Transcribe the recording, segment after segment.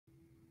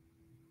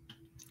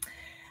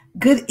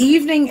Good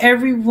evening,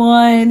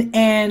 everyone,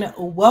 and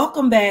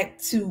welcome back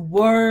to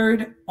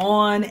Word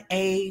on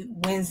a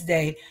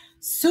Wednesday.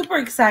 Super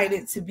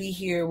excited to be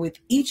here with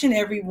each and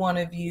every one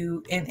of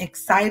you and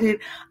excited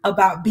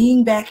about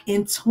being back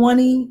in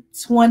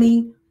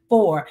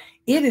 2024.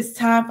 It is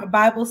time for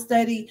Bible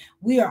study.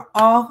 We are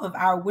off of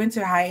our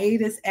winter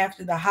hiatus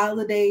after the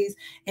holidays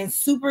and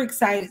super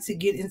excited to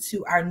get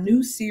into our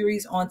new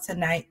series on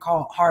tonight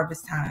called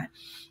Harvest Time.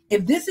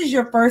 If this is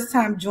your first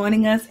time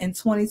joining us in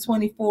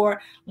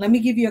 2024, let me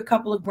give you a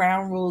couple of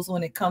ground rules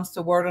when it comes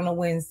to Word on a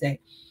Wednesday.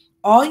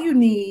 All you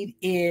need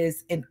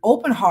is an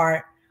open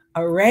heart,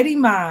 a ready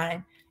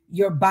mind,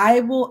 your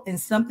Bible, and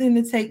something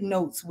to take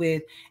notes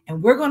with.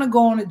 And we're going to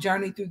go on a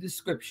journey through the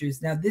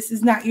scriptures. Now, this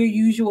is not your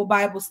usual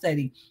Bible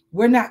study.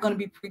 We're not going to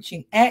be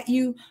preaching at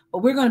you, but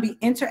we're going to be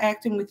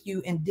interacting with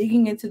you and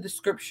digging into the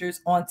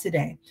scriptures on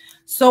today.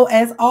 So,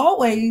 as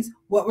always,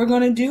 what we're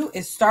going to do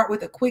is start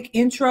with a quick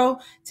intro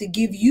to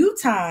give you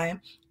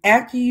time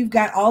after you've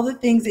got all the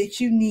things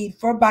that you need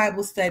for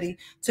Bible study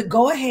to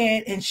go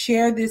ahead and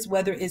share this,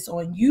 whether it's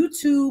on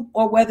YouTube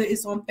or whether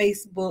it's on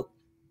Facebook,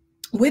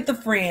 with a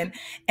friend,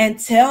 and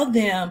tell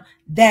them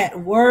that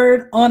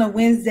Word on a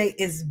Wednesday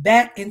is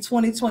back in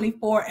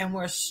 2024 and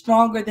we're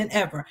stronger than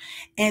ever.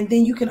 And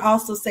then you can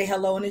also say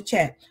hello in the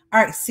chat.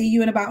 All right, see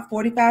you in about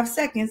 45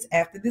 seconds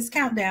after this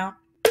countdown.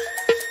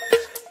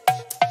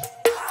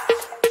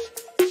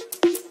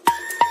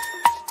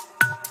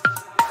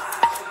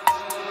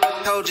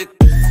 Told you.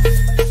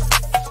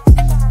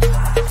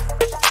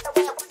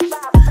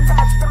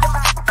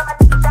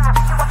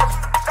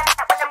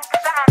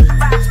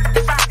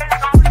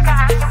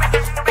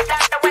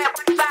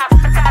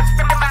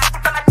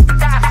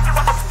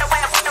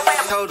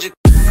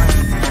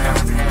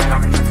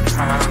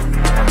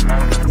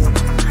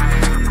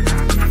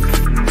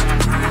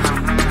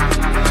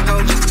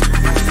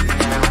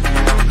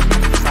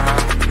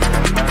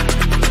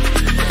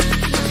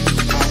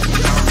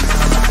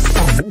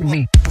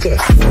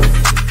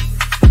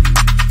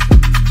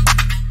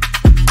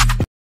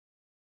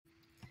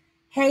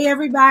 Hey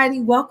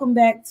everybody, welcome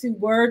back to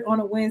Word on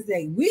a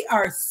Wednesday. We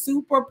are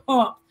super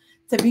pumped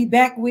to be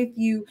back with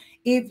you.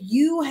 If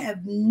you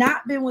have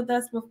not been with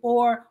us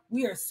before,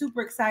 we are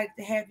super excited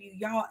to have you.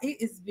 Y'all,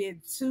 it has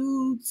been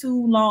too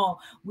long.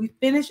 We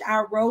finished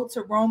our Road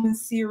to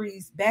Romans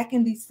series back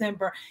in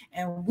December,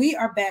 and we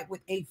are back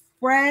with a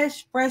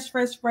fresh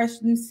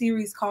new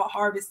series called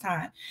Harvest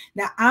Time.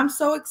 Now, I'm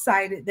so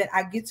excited that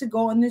I get to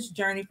go on this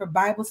journey for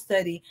Bible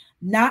study,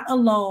 not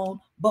alone,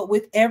 but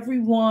with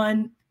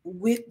everyone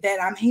that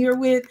I'm here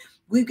with.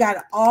 We've got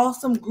an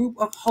awesome group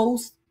of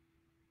hosts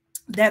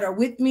that are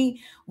with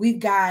me. We've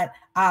got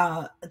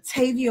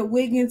Tavia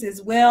Wiggins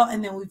as well,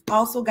 and then we've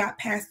also got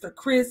Pastor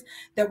Chris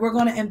that we're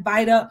going to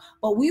invite up.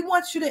 But we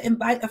want you to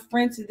invite a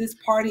friend to this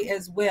party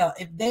as well.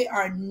 If they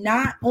are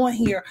not on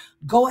here,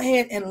 go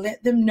ahead and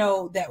let them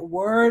know that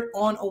Word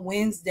on a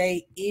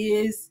Wednesday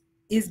is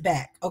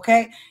back.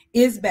 Okay,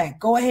 is back.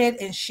 Go ahead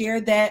and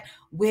share that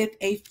with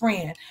a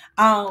friend.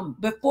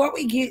 Before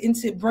we get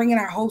into bringing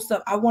our host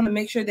up, I want to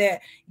make sure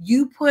that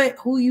you put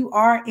who you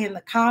are in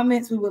the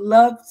comments. We would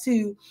love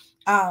to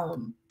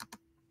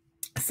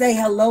say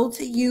hello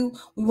to you.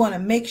 We want to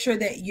make sure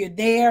that you're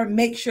there,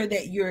 make sure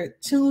that you're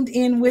tuned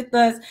in with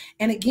us.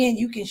 And again,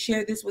 you can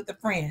share this with a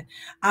friend.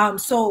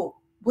 So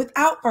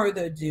without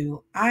further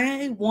ado,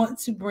 I want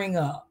to bring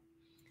up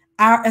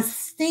our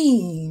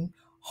esteemed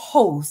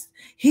host.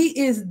 He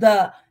is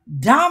the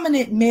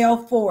dominant male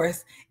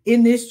force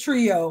in this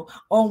trio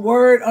on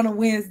Word on a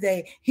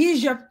Wednesday.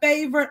 He's your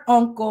favorite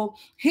uncle.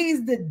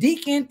 He's the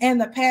deacon and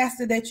the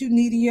pastor that you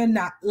need in your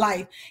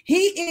life.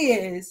 He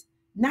is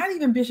not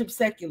even Bishop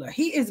Secular.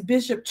 He is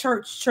Bishop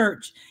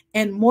Church,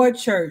 and more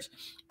church.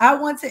 I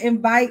want to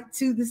invite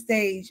to the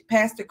stage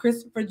Pastor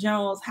Christopher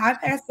Jones. Hi,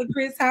 Pastor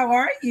Chris. How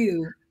are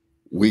you?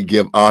 We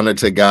give honor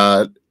to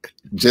God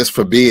just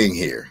for being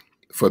here,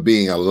 for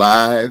being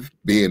alive,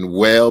 being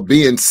well,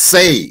 being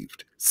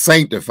saved,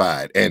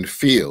 sanctified, and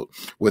filled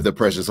with the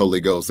precious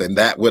Holy Ghost, and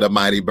that with a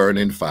mighty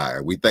burning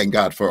fire. We thank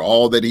God for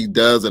all that he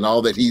does and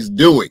all that he's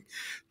doing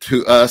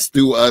to us,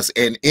 through us,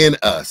 and in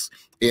us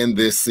in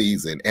this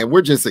season. And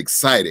we're just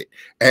excited.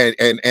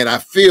 And I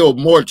feel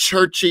more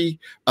churchy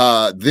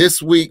this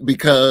week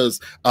because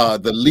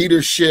the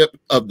leadership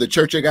of the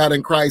Church of God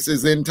in Christ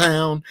is in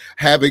town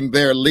having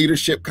their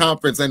leadership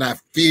conference, and I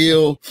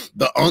feel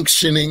the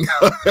unctioning.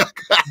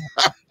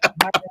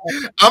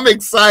 I'm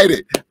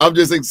excited. I'm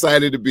just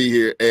excited to be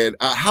here. And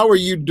how are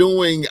you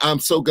doing? I'm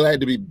so glad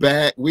to be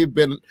back. We've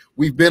been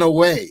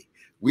away.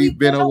 We've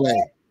been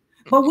away.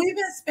 But we've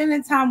been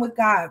spending time with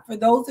God. For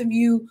those of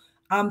you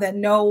that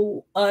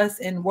know us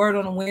in Word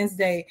on a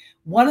Wednesday,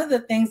 one of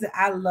the things that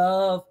I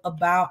love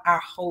about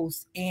our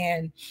hosts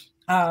and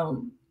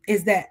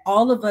is that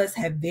all of us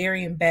have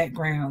varying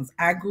backgrounds.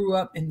 I grew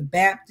up in the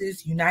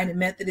Baptist, United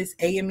Methodist,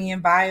 AME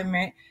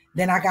environment.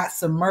 Then I got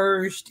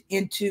submerged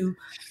into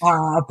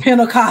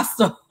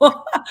Pentecostal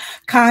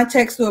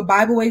context to a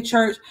Bible Way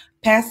church.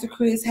 Pastor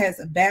Chris has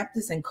a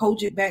Baptist and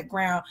Kojic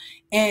background,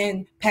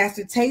 and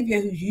Pastor Tavia,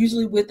 who's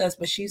usually with us,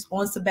 but she's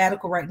on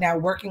sabbatical right now,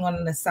 working on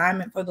an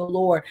assignment for the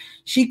Lord.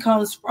 She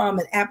comes from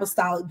an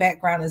apostolic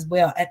background as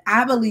well. And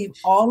I believe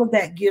all of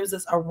that gives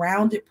us a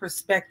rounded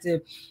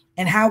perspective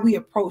and how we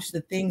approach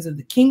the things of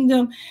the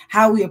kingdom,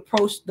 how we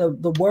approach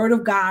the word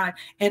of God.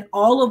 And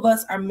all of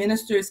us are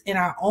ministers in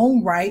our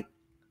own right.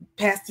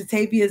 Pastor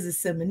Tavia is a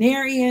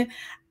seminarian.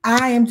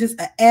 I am just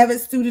an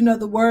avid student of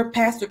the word.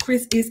 Pastor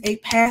Chris is a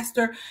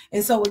pastor.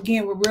 And so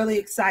again, we're really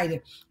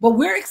excited. But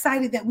we're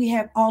excited that we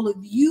have all of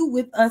you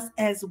with us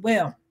as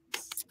well.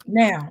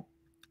 Now,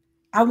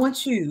 I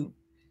want you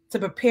to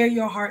prepare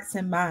your hearts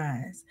and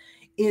minds.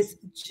 It's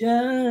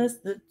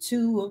just the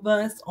two of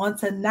us on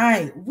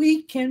tonight.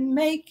 We can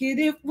make it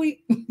if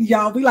we,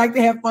 y'all, we like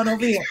to have fun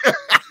over here.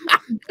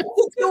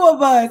 The two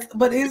of us,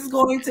 but it's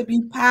going to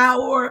be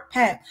power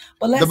packed.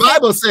 But the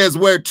Bible says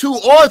we're 2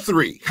 or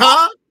 3,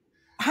 huh?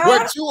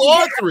 We're 2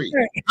 or 3,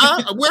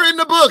 huh? We're in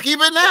the book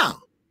even now.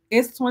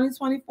 It's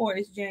 2024.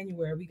 It's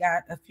January. We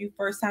got a few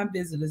first-time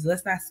visitors.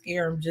 Let's not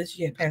scare them just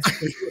yet, Pastor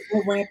Chris.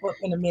 We'll ramp up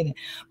in a minute.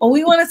 But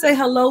we want to say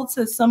hello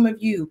to some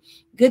of you.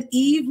 Good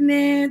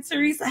evening,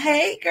 Teresa.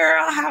 Hey,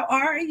 girl. How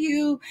are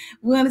you?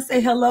 We want to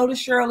say hello to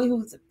Shirley,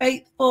 who's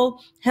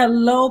faithful.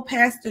 Hello,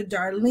 Pastor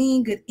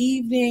Darlene. Good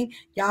evening.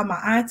 Y'all,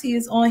 my auntie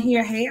is on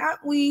here. Hey,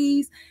 Aunt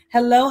Weeze.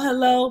 Hello,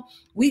 hello.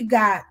 We've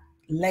got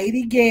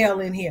Lady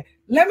Gail in here.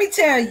 Let me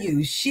tell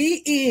you,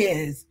 she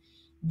is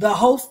the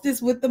hostess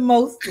with the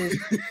mostest.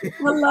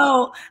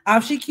 Hello.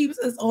 She keeps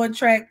us on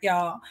track,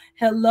 y'all.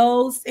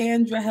 Hello,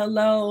 Sandra.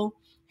 Hello.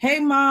 Hey,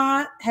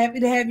 Ma. Happy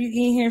to have you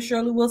in here.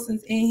 Shirley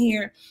Wilson's in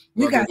here.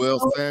 We Brother got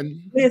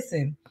Wilson.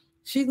 Listen,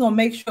 she's going to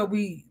make sure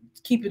we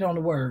keep it on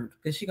the word,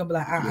 because she's going to be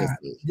like,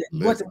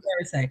 what does the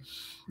word say?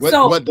 What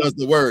does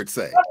the word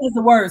say? What does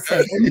the word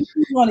say? And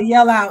she's going to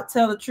yell out,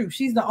 tell the truth.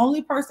 She's the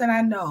only person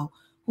I know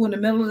who in the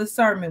middle of the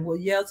sermon will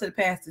yell to the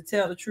pastor,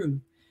 tell the truth.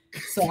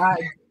 So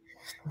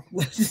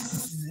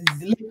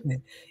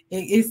listen,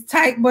 it's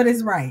tight, but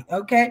it's right.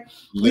 Okay.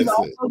 We've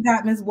also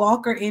got Ms.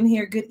 Walker in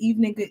here. Good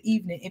evening. Good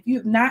evening. If you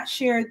have not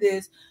shared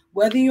this,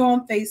 whether you're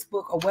on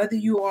Facebook or whether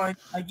you're on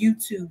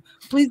YouTube,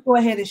 please go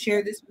ahead and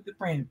share this with a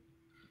friend.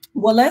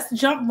 Well, let's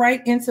jump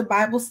right into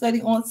Bible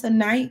study on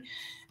tonight.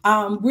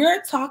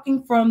 We're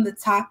talking from the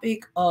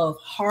topic of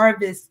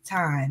harvest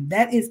time.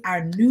 That is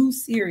our new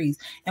series,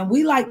 and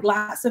we like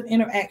lots of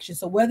interaction.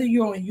 So whether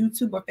you're on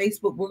YouTube or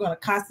Facebook, we're going to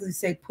constantly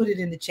say, put it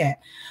in the chat.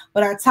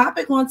 But our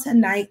topic on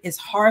tonight is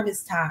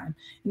harvest time.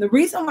 And the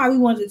reason why we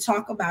wanted to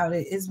talk about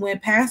it is when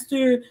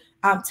Pastor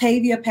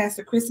Tavia,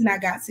 Pastor Chris, and I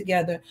got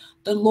together,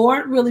 the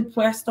Lord really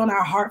pressed on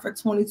our heart for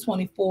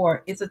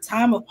 2024. It's a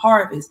time of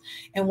harvest.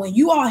 And when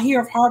you all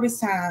hear of harvest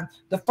time,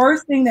 the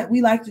first thing that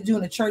we like to do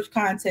in a church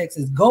context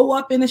is go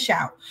up and a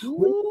shout.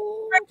 We're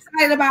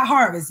excited about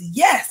harvest.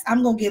 Yes,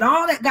 I'm going to get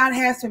all that God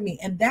has for me.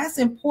 And that's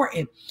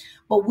important.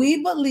 But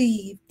we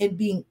believe in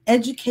being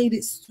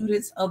educated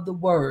students of the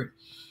word.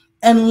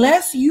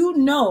 Unless you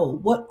know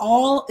what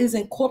all is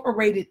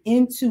incorporated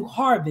into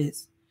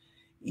harvest,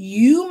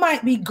 you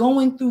might be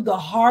going through the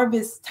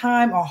harvest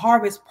time or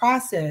harvest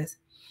process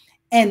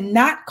and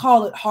not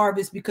call it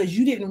harvest because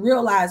you didn't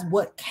realize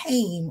what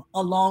came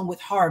along with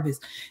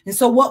harvest. And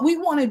so what we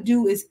want to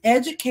do is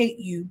educate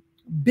you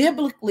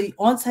biblically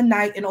on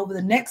tonight and over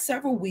the next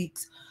several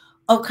weeks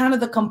of kind of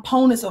the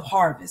components of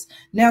harvest.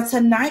 Now,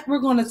 tonight we're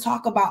going to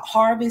talk about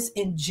harvest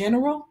in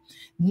general.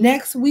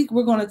 Next week,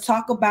 we're going to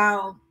talk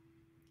about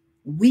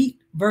wheat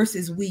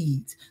versus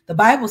weeds. The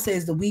Bible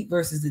says the wheat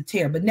versus the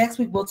tare, but next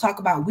week we'll talk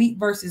about wheat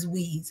versus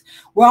weeds.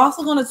 We're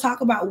also going to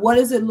talk about what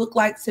does it look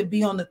like to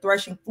be on the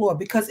threshing floor,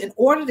 because in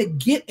order to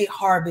get a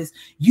harvest,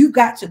 you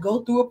got to go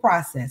through a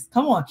process.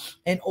 Come on.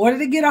 In order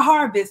to get a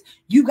harvest,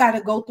 you got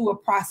to go through a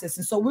process.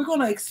 And so we're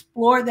going to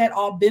explore that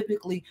all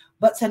biblically,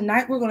 but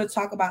tonight we're going to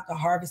talk about the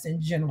harvest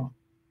in general.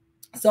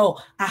 So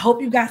I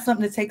hope you got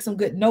something to take some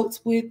good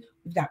notes with.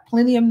 We've got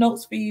plenty of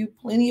notes for you,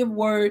 plenty of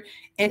word.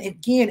 And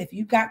again, if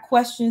you've got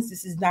questions,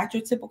 this is not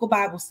your typical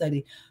Bible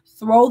study.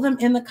 Throw them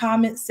in the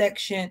comment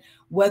section,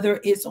 whether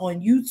it's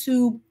on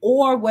YouTube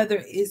or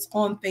whether it's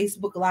on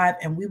Facebook Live,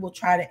 and we will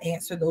try to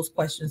answer those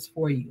questions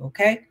for you,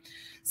 okay?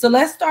 So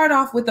let's start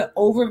off with an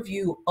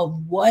overview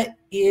of what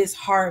is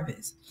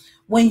harvest.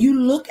 When you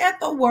look at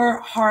the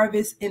word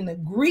harvest in the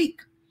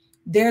Greek,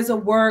 there's a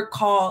word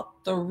called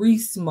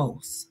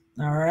therismos,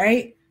 all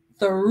right?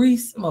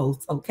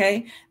 Therismos,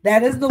 okay?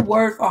 That is the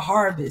word for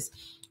harvest.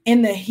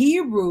 In the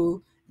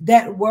Hebrew,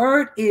 that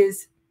word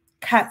is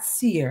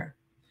katsir.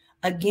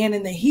 Again,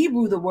 in the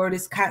Hebrew, the word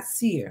is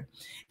katsir.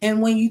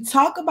 And when you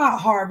talk about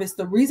harvest,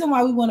 the reason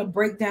why we want to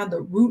break down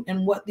the root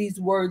and what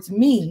these words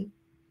mean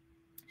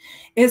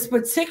is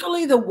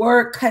particularly the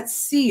word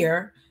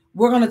katsir.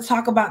 We're going to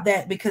talk about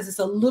that because it's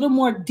a little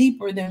more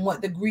deeper than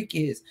what the Greek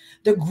is.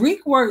 The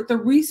Greek word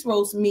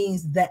therismos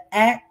means the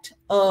act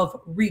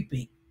of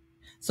reaping.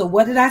 So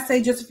what did I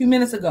say just a few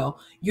minutes ago?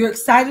 You're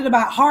excited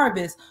about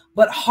harvest,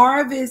 but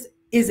harvest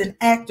is an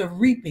act of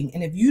reaping.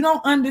 And if you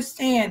don't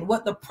understand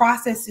what the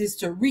process is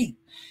to reap,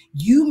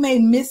 you may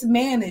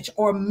mismanage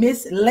or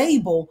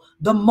mislabel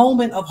the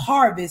moment of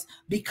harvest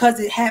because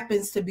it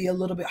happens to be a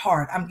little bit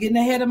hard. I'm getting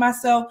ahead of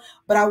myself,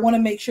 but I want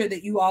to make sure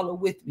that you all are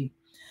with me.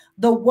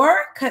 The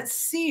word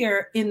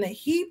katsir in the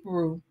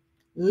Hebrew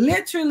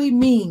literally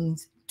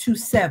means to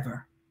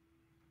sever.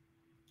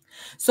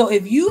 So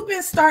if you've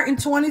been starting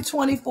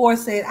 2024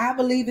 saying, I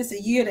believe it's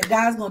a year that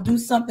God's going to do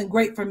something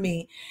great for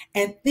me,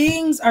 and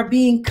things are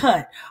being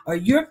cut, or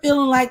you're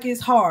feeling like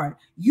it's hard,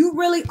 you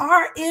really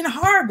are in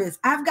harvest.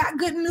 I've got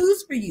good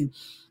news for you.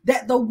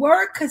 That the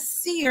word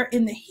kasir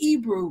in the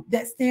Hebrew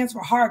that stands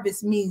for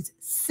harvest means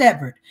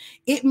severed.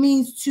 It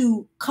means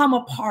to come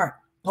apart.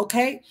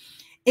 Okay.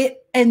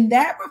 And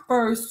that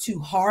refers to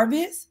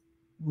harvest,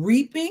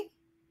 reaping.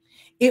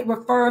 It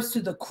refers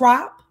to the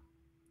crop,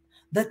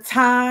 the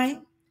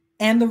time,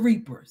 and the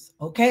reapers.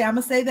 Okay, I'm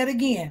gonna say that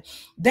again.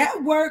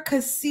 That word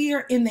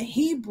kasir in the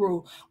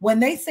Hebrew, when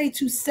they say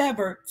to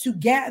sever, to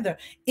gather,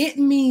 it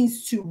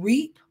means to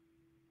reap.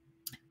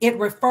 It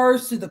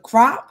refers to the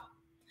crop,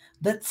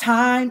 the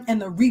time,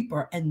 and the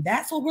reaper. And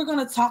that's what we're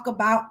going to talk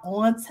about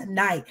on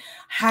tonight,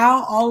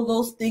 how all of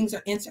those things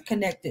are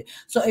interconnected.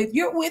 So if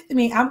you're with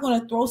me, I'm going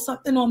to throw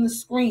something on the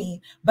screen,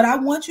 but I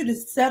want you to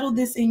settle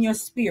this in your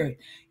spirit.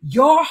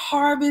 Your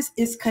harvest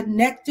is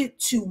connected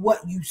to what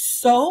you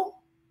sow,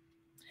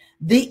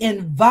 the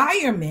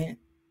environment,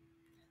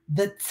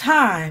 the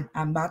time,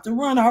 I'm about to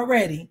run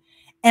already,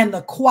 and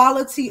the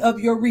quality of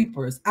your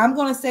reapers. I'm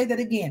going to say that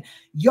again.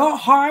 Your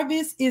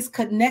harvest is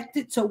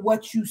connected to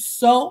what you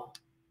sow,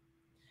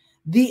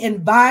 the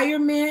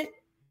environment,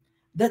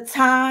 the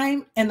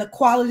time, and the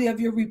quality of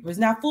your reapers.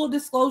 Now, full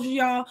disclosure,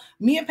 y'all,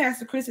 me and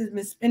Pastor Chris has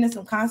been spending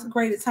some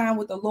consecrated time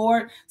with the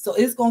Lord, so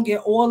it's going to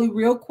get oily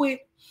real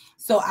quick.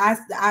 So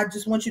I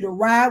just want you to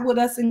ride with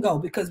us and go,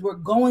 because we're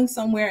going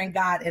somewhere in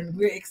God and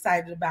we're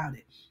excited about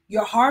it.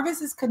 Your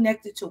harvest is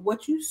connected to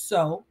what you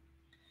sow,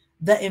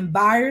 the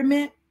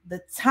environment, the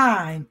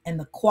time, and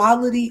the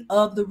quality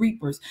of the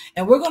reapers.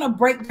 And we're going to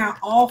break down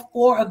all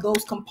four of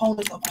those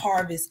components of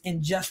harvest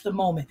in just a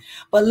moment.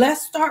 But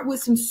let's start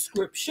with some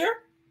scripture,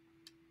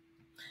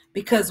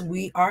 because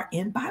we are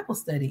in Bible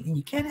study, and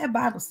you can't have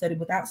Bible study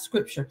without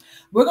scripture.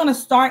 We're going to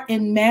start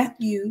in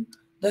Matthew,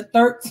 the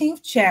 13th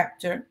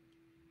chapter,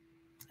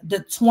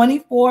 the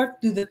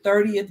 24th through the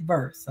 30th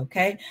verse.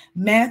 Okay,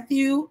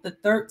 Matthew, the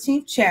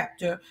 13th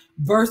chapter,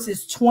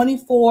 verses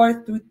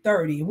 24 through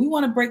 30. And we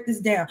want to break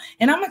this down,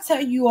 and I'm going to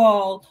tell you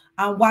all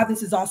why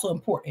this is also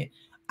important.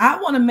 I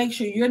want to make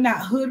sure you're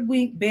not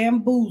hoodwinked,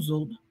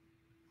 bamboozled,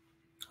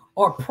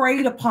 or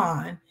preyed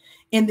upon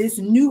in this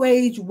new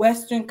age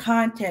Western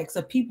context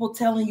of people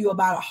telling you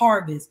about a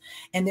harvest,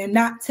 and they're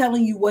not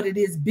telling you what it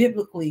is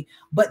biblically,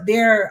 but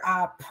they're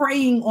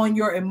preying on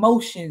your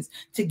emotions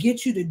to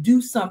get you to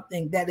do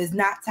something that is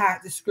not tied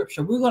to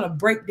scripture. We're going to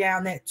break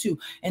down that too.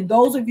 And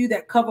those of you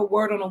that cover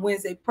Word on a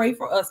Wednesday, pray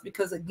for us,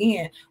 because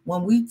again,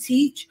 when we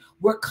teach,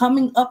 we're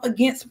coming up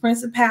against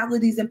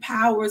principalities and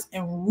powers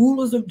and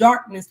rulers of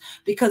darkness,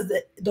 because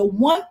the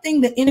one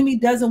thing the enemy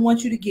doesn't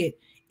want you to get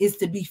is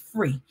to be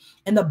free.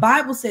 And the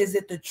Bible says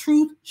that the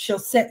truth shall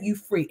set you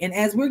free. And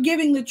as we're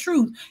giving the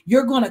truth,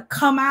 you're going to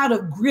come out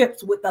of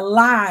grips with the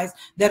lies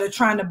that are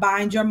trying to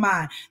bind your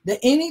mind.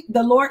 The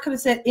Lord could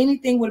have said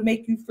anything would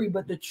make you free,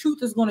 but the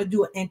truth is going to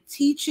do it. And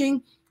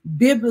teaching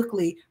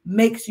biblically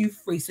makes you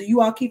free. So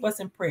you all keep us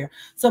in prayer.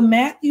 So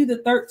Matthew, the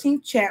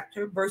 13th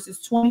chapter,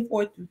 verses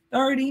 24 through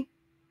 30.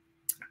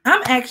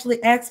 I'm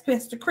actually asked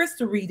Pastor Chris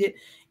to read it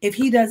if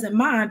he doesn't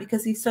mind,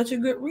 because he's such a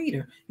good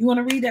reader. You want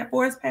to read that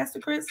for us, Pastor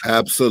Chris?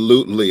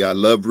 Absolutely. I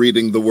love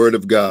reading the Word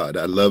of God.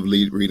 I love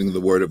reading the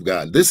Word of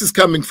God. This is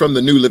coming from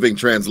the New Living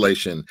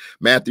Translation,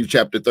 Matthew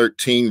chapter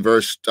 13,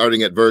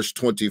 starting at verse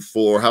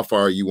 24. How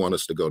far you want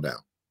us to go down?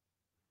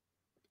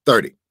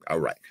 30. All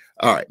right.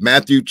 All right.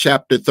 Matthew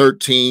chapter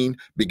 13,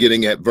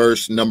 beginning at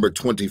verse number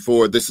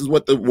 24. This is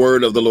what the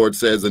word of the Lord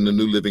says in the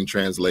New Living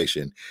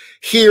Translation.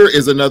 Here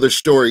is another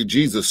story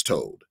Jesus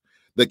told.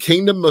 The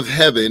kingdom of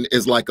heaven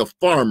is like a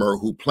farmer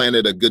who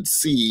planted a good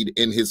seed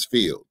in his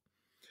field.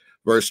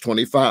 Verse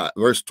 25.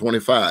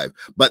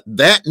 But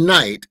that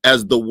night,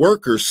 as the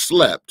workers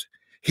slept,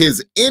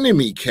 his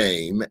enemy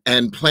came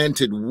and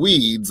planted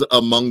weeds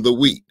among the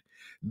wheat,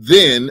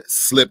 then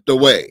slipped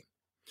away.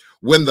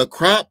 When the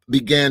crop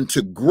began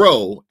to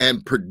grow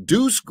and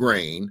produce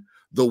grain,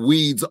 the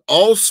weeds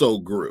also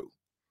grew.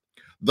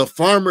 The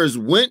farmers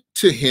went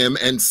to him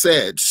and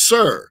said,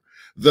 "Sir,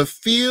 the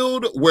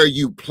field where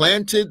you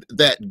planted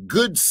that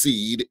good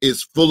seed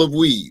is full of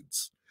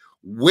weeds.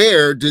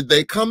 Where did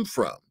they come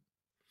from?"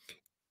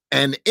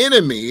 "An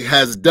enemy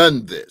has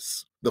done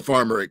this," the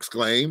farmer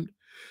exclaimed.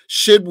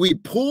 "Should we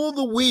pull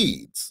the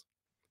weeds?"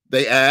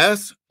 They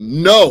asked.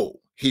 "No,"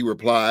 he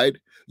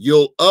replied.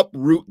 "You'll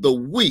uproot the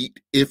wheat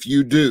if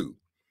you do.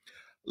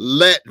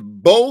 Let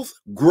both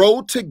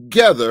grow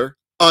together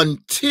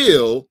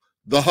until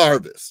the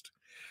harvest.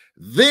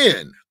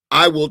 Then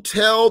I will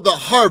tell the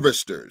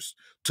harvesters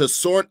to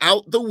sort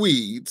out the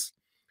weeds,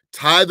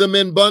 tie them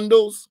in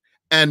bundles,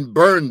 and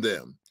burn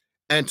them,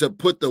 and to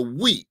put the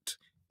wheat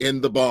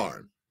in the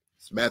barn.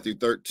 It's Matthew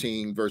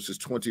 13, verses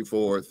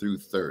 24 through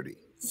 30.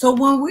 So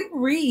when we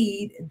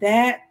read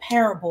that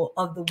parable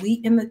of the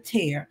wheat and the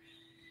tare,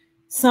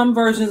 some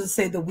versions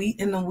say the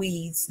wheat and the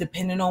weeds,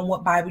 depending on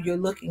what Bible you're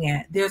looking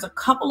at. There's a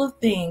couple of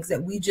things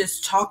that we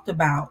just talked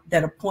about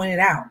that are pointed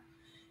out.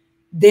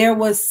 There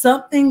was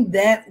something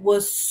that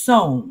was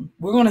sown.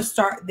 We're going to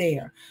start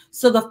there.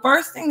 So the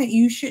first thing that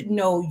you should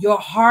know, your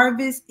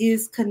harvest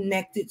is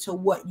connected to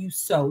what you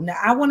sow. Now,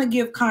 I want to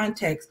give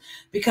context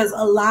because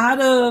a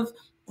lot of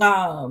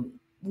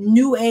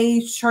New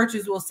Age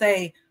churches will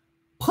say,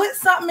 put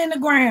something in the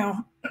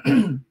ground,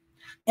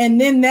 and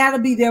then that'll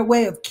be their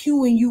way of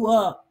queuing you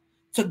up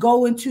to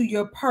go into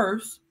your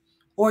purse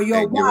or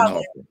your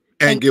wallet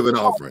and give an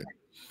offering.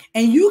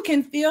 And you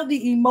can feel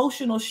the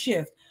emotional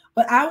shift.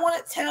 But I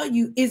want to tell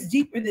you, it's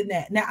deeper than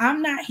that. Now, I'm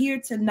not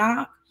here to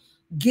knock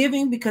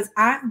giving because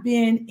I've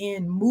been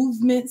in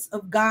movements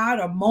of God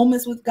or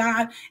moments with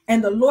God,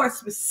 and the Lord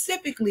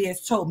specifically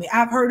has told me,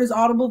 I've heard his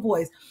audible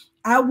voice,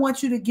 I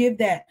want you to give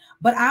that.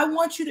 But I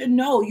want you to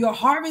know your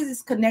harvest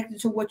is connected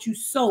to what you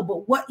sow,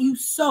 but what you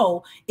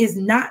sow is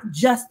not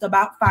just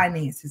about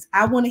finances.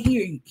 I want to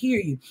hear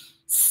you.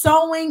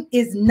 Sowing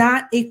is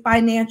not a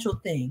financial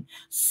thing.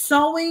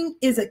 Sowing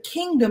is a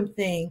kingdom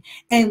thing.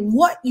 And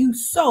what you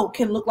sow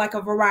can look like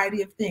a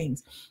variety of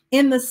things.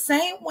 In the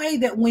same way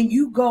that when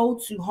you go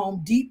to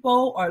Home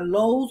Depot or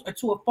Lowe's or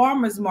to a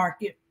farmer's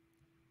market,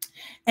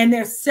 and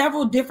there's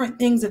several different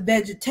things of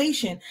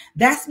vegetation,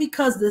 that's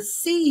because the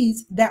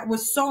seeds that were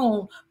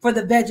sown for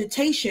the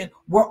vegetation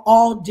were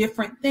all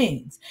different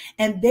things.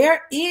 And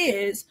there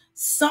is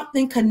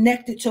something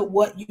connected to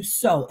what you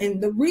sow.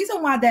 And the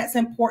reason why that's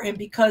important,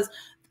 because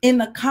in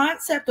the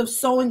concept of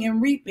sowing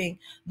and reaping,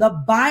 the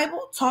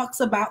Bible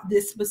talks about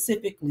this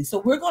specifically. So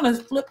we're going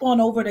to flip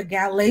on over to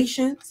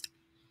Galatians,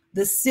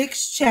 the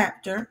 6th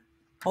chapter.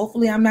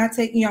 Hopefully I'm not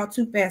taking y'all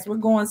too fast. We're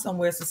going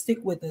somewhere, so stick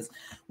with us.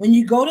 When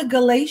you go to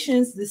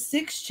Galatians, the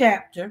 6th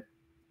chapter,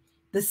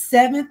 the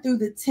 7th through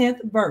the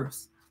 10th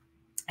verse,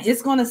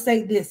 it's going to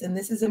say this, and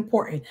this is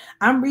important.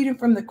 I'm reading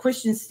from the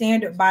Christian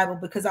Standard Bible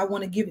because I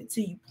want to give it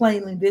to you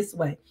plainly this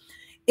way.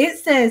 It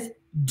says,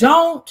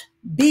 don't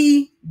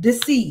be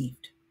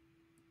deceived.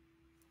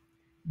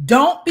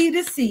 Don't be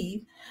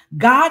deceived.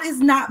 God is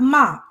not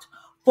mocked.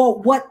 For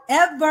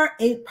whatever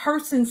a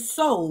person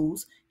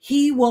sows,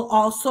 he will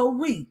also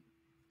reap.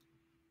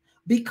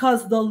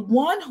 Because the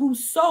one who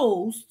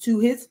sows to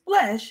his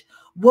flesh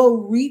will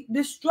reap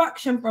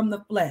destruction from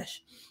the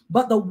flesh,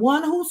 but the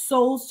one who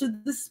sows to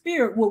the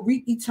Spirit will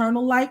reap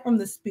eternal life from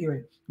the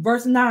Spirit.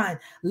 Verse 9,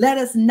 let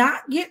us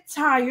not get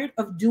tired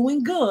of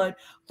doing good,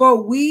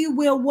 for we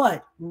will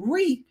what?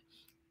 Reap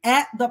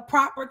at the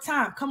proper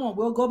time. Come on,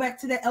 we'll go back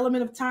to that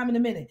element of time in a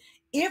minute.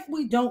 If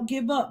we don't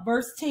give up.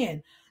 Verse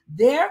 10,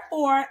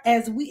 therefore,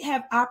 as we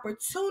have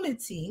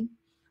opportunity,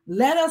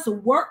 let us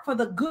work for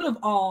the good of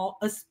all,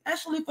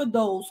 especially for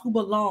those who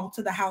belong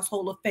to the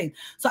household of faith.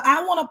 So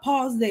I want to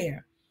pause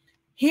there.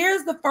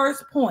 Here's the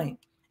first point.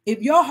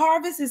 If your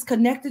harvest is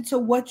connected to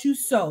what you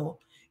sow,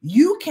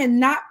 you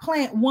cannot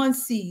plant one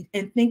seed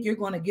and think you're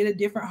going to get a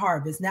different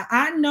harvest. Now,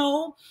 I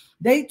know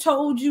they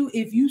told you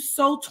if you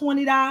sow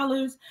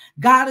 $20,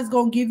 God is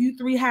going to give you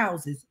 3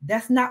 houses.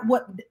 That's not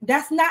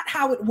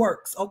how it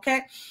works.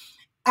 Okay.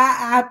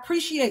 I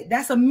appreciate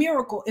that's a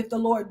miracle if the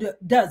Lord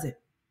does it.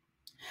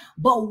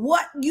 But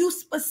what you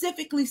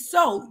specifically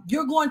sow,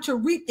 you're going to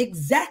reap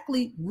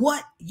exactly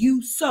what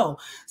you sow.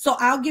 So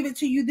I'll give it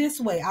to you this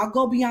way. I'll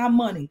go beyond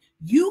money.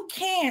 You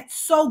can't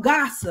sow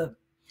gossip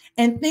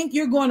and think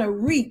you're going to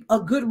reap a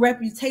good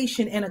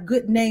reputation and a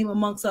good name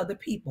amongst other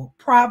people.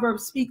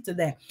 Proverbs speak to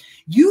that.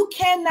 You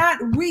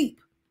cannot reap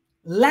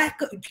a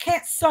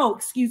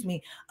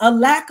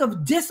lack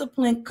of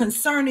discipline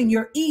concerning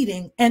your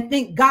eating and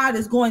think God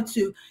is going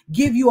to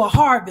give you a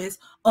harvest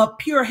of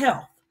pure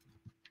health.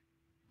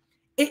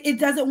 It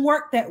doesn't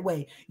work that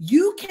way.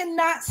 You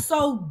cannot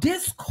sow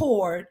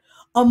discord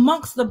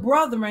amongst the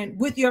brethren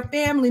with your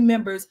family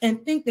members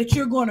and think that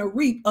you're going to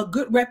reap a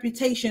good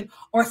reputation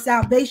or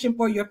salvation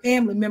for your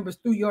family members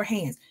through your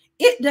hands.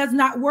 It does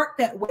not work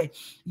that way.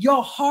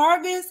 Your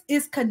harvest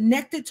is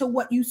connected to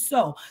what you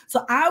sow.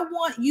 So I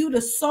want you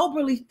to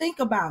soberly think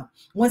about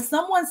when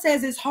someone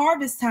says it's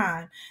harvest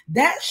time,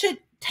 that should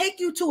take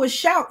you to a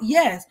shout,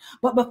 yes.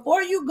 But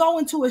before you go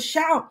into a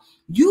shout,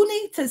 you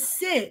need to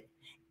sit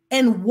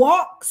and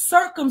walk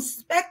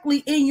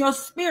circumspectly in your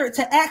spirit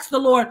to ask the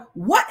Lord,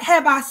 what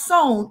have I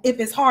sown if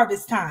it's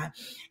harvest time?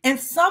 And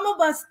some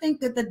of us think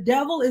that the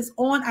devil is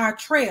on our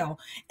trail,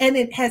 and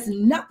it has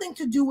nothing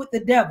to do with the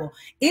devil.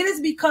 It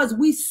is because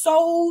we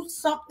sowed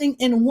something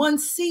in one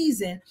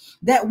season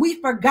that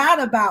we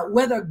forgot about,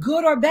 whether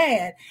good or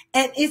bad,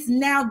 and it's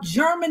now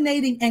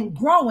germinating and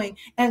growing,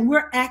 and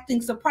we're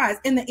acting surprised.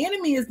 And the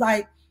enemy is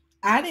like,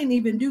 I didn't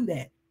even do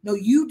that. No,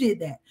 you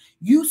did that.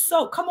 You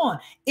sow. Come on.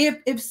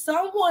 If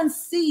someone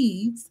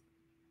sees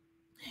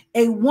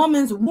a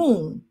woman's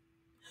womb,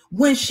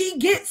 when she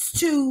gets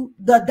to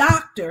the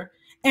doctor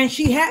and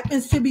she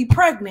happens to be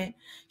pregnant,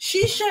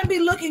 she shouldn't be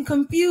looking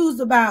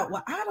confused about,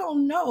 well, I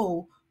don't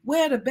know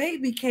where the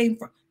baby came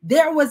from.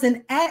 There was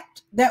an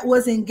act that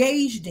was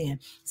engaged in.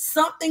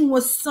 Something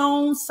was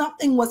sown,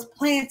 something was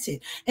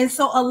planted. And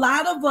so a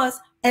lot of us,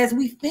 as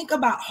we think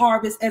about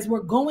harvest, as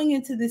we're going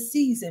into this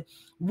season,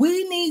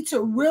 we need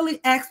to really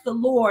ask the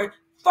Lord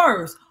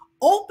first,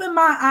 open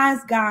my eyes,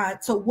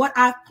 God, to what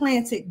I've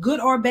planted, good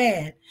or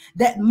bad,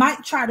 that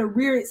might try to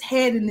rear its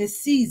head in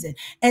this season.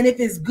 And if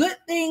it's good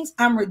things,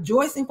 I'm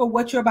rejoicing for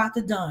what you're about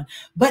to do.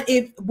 But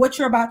if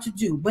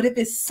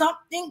it's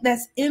something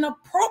that's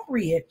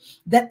inappropriate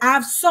that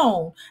I've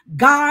sown,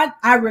 God,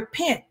 I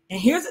repent.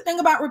 And here's the thing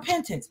about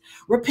repentance.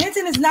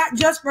 Repentance is not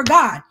just for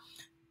God.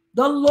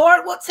 The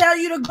Lord will tell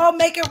you to go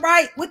make it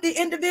right with the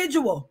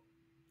individual.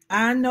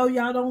 I know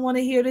y'all don't want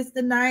to hear this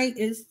tonight.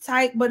 It's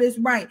tight, but it's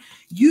right.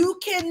 You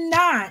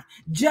cannot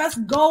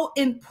just go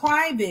in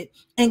private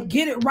and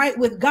get it right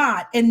with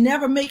God and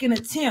never make an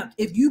attempt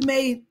if you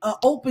made an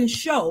open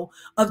show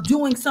of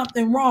doing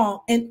something wrong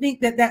and think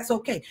that that's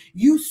okay.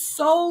 You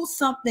sow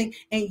something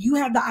and you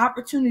have the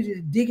opportunity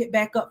to dig it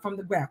back up from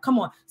the ground. Come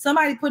on.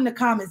 Somebody put in the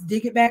comments,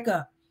 dig it back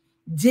up.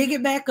 Dig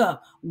it back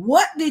up.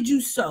 What did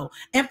you sow?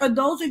 And for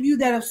those of you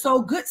that have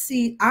sowed good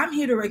seed, I'm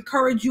here to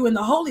encourage you in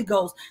the Holy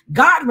Ghost.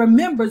 God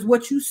remembers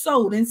what you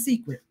sowed in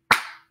secret.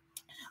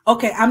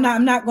 Okay, I'm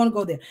not going to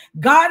go there.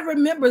 God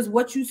remembers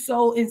what you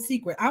sow in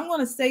secret. I'm going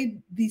to say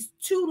these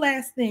two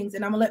last things,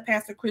 and I'm going to let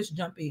Pastor Chris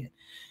jump in.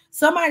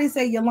 Somebody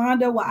say,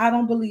 Yolanda, well, I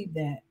don't believe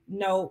that.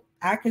 No,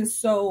 I can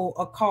sow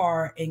a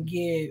car and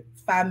give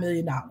 $5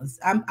 million.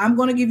 I'm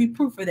going to give you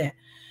proof of that.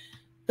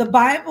 The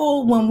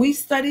Bible, when we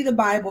study the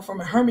Bible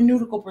from a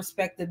hermeneutical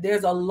perspective,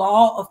 there's a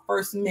law of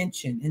first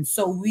mention. And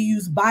so we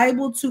use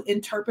Bible to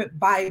interpret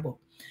Bible.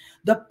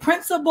 The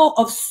principle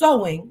of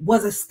sowing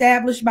was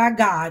established by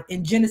God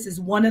in Genesis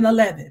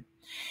 1:11.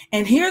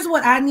 And here's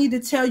what I need to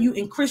tell you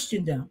in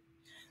Christendom.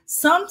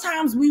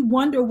 Sometimes we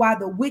wonder why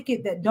the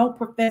wicked that don't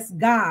profess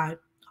God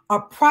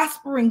are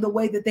prospering the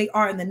way that they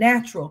are in the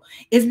natural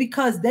is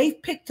because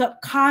they've picked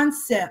up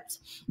concepts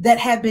that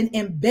have been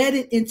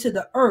embedded into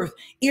the earth,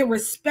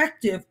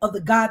 irrespective of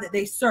the God that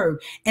they serve.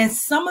 And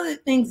some of the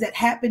things that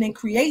happen in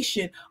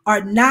creation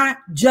are not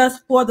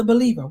just for the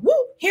believer. Woo,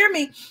 hear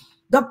me.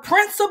 The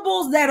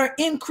principles that are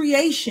in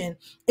creation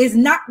is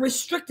not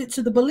restricted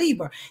to the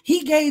believer.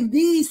 He gave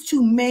these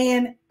to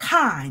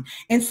mankind.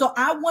 And so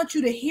I want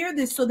you to hear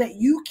this so that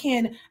you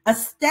can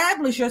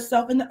establish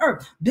yourself in the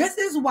earth. This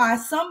is why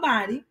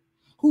somebody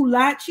who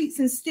lied, cheats,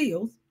 and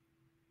steals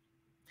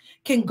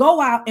can go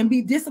out and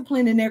be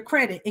disciplined in their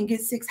credit and get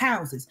 6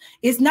 houses.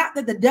 It's not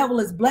that the devil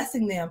is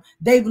blessing them.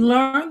 They've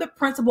learned the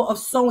principle of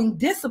sowing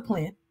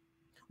discipline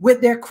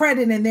with their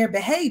credit and their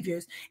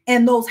behaviors.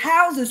 And those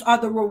houses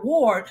are the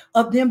reward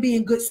of them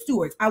being good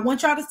stewards. I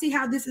want y'all to see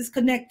how this is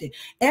connected.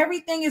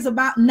 Everything is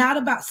not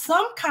about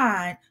some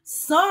kinds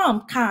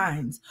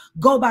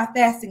go by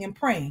fasting and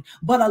praying,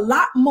 but a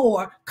lot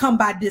more come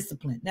by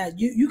discipline. Now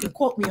you can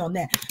quote me on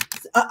that.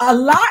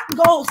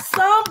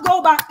 Some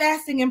go by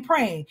fasting and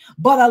praying,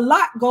 but a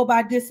lot go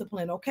by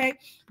discipline. Okay.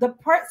 The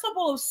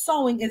principle of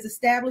sowing is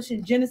established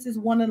in Genesis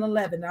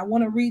 1:11. I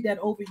want to read that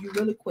over you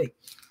really quick.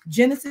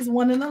 Genesis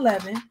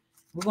 1:11.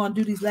 We're going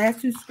to do these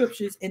last 2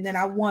 scriptures, and then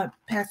I want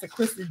Pastor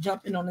Chris to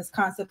jump in on this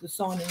concept of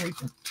sowing and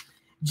reaping.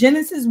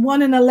 Genesis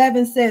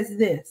 1:11 says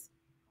this.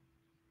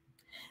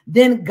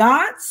 Then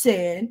God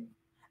said,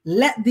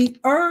 let the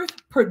earth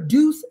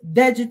produce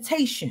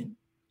vegetation,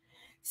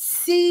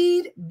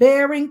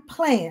 seed-bearing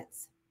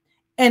plants,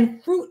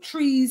 and fruit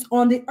trees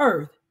on the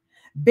earth,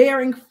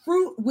 bearing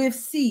fruit with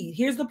seed.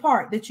 Here's the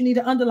part that you need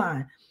to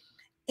underline.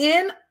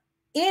 In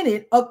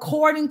it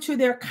according to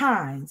their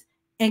kinds.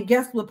 And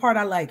guess the part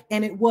I like?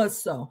 And it was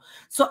so.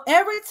 So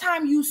every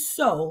time you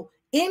sow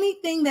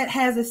anything that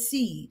has a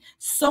seed,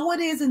 so it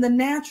is in the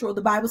natural.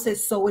 The Bible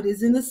says, so it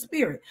is in the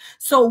spirit.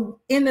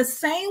 So in the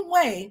same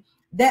way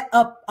that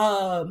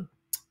a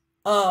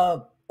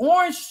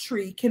orange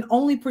tree can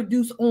only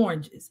produce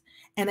oranges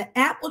and an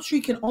apple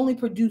tree can only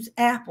produce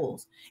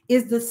apples,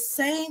 is the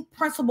same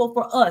principle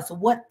for us.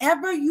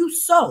 Whatever you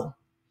sow,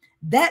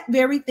 that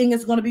very thing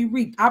is going to be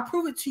reaped. I'll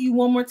prove it to you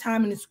one more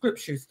time in the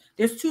scriptures.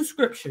 There's 2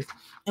 scriptures,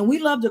 and we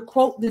love to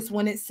quote this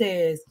when it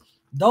says,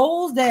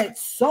 those that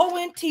sow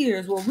in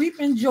tears will reap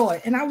in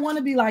joy. And I want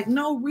to be like,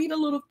 no, read a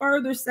little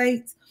further,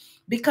 saints,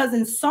 because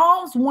in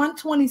Psalms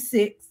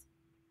 126,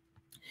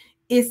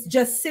 it's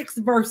just 6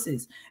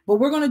 verses, but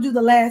we're going to do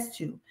the last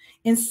 2.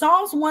 In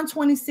Psalms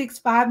 126,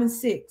 5 and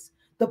 6,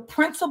 the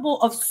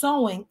principle of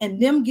sowing and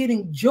them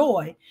getting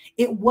joy,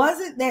 it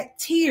wasn't that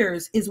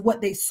tears is what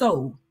they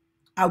sowed.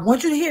 I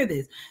want you to hear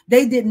this.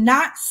 They did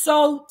not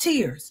sow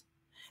tears.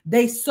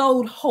 They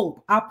sowed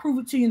hope. I'll prove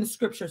it to you in the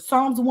scripture.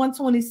 Psalms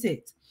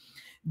 126,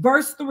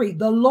 verse 3.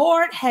 The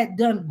Lord had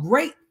done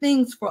great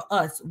things for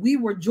us. We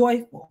were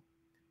joyful.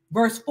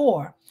 Verse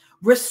 4.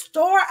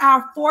 Restore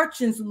our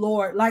fortunes,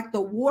 Lord, like the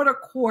water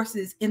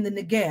courses in the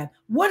Negev.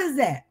 What is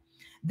that?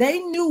 They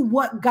knew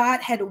what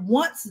God had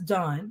once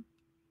done,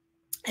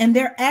 and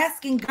they're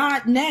asking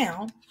God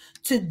now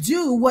to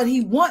do what he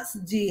once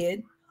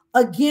did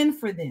again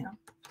for them.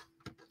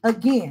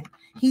 Again,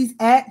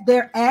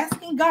 they're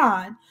asking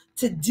God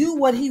to do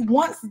what he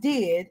once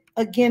did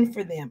again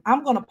for them.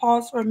 I'm going to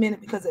pause for a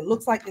minute because it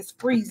looks like it's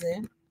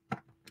freezing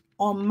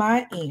on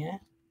my end.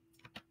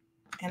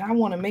 And I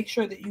want to make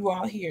sure that you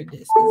all hear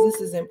this because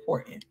this is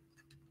important.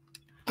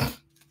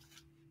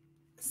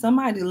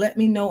 Somebody let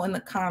me know in the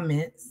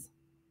comments.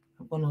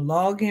 I'm going to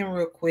log in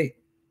real quick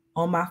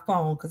on my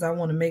phone because I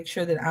want to make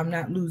sure that I'm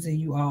not losing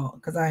you all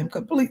because I am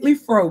completely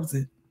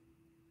frozen.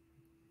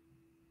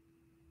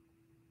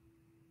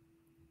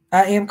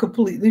 I am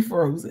completely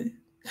frozen.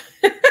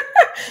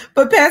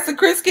 But Pastor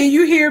Chris, can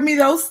you hear me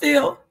though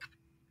still?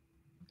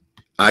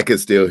 I can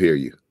still hear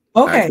you.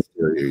 Okay.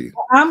 Still hear you.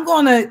 I'm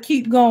going to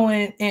keep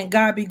going and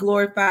God be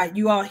glorified.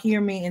 You all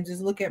hear me and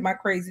just look at my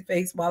crazy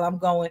face while I'm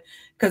going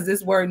because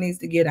this word needs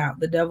to get out.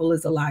 The devil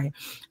is a liar.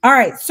 All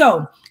right.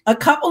 So a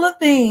couple of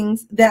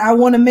things that I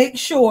want to make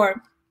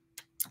sure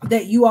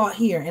that you all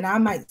hear, and I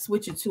might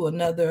switch it to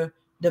another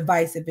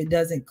device if it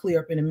doesn't clear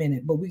up in a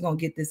minute, but we're going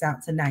to get this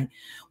out tonight.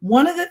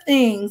 One of the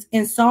things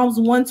in Psalms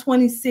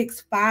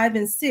 126, 5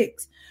 and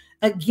 6,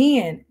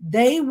 again,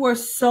 they were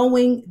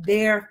sowing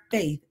their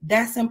faith.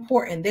 That's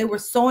important. They were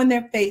sowing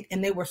their faith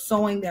and they were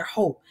sowing their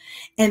hope.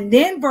 And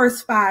then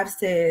verse 5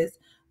 says,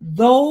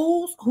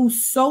 those who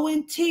sow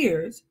in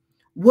tears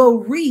will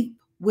reap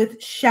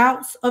with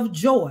shouts of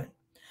joy.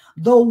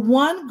 Though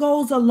one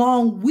goes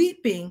along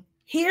weeping,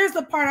 here's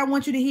the part I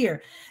want you to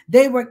hear.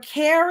 They were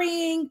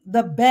carrying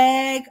the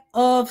bag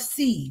of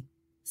seed.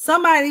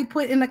 Somebody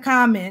put in the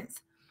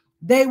comments,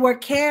 they were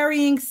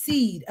carrying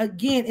seed.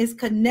 Again, it's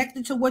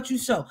connected to what you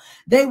sow.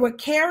 They were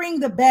carrying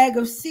the bag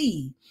of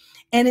seed.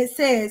 And it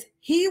says,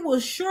 he will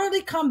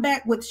surely come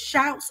back with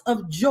shouts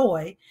of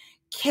joy,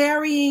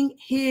 carrying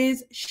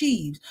his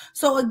sheaves.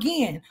 So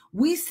again,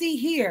 we see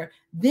here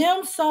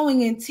them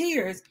sowing in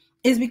tears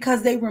is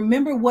because they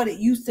remember what it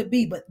used to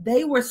be, but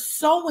they were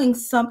sowing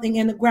something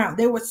in the ground.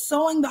 They were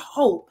sowing the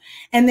hope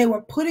and they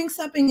were putting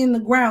something in the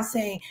ground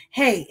saying,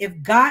 hey, if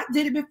God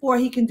did it before,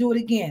 he can do it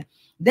again.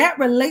 That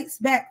relates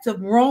back to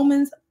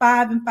Romans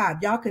 5 and 5.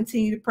 Y'all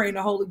continue to pray in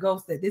the Holy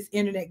Ghost that this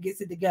internet gets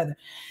it together.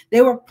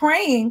 They were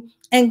praying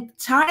and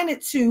tying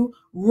it to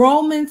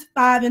Romans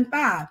 5 and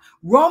 5.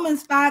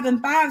 Romans 5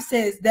 and 5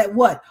 says that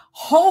what?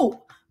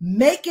 Hope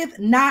maketh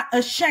not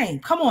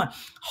ashamed. Come on.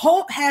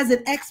 Hope has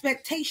an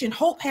expectation.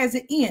 Hope has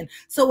an end.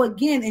 So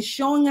again, it's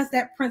showing us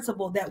that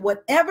principle that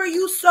whatever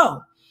you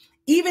sow,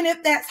 even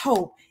if that's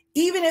hope,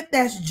 even if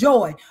that's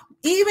joy,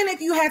 even if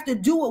you have to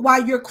do it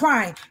while you're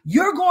crying,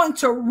 you're going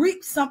to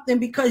reap something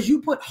because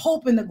you put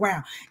hope in the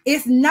ground.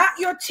 It's not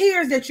your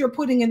tears that you're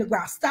putting in the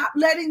ground. Stop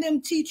letting them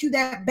teach you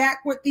that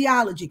backward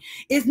theology.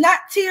 It's not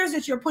tears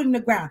that you're putting in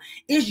the ground.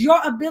 It's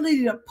your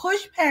ability to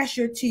push past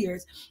your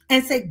tears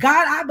and say,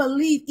 God, I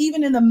believe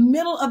even in the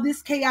middle of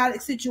this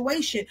chaotic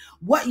situation,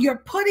 what you're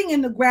putting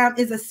in the ground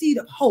is a seed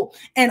of hope.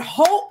 And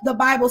hope, the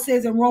Bible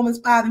says in Romans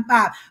 5 and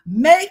 5,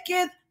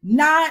 maketh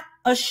not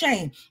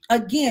ashamed.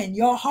 Again,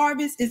 your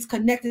harvest is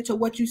connected to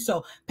what you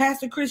sow.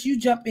 Pastor Chris, you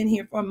jump in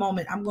here for a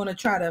moment. I'm going to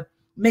try to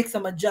make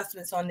some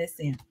adjustments on this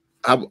end.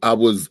 I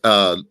was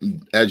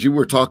as you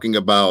were talking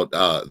about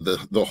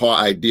the whole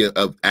idea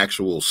of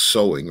actual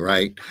sowing,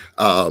 right?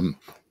 And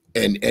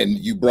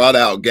you brought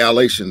out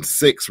Galatians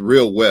 6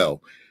 real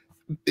well.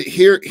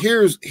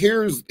 Here's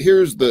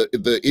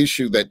the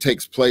issue that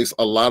takes place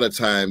a lot of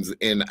times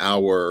in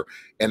our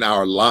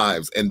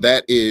lives, and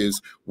that is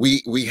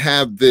we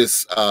have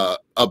this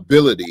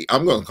ability,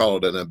 I'm going to call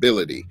it an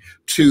ability,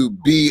 to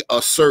be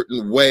a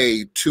certain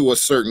way to a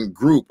certain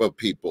group of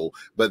people,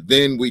 but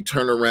then we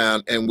turn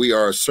around and we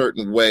are a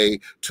certain way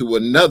to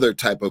another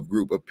type of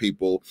group of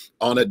people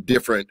on a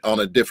different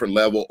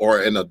level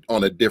or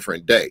on a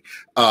different day.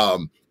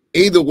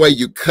 Either way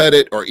you cut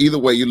it or either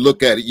way you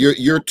look at it,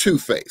 you're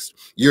two-faced.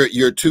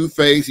 You're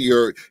two-faced.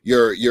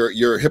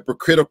 You're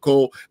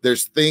hypocritical.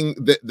 There's thing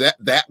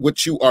that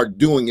what you are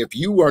doing. If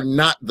you are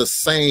not the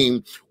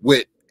same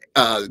with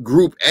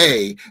group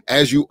A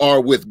as you are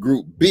with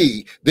group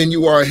B, then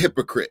you are a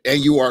hypocrite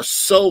and you are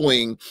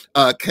sowing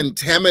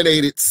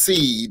contaminated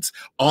seeds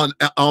on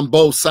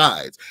both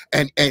sides.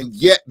 And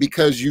yet,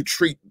 because you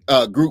treat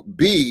group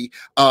B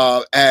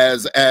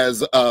as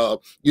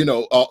you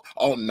know,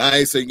 all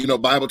nice, and you know,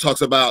 Bible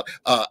talks about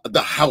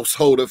the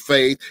household of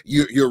faith.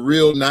 You're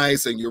real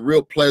nice and you're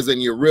real pleasant.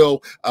 You're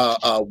real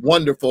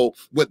wonderful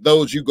with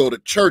those you go to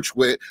church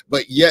with,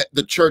 but yet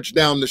the church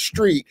down the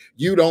street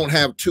you don't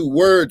have two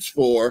words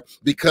for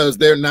because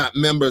they're not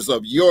members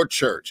of your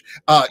church.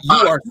 You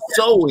are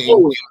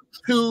sowing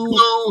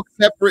two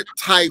separate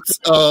types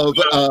of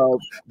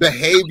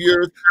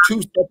behaviors,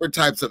 two separate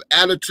types of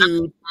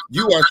attitudes.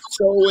 You are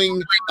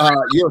sowing,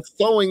 you're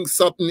sowing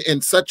something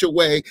in such a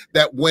way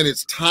that when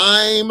it's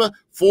time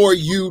for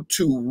you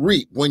to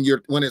reap, when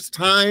it's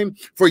time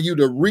for you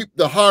to reap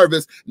the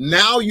harvest,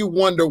 now you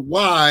wonder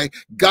why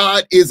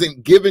God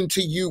isn't giving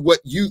to you what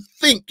you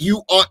think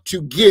you ought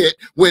to get,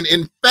 when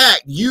in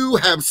fact you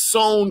have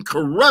sown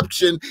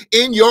corruption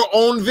in your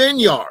own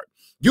vineyard.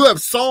 You have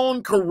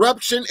sown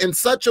corruption in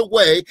such a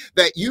way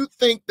that you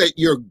think that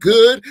you're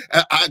good.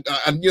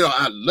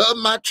 I love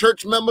my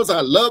church members.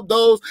 I love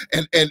those.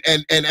 And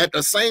at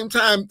the same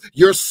time,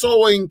 you're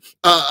sowing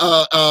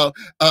kind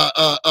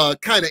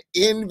of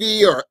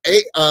envy or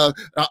I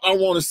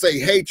want to say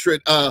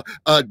hatred,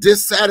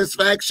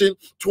 dissatisfaction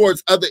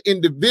towards other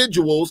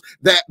individuals,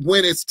 that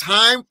when it's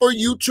time for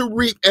you to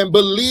reap, and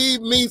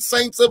believe me,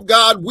 saints of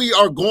God, we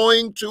are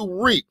going to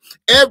reap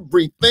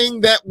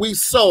everything that we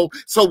sow.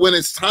 So when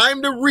it's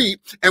time to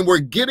reap and we're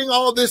getting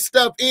all this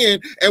stuff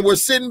in and we're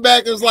sitting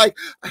back and it's like,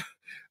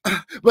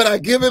 but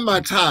I've given my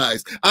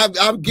tithes.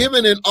 I've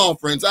given in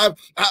offerings. I've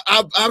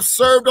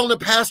served on the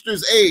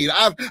pastor's aid.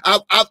 I've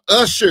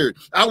ushered.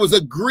 I was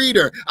a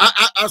greeter.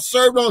 I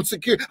served on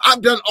security.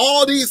 I've done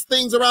all these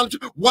things around.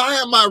 Why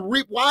am I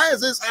Why is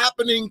this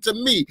happening to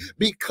me?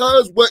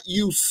 Because what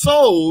you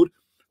sowed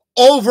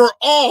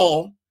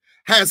overall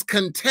has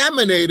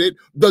contaminated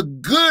the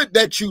good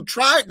that you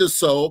tried to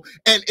sow.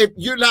 And if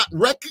you're not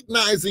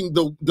recognizing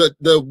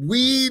the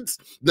weeds,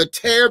 the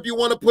tear, if you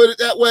want to put it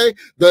that way,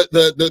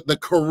 the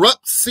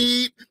corrupt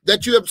seed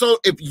that you have sown,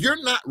 if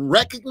you're not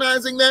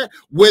recognizing that,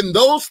 when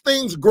those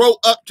things grow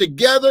up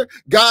together,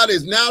 God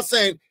is now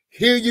saying,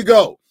 here you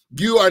go.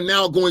 You are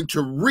now going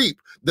to reap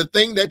the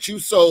thing that you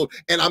sowed,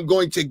 and I'm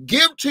going to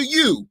give to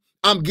you.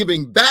 I'm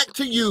giving back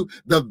to you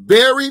the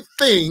very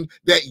thing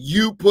that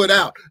you put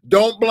out.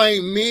 Don't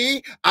blame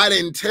me. I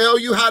didn't tell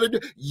you how to do.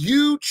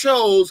 You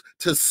chose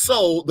to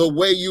sow the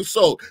way you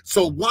sowed.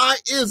 So why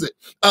is it?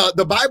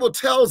 The Bible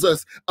tells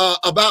us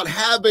about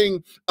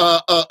having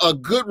a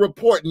good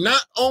report,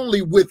 not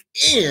only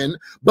within,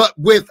 but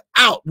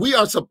without. We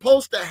are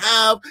supposed to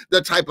have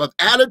the type of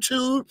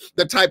attitude,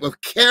 the type of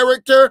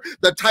character,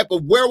 the type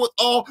of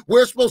wherewithal.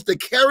 We're supposed to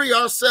carry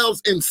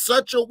ourselves in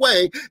such a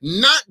way,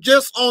 not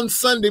just on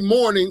Sunday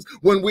mornings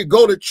when we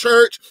go to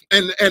church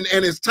and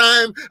it's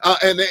time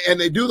and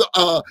they do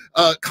the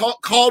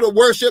call to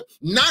worship,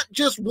 not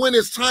just when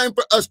it's time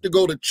for us to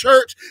go to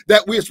church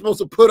that we're supposed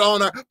to put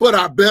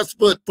our best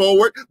foot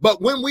forward,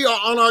 but when we are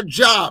on our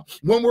job,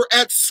 when we're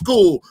at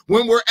school,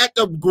 when we're at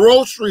the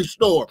grocery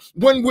store,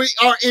 when we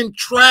are in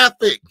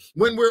traffic,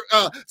 when we're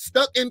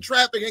stuck in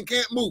traffic and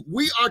can't move,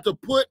 we are to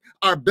put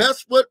our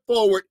best foot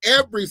forward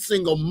every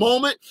single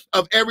moment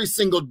of every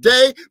single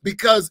day,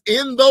 because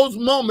in those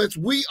moments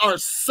we are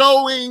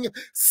sowing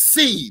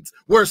seeds.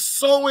 We're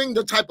sowing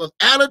the type of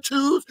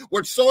attitudes,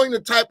 we're sowing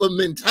the type of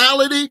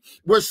mentality,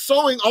 we're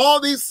sowing all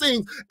these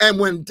things. And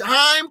when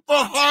time for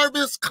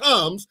harvest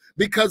comes,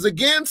 because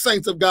again,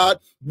 saints of God,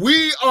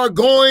 we are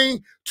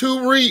going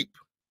to reap.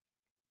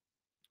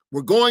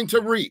 We're going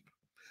to reap.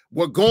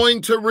 We're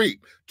going to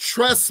reap.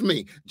 Trust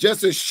me,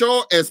 just as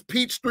sure as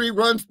Peachtree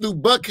runs through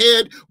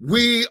Buckhead,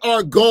 we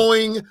are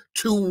going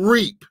to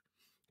reap.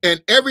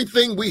 And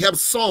everything we have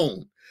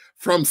sown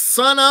from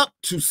sun up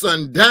to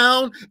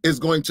sundown is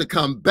going to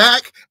come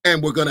back,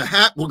 and we're gonna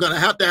have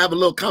to have a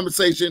little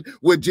conversation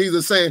with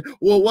Jesus, saying,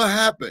 well, what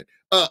happened?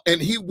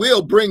 And he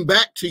will bring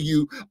back to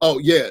you, oh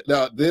yeah,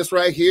 this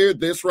right here,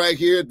 this right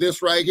here,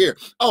 this right here.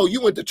 Oh,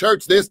 you went to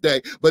church this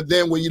day, but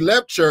then when you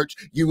left church,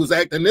 you was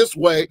acting this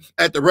way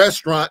at the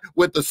restaurant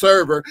with the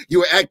server. You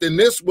were acting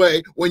this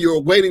way when you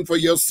were waiting for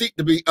your seat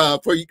to be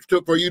for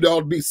you to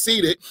all be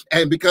seated.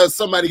 And because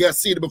somebody got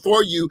seated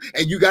before you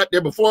and you got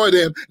there before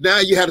them, now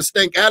you had a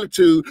stank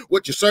attitude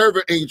with your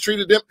server and you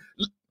treated them.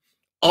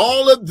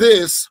 All of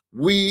this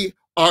we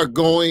are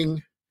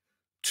going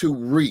to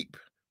reap.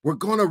 We're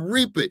going to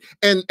reap it.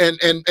 And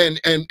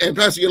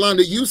Pastor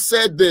Yolanda, you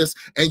said this,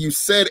 and you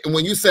said, and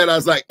when you said, I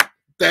was like,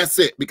 that's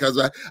it, because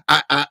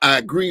I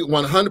agree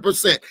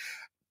 100%.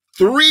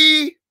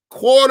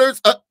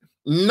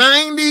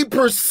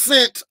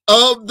 90%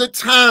 of the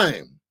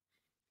time,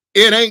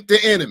 it ain't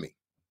the enemy.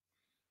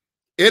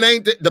 It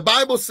ain't the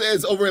Bible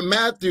says over in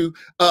Matthew,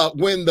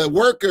 when the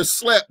workers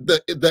slept,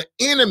 the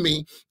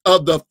enemy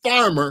of the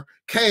farmer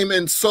came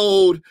and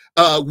sowed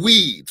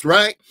weeds,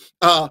 right?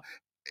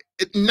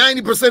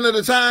 90% of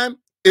the time,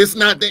 it's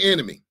not the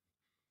enemy.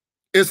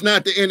 It's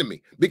not the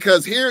enemy,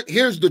 because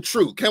here's the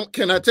truth.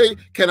 Can I tell you?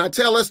 Can I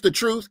tell us the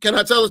truth? Can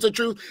I tell us the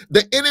truth?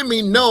 The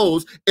enemy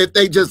knows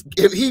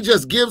if he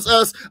just gives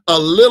us a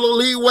little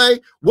leeway,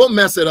 we'll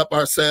mess it up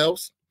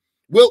ourselves.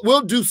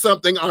 We'll do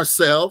something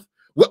ourselves.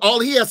 Well, all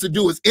he has to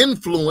do is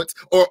influence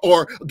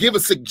or give a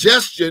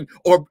suggestion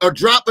or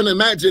drop an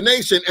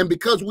imagination. And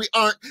because we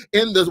aren't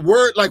in the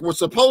word like we're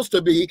supposed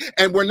to be,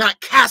 and we're not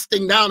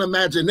casting down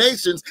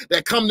imaginations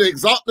that come to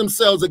exalt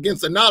themselves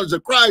against the knowledge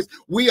of Christ,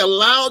 we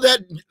allow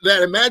that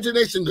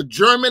imagination to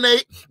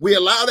germinate. We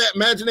allow that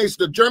imagination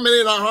to germinate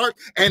in our heart.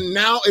 And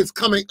now it's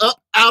coming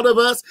up out of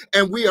us,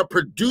 and we are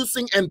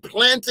producing and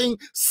planting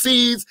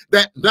seeds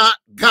that not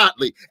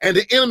godly. And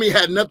the enemy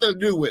had nothing to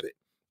do with it.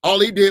 All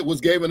he did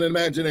was gave an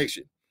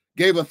imagination,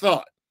 gave a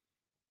thought,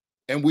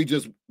 and we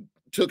just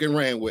took and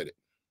ran with it.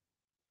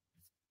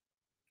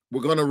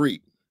 We're going to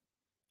reap.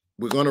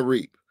 We're going to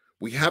reap.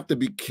 We have to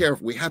be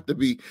careful. We have to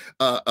be,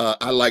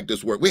 I like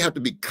this word, we have to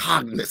be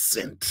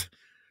cognizant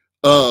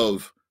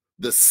of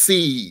the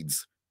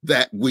seeds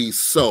that we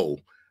sow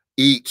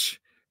each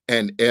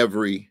and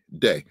every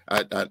day.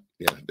 Yeah,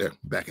 there,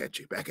 back at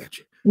you.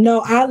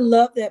 No, I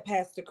love that,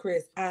 Pastor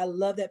Chris. I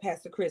love that,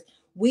 Pastor Chris.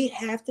 We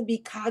have to be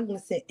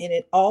cognizant, and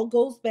it all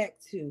goes back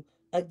to,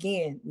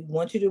 again, we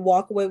want you to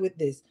walk away with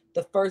this.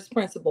 The first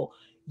principle: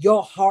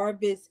 your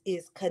harvest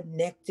is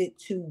connected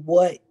to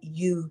what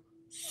you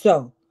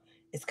sow.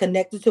 It's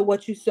connected to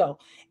what you sow.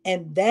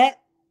 And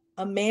that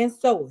a man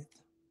soweth,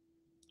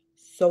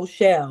 so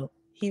shall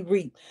he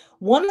reap.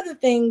 One of the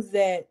things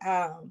that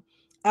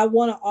I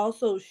want to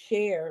also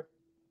share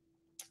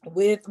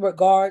with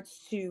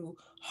regards to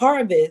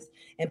harvest,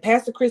 and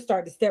Pastor Chris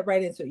started to step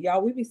right into it.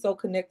 Y'all, we be so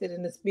connected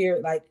in the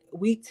spirit, like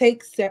we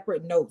take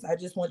separate notes. I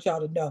just want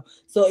y'all to know.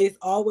 So it's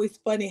always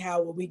funny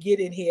how when we get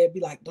in here, it'd be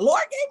like, the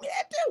Lord gave me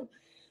that too.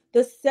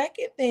 The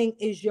second thing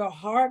is your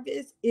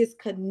harvest is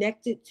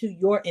connected to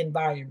your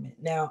environment.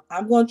 Now,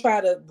 I'm going to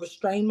try to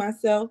restrain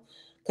myself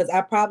because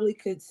I probably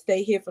could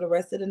stay here for the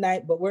rest of the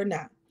night, but we're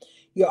not.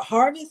 Your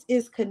harvest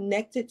is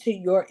connected to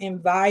your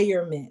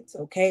environment,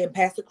 okay? And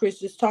Pastor Chris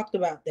just talked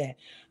about that.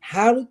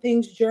 How do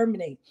things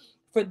germinate?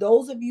 For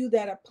those of you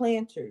that are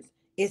planters,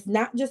 it's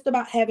not just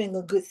about having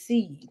a good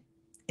seed.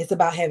 It's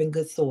about having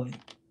good soil.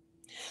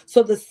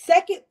 So the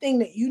second thing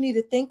that you need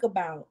to think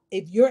about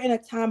if you're in a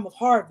time of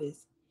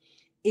harvest,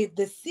 if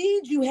the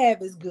seed you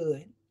have is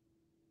good,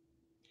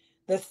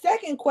 the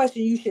second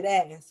question you should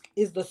ask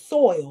is the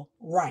soil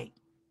right?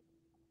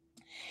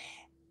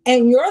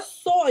 And your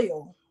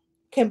soil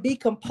can be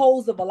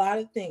composed of a lot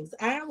of things.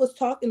 I was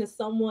talking to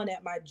someone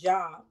at my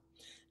job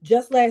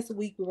just last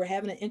week. We were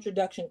having an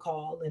introduction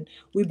call, and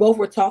we both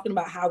were talking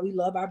about how we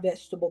love our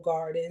vegetable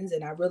gardens.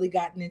 And I really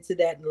gotten into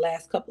that in the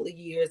last couple of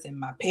years. And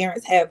my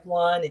parents have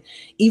one, and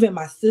even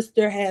my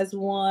sister has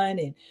one.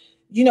 And,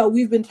 you know,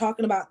 we've been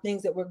talking about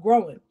things that we're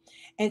growing.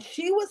 And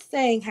she was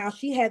saying how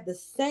she had the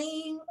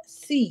same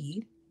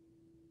seed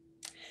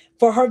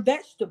for her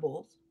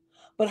vegetables,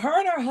 but her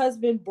and her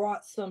husband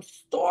brought some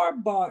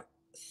store-bought,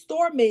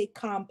 store-made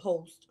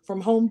compost from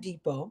Home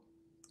Depot.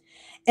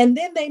 And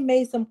then they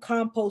made some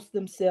compost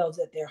themselves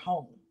at their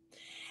home.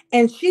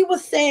 And she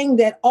was saying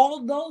that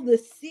although the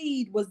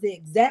seed was the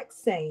exact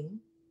same,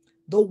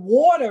 the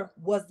water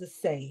was the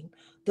same,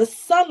 the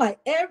sunlight,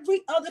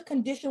 every other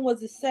condition was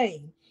the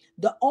same.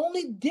 The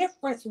only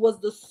difference was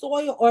the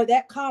soil or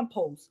that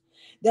compost,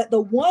 that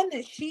the one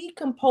that she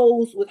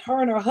composed with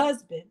her and her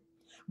husband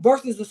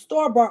versus the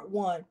store-bought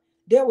one,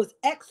 there was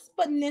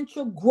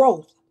exponential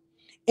growth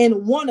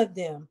in one of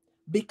them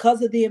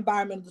because of the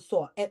environment of the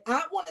soil. And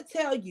I want to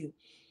tell you,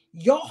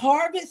 your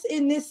harvest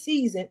in this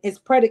season is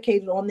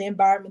predicated on the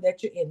environment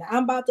that you're in. Now,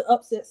 I'm about to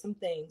upset some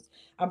things.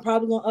 I'm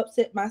probably going to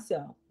upset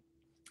myself.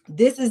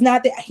 This is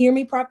not the, hear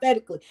me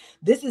prophetically.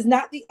 This is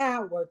not the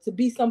hour to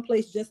be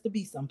someplace just to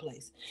be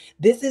someplace.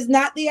 This is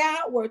not the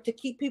hour to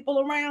keep people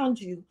around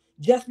you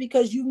just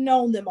because you've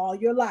known them all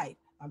your life.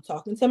 I'm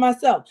talking to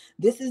myself.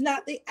 This is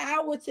not the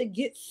hour to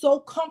get so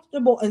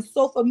comfortable and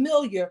so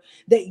familiar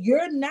that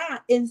you're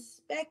not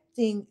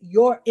inspecting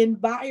your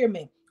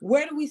environment.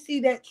 Where do we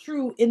see that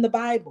true in the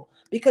Bible?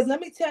 Because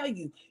let me tell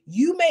you,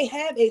 you may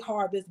have a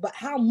harvest, but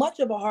how much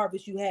of a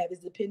harvest you have is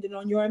dependent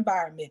on your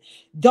environment.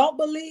 Don't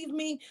believe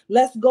me?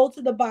 Let's go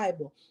to the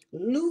Bible.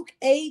 Luke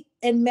 8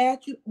 and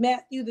Matthew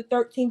the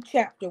 13th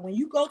chapter. When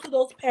you go to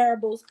those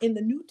parables in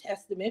the New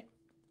Testament,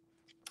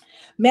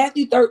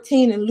 Matthew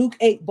 13 and Luke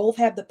 8 both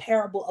have the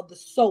parable of the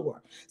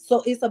sower.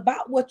 So it's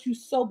about what you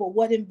sow, but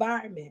what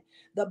environment.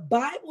 The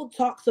Bible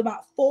talks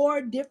about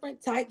 4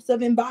 different types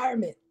of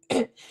environment.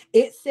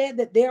 It said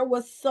that there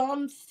was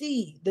some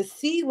seed. The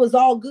seed was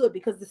all good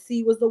because the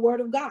seed was the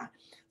word of God.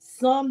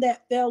 Some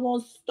that fell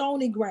on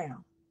stony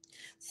ground.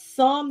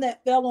 Some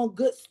that fell on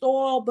good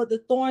soil, but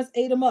the thorns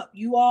ate them up.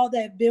 You all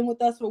that have been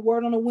with us for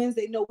Word on a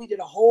Wednesday know we did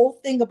a whole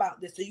thing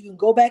about this. So you can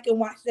go back and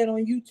watch that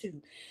on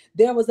YouTube.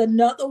 There was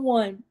another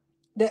one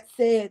that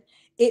said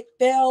it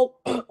fell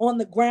on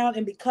the ground,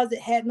 and because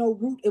it had no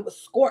root, it was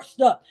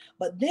scorched up.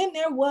 But then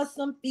there was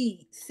some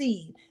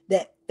seed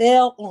that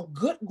fell on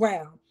good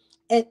ground,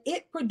 and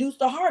it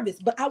produced a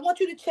harvest. But I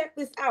want you to check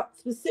this out,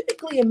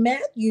 specifically in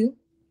Matthew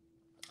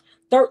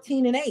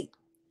 13 and 8.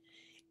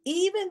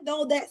 Even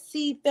though that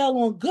seed fell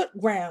on good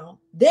ground,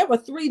 there were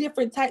 3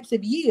 different types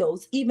of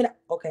yields.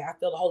 Okay, I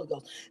feel the Holy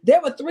Ghost.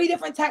 There were 3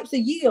 different types of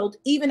yield,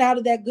 even out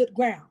of that good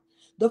ground.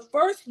 The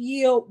first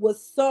yield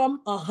was some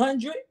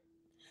 100,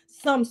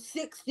 some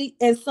 60,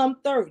 and some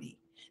 30.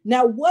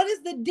 Now, what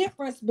is the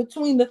difference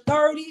between the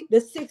 30,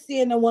 the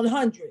 60, and the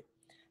 100?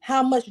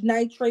 How much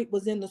nitrate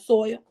was in the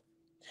soil?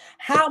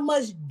 How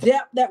much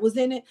depth that was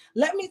in it?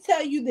 Let me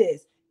tell you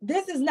this.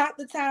 This is not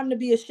the time to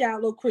be a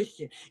shallow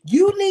Christian.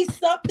 You need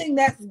something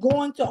that's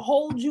going to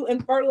hold you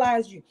and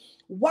fertilize you.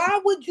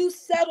 Why would you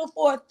settle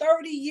for a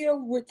 30-year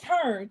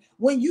return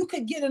when you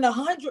could get an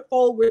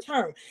 100-fold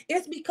return?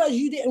 It's because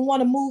you didn't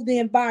want to move the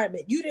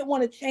environment. You didn't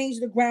want to change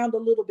the ground a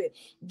little bit.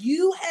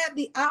 You have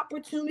the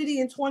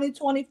opportunity in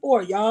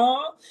 2024,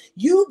 y'all.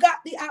 You got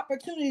the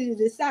opportunity to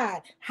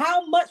decide,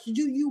 how much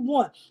do you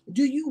want?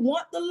 Do you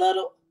want the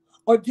little?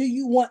 Or do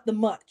you want the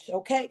much?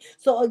 Okay.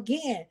 So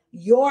again,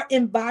 your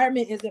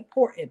environment is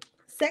important.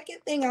 second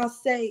thing I'll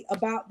say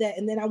about that,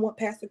 and then I want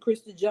Pastor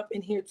Chris to jump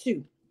in here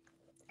too.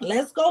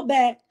 Let's go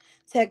back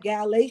to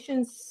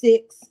Galatians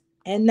 6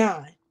 and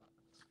 9.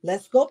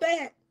 Let's go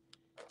back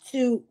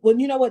to, well,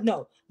 you know what?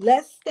 No,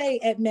 let's stay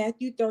at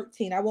Matthew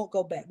 13. I won't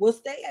go back. We'll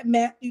stay at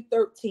Matthew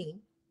 13.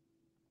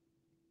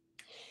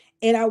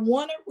 And I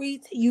want to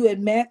read to you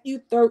in Matthew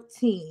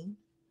 13,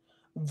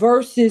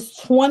 verses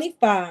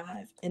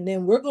 25. And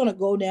then we're going to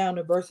go down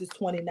to verses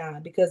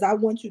 29, because I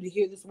want you to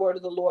hear this word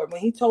of the Lord.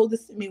 When he told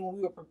this to me when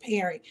we were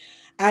preparing,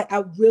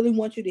 I really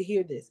want you to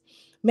hear this.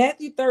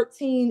 Matthew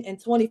 13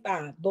 and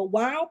 25. But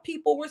while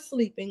people were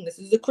sleeping, this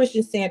is the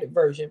Christian Standard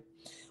Version.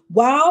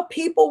 While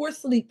people were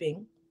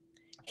sleeping,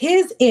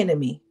 his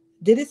enemy,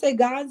 did it say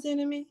God's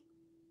enemy?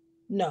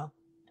 No.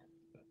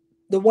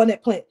 The one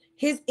that planted.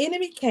 His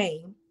enemy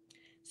came,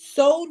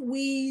 sowed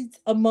weeds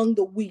among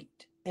the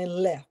wheat,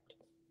 and left.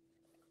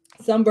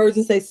 Some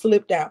versions say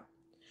slipped out.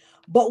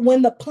 But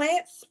when the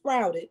plant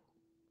sprouted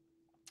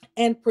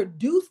and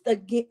produced a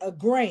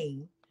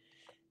grain,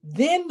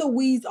 then the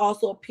weeds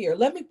also appear.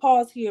 Let me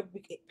pause here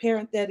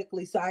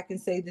parenthetically so I can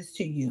say this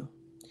to you.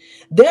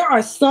 There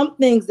are some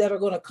things that are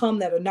going to come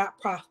that are not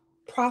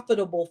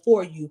profitable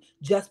for you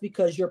just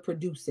because you're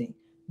producing.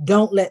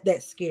 Don't let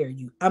that scare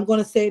you. I'm going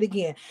to say it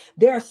again.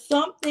 There are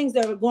some things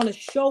that are going to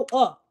show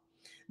up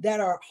that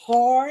are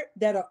hard,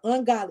 that are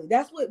ungodly.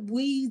 That's what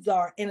weeds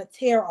are and a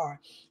tear are.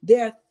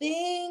 There are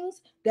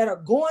things that are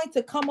going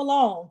to come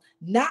along,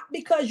 not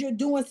because you're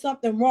doing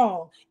something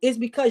wrong. It's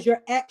because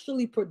you're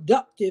actually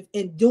productive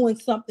in doing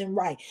something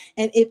right.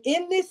 And if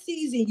in this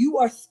season you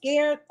are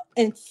scared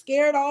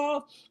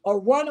off or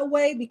run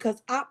away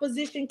because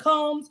opposition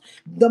comes,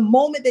 the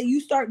moment that you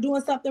start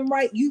doing something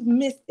right, you've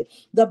missed it.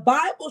 The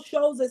Bible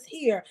shows us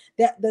here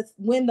that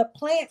when the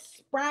plant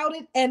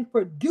sprouted and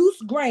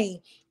produced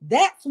grain,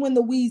 that's when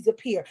the weeds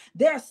appear.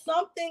 There are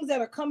some things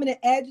that are coming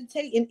to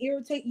agitate and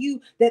irritate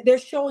you that they're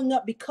showing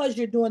up because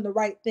you're doing the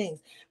right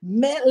things.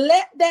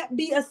 Let that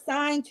be a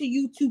sign to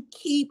you to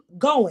keep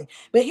going.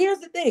 But here's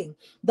the thing.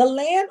 The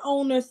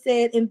landowner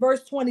said in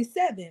verse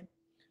 27,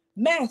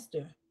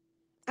 Master,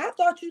 I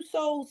thought you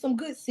sowed some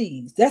good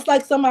seeds. That's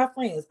like some of my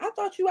friends. I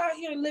thought you out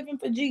here living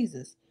for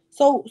Jesus.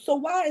 So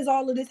why is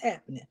all of this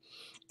happening?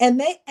 And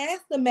they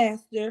asked the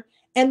master,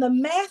 and the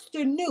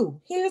master knew.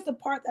 Here's the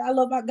part that I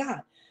love about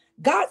God.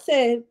 God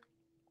said,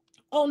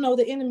 oh no,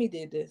 the enemy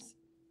did this.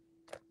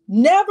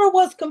 Never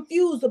was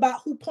confused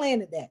about who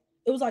planted that.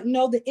 It was like,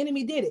 no, the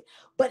enemy did it.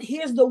 But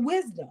here's the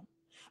wisdom,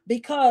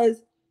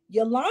 because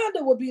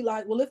Yolanda would be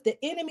like, well, if the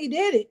enemy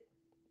did it,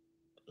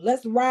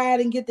 let's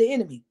ride and get the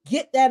enemy.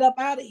 Get that up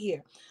out of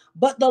here.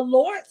 But the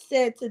Lord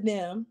said to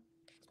them,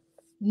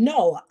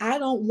 no, I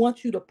don't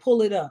want you to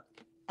pull it up.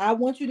 I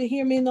want you to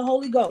hear me in the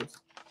Holy Ghost.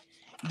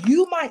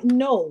 You might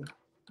know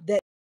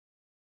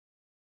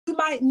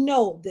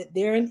that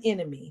they're an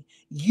enemy.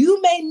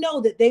 You may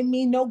know that they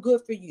mean no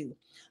good for you.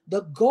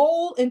 The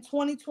goal in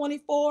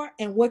 2024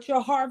 and what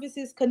your harvest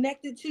is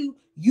connected to,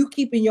 you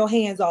keeping your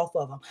hands off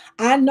of them.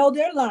 I know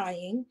they're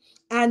lying.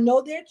 I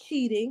know they're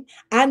cheating.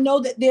 I know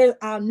that they're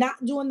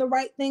not doing the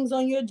right things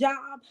on your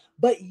job,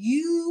 but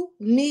you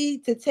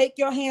need to take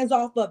your hands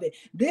off of it.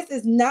 This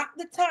is not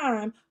the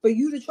time for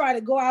you to try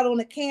to go out on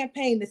a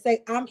campaign to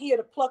say, I'm here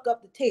to pluck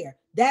up the tear.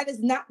 That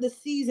is not the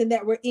season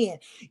that we're in.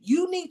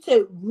 You need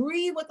to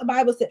read what the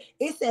Bible said.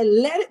 It said,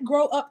 let it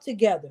grow up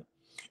together.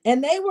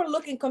 And they were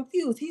looking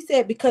confused. He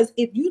said, because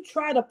if you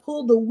try to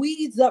pull the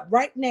weeds up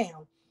right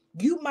now,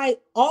 you might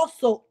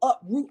also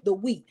uproot the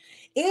wheat.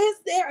 Is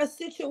there a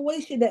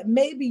situation that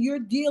maybe you're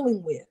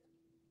dealing with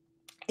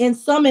in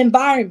some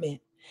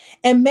environment,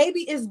 and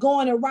maybe it's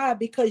going awry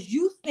because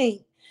you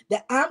think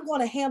that I'm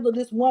going to handle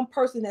this one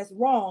person that's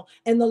wrong,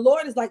 and the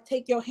Lord is like,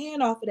 take your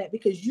hand off of that,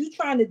 because you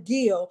trying to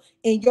deal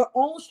in your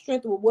own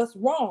strength with what's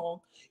wrong.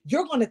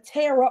 You're going to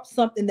tear up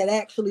something that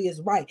actually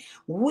is right.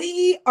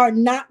 We are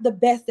not the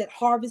best at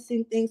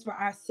harvesting things for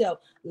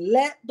ourselves.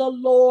 Let the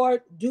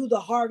Lord do the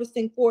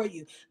harvesting for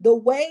you. The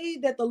way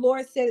that the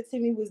Lord said it to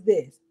me was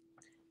this: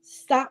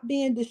 stop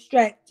being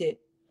distracted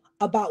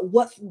about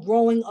what's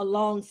growing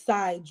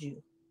alongside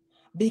you,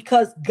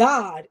 because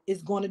God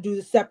is going to do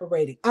the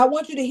separating. I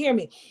want you to hear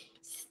me.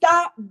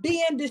 Stop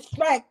being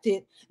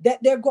distracted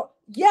that they're going.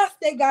 Yes,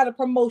 they got a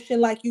promotion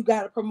like you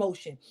got a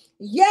promotion.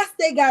 Yes,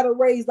 they got a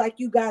raise like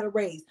you got a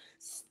raise.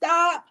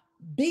 Stop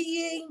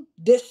being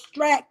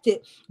distracted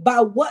by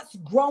what's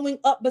growing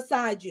up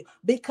beside you,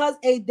 because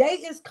a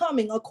day is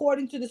coming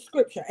according to the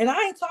scripture. And I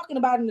ain't talking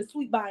about in the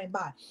sweet by and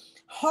by.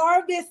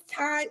 Harvest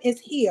time is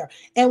here.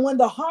 And when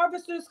the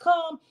harvesters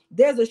come,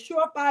 there's a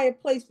surefire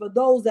place for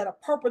those that are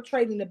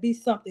perpetrating to be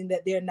something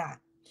that they're not.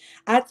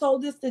 I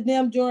told this to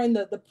them during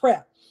the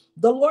prep.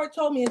 The Lord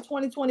told me in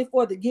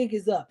 2024, the gig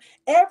is up.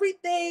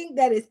 Everything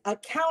that is a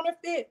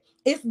counterfeit,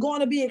 it's going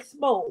to be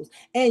exposed.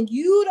 And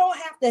you don't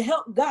have to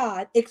help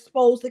God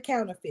expose the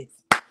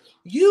counterfeits.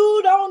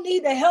 You don't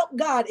need to help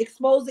God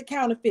expose the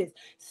counterfeits.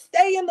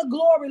 Stay in the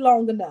glory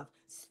long enough.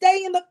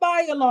 Stay in the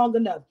fire long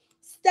enough.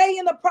 stay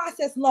in the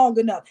process long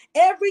enough,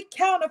 every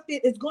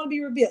counterfeit is going to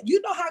be revealed.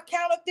 You know how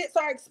counterfeits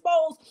are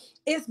exposed?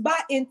 It's by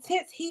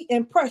intense heat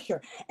and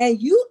pressure.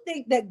 And you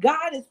think that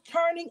God is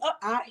turning up.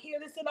 I hear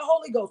this in the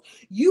Holy Ghost.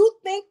 You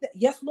think that,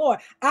 yes, Lord,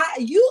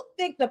 you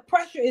think the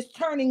pressure is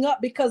turning up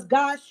because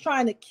God's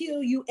trying to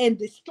kill you and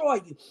destroy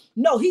you.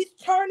 No, he's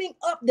turning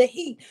up the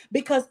heat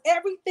because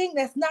everything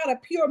that's not a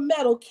pure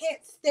metal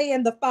can't stay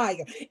in the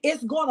fire.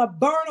 It's going to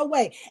burn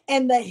away.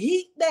 And the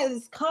heat that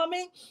is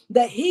coming,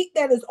 the heat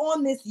that is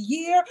on this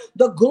year,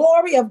 the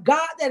glory of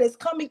God that is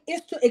coming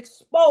is to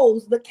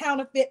expose the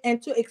counterfeit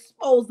and to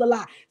expose the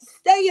lie.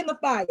 Stay in the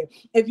fire.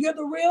 If you're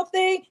the real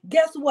thing,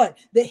 guess what?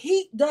 The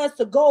heat does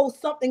to gold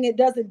something it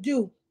doesn't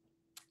do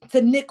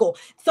to nickel,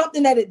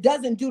 something that it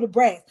doesn't do to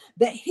brass.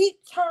 The heat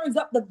turns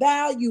up the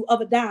value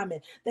of a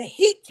diamond. The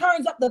heat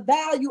turns up the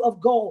value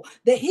of gold.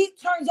 The heat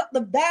turns up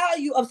the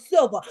value of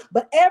silver.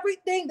 But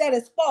everything that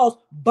is false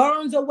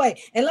burns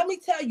away. And let me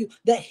tell you,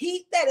 the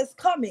heat that is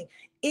coming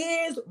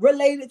is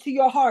related to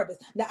your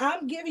harvest. Now,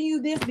 I'm giving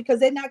you this because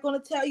they're not going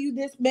to tell you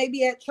this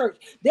maybe at church.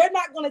 They're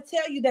not going to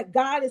tell you that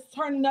God is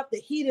turning up the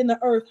heat in the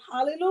earth.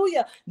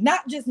 Hallelujah.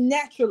 Not just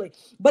naturally,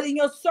 but in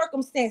your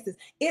circumstances.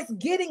 It's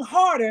getting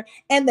harder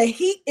and the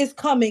heat is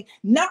coming,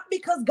 not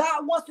because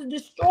God wants to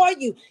destroy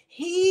you.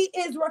 He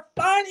is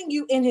refining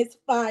you in his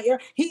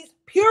fire. He's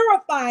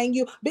purifying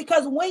you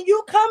because when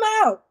you come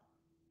out,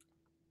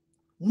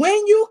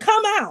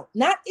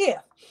 not if,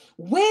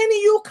 when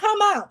you come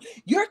out,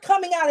 you're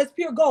coming out as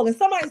pure gold. And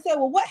somebody said,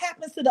 well, what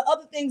happens to the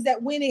other things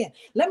that went in?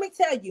 Let me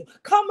tell you,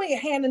 come here,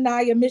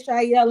 Hananiah,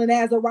 Mishael, and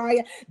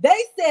Azariah. They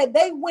said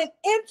they went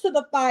into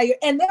the fire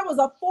and there was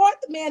a fourth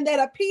man that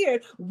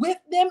appeared with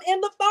them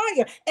in the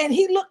fire. And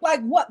he looked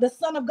like what? The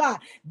Son of God.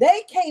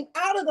 They came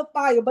out of the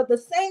fire, but the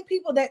same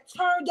people that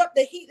turned up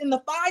the heat in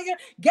the fire,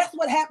 guess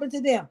what happened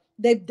to them?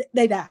 They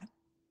died.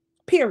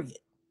 Period.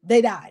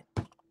 They died.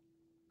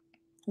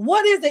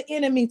 What is an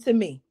enemy to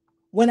me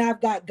when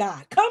I've got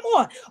God? Come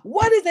on.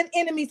 What is an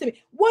enemy to me?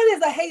 What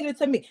is a hater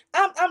to me?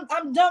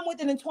 I'm done with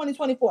it in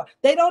 2024.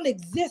 They don't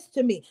exist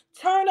to me.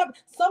 Turn up.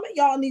 Some of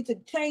y'all need to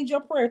change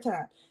your prayer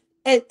time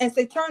and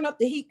say, turn up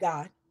the heat,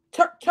 God.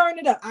 Turn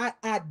it up.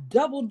 I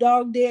double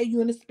dog dare you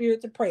in the spirit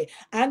to pray.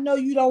 I know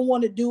you don't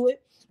want to do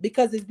it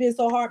because it's been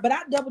so hard, but I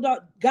double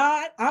dog.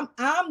 God,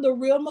 I'm the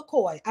real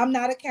McCoy. I'm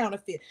not a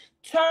counterfeit.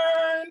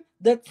 Turn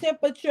the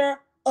temperature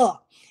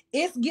up.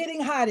 It's getting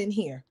hot in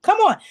here. Come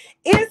on.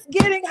 It's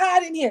getting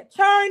hot in here.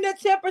 Turn the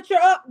temperature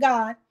up,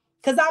 God,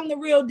 because I'm the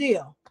real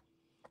deal.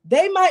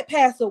 They might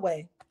pass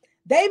away.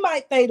 They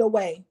might fade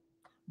away,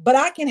 but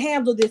I can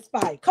handle this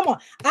fight. Come on.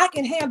 I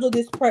can handle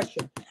this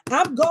pressure.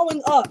 I'm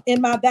going up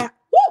in my back.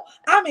 Woo!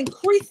 I'm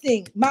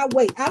increasing my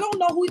weight. I don't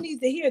know who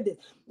needs to hear this,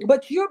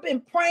 but you've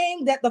been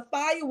praying that the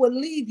fire will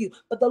leave you.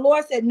 But the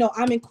Lord said, no,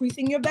 I'm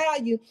increasing your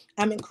value.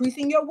 I'm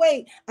increasing your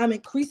weight. I'm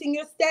increasing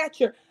your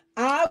stature.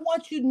 I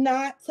want you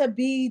not to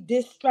be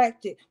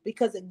distracted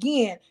because,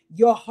 again,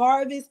 your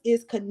harvest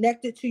is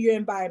connected to your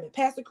environment.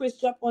 Pastor Chris,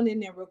 jump on in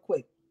there real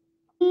quick.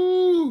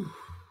 Ooh.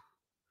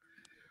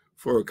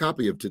 For a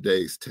copy of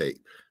today's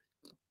tape,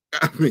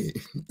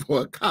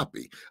 for a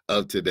copy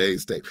of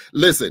today's tape.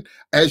 Listen,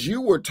 as you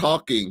were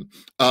talking,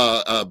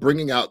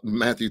 bringing out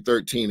Matthew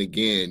 13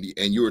 again,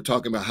 and you were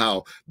talking about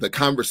how the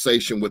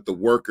conversation with the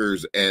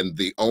workers and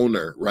the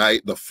owner,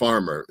 right, the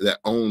farmer that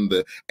owned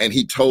and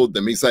he told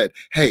them, he said,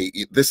 hey,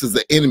 this is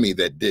the enemy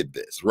that did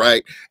this,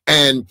 right?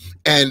 And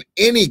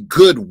any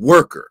good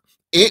worker,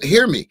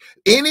 hear me,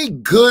 any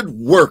good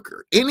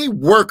worker, any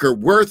worker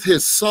worth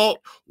his salt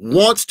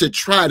wants to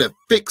try to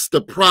fix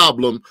the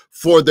problem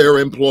for their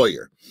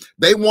employer.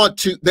 They want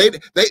to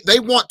they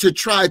want to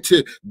try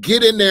to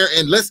get in there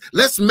and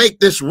let's make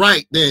this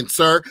right then,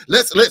 sir.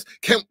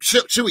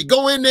 Should we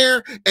go in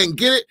there and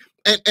get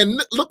it?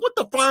 And look what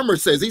the farmer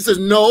says. He says,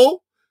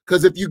 no,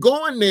 because if you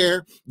go in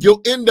there,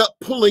 you'll end up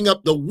pulling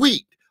up the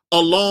wheat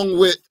along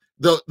with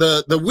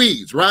the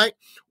weeds, right?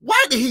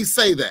 Why did he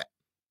say that?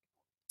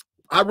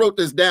 I wrote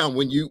this down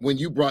when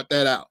you brought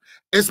that out.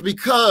 It's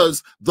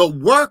because the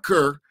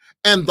worker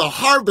and the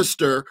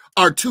harvester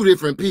are two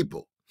different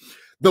people.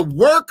 The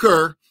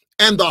worker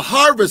and the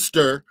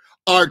harvester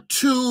are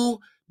two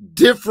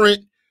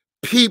different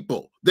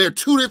people. They're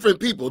two different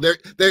people.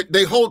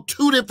 They hold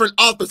two different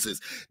offices.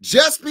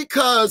 Just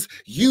because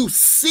you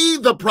see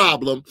the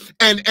problem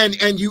and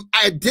you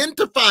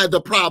identify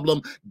the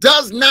problem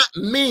does not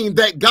mean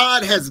that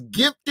God has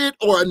gifted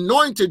or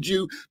anointed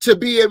you to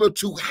be able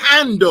to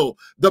handle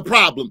the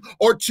problem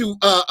or to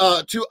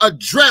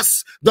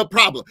address the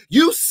problem.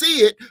 You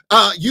see it,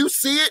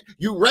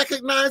 you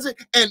recognize it,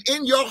 and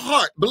in your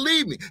heart,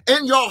 believe me,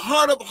 in your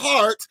heart of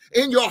hearts,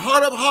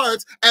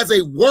 as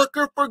a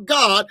worker for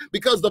God,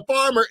 because the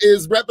farmer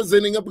is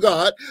representing of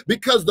God,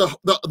 because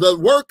the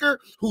worker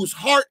whose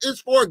heart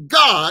is for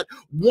God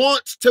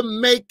wants to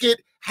make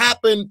it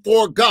happen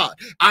for God.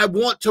 I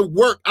want to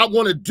work. I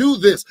want to do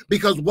this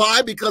because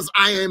why? Because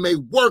I am a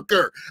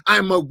worker.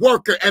 I'm a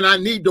worker and I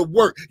need to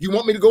work. You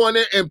want me to go in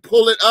there and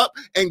pull it up?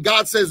 And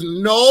God says,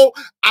 no,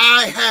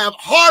 I have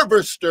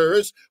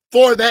harvesters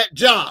for that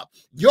job.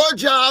 Your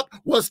job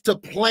was to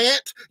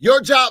plant.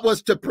 Your job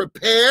was to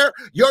prepare.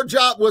 Your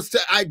job was to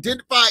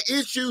identify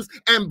issues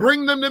and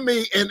bring them to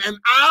me. And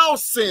I'll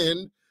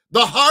send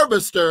the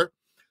harvester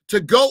to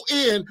go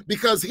in,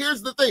 because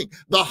here's the thing.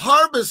 The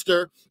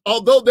harvester,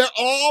 although they're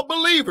all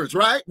believers,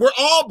 right? We're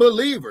all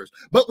believers,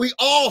 but we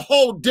all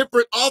hold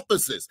different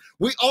offices.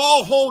 We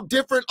all hold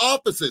different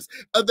offices.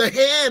 The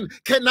hand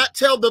cannot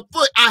tell the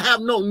foot, I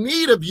have no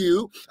need of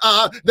you.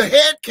 The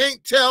head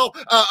can't tell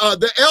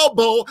the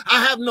elbow,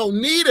 I have no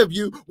need of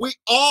you. We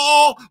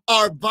all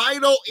are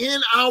vital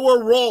in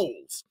our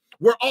roles.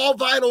 We're all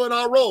vital in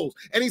our roles.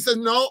 And he said,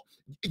 no,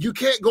 you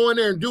can't go in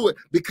there and do it,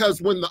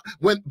 because when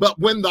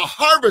the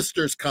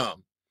harvesters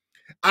come,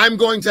 I'm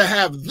going to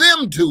have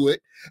them do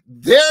it.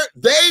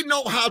 They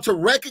know how to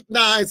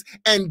recognize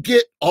and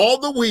get all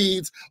the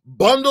weeds,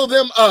 bundle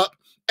them up,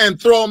 and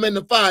throw them in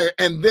the fire,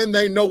 and then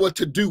they know what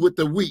to do with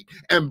the wheat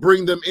and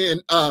bring them in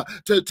for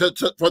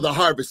the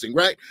harvesting,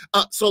 right?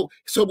 So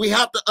we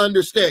have to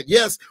understand,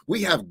 yes,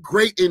 we have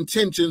great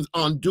intentions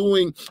on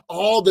doing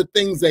all the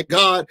things that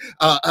God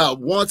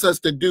wants us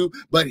to do,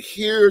 but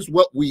here's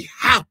what we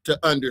have to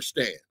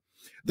understand.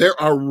 There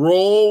are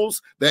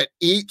roles that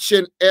each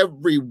and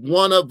every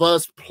one of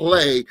us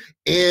play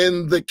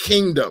in the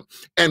kingdom,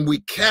 and we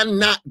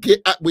cannot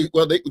get.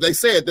 They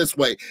say it this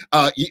way: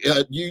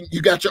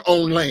 you got your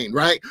own lane,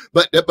 right?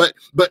 But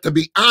to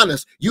be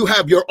honest, you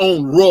have your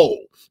own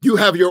role. You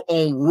have your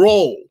own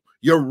role.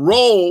 Your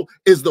role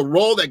is the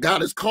role that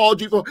God has called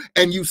you for.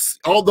 And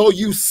although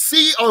you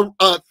see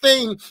a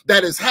thing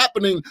that is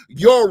happening,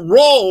 your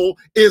role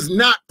is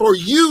not for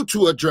you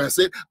to address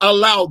it.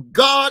 Allow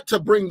God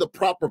to bring the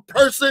proper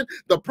person,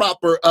 the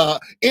proper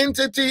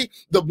entity,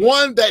 the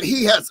one that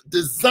he has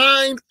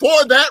designed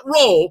for that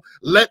role.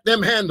 Let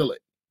them handle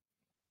it.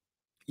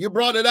 You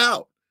brought it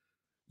out.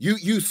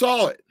 You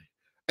saw it.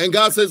 And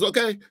God says,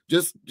 okay,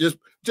 just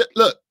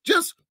look,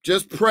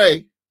 just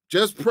pray.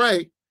 Just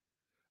pray.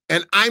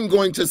 And I'm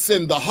going to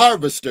send the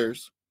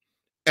harvesters,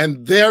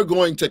 and they're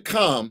going to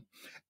come,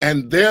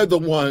 and they're the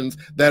ones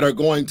that are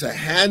going to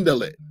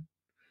handle it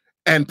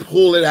and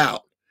pull it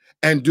out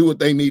and do what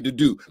they need to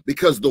do.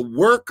 Because the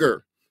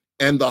worker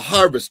and the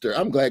harvester,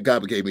 I'm glad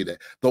God gave me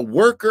that. The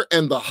worker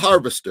and the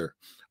harvester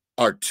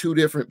are two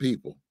different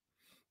people.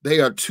 They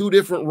are two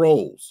different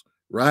roles,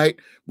 right?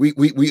 We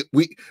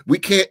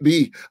can't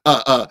be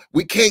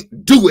we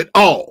can't do it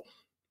all.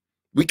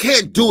 We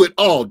can't do it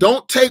all.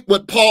 Don't take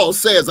what Paul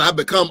says, I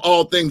become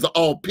all things to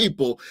all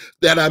people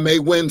that I may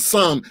win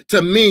some,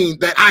 to mean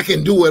that I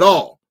can do it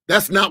all.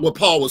 That's not what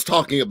Paul was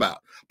talking about.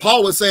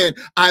 Paul was saying,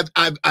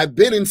 I've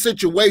been in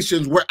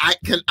situations where I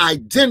can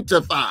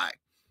identify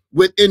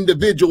with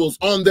individuals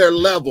on their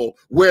level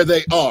where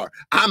they are.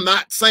 I'm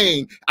not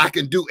saying I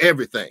can do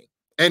everything.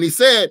 And he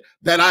said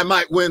that I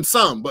might win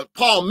some, but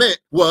Paul meant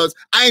was,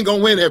 I ain't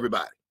gonna win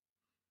everybody.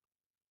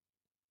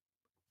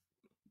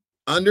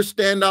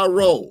 Understand our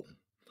role.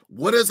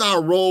 What is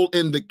our role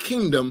in the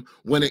kingdom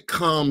when it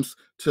comes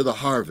to the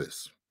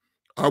harvest?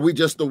 Are we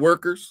just the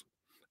workers?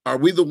 Are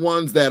we the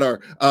ones that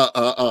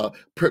are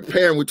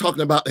preparing? We're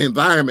talking about the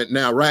environment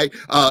now, right?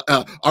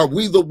 Are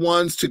we the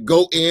ones to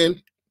go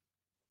in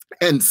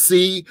and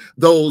see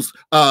those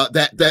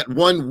that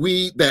one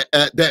weed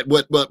that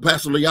what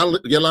Pastor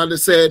Yolanda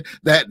said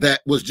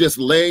that was just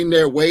laying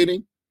there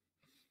waiting?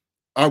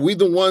 Are we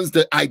the ones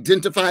that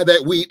identify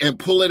that weed and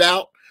pull it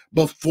out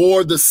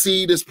before the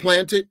seed is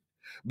planted?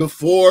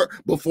 Before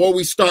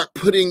we start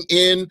putting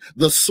in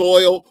the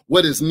soil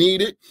what is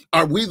needed?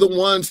 Are we the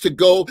ones to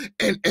go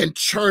and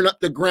churn up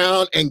the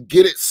ground and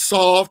get it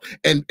soft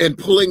and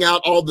pulling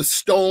out all the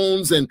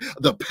stones and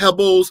the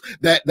pebbles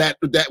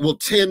that will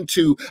tend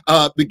to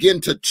begin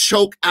to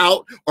choke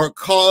out or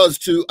cause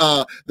to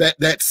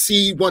that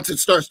seed, once it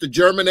starts to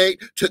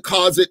germinate, to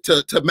cause it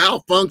to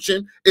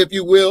malfunction, if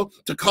you will,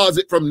 to cause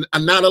it from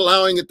not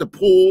allowing it to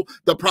pull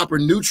the proper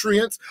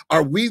nutrients?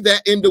 Are we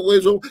that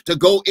individual to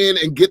go in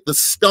and get the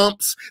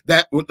stumps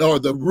or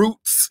the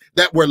roots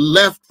that were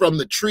left from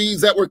the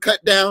trees that were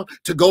cut down,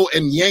 to go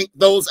and yank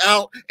those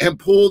out and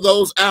pull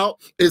those out?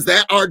 Is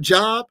that our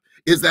job?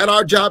 Is that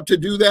our job to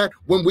do that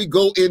when we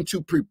go in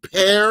to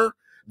prepare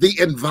the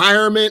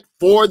environment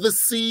for the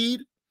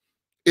seed?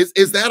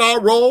 Is that our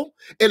role?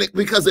 And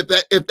because if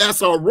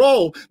that's our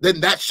role,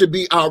 then that's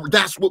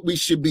what we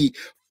should be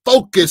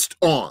focused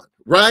on.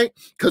 Right?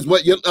 Because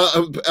what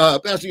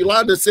Pastor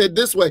Yolanda said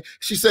this way,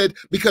 she said,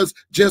 because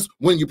just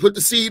when you put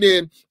the seed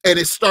in and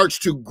it starts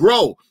to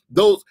grow,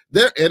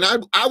 and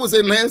I was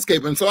in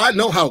landscaping, so I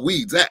know how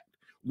weeds act.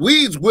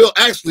 Weeds will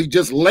actually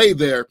just lay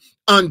there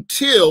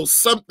until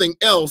something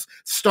else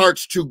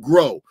starts to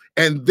grow.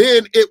 And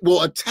then it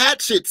will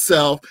attach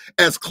itself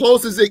as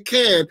close as it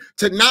can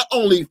to not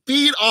only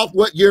feed off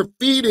what you're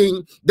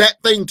feeding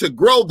that thing to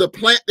grow, the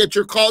plant that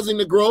you're causing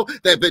to grow,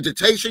 that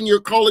vegetation you're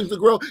causing to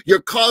grow,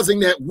 you're causing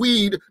that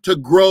weed to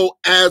grow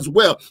as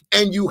well.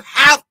 And you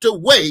have to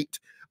wait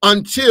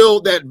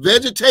until that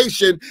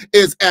vegetation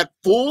is at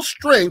full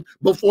strength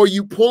before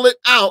you pull it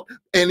out.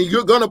 And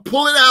you're going to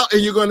pull it out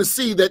and you're going to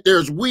see that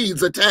there's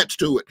weeds attached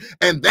to it.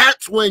 And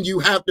that's when you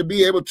have to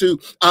be able to,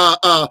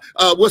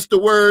 what's the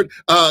word?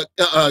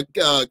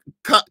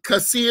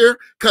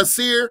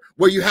 Kasir,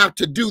 where you have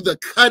to do the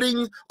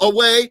cutting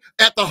away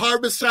at the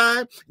harvest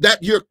time,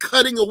 that you're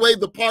cutting away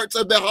the parts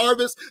of the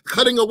harvest,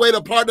 cutting away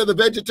the part of the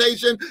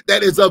vegetation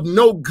that is of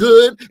no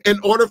good in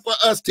order for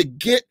us to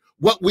get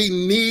what we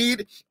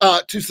need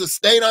to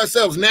sustain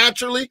ourselves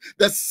naturally.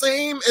 The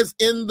same as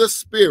in the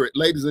spirit,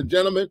 ladies and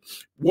gentlemen,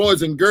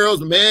 boys and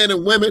girls, men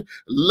and women,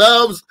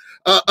 the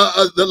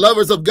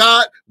lovers of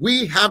God.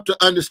 We have to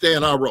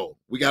understand our role.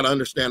 We got to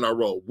understand our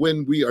role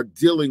when we are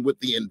dealing with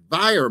the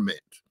environment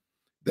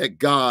that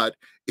God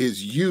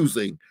is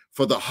using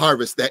for the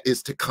harvest that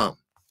is to come.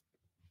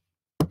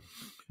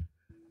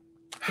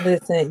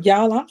 Listen,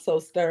 y'all, I'm so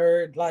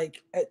stirred.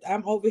 Like,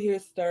 I'm over here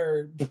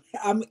stirred.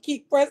 I'm gonna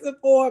keep pressing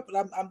forward,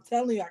 but I'm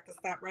telling you, I can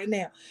stop right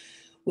now.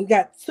 We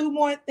got two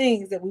more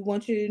things that we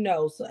want you to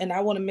know. So, and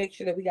I want to make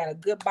sure that we got a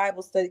good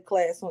Bible study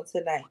class on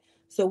tonight.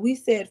 So we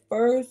said,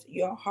 first,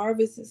 your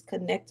harvest is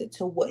connected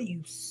to what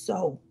you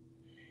sow.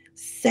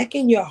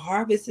 Second, your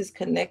harvest is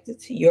connected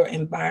to your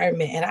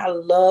environment. And I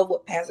love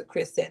what Pastor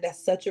Chris said.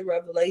 That's such a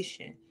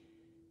revelation.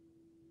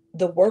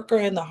 The worker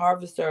and the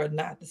harvester are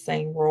not the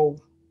same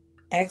role.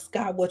 Ask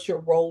God what your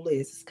role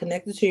is. It's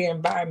connected to your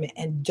environment,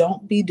 and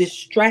don't be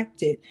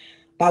distracted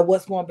by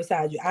what's going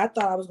beside you. I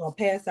thought I was going to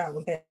pass out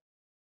when Pastor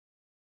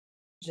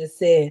just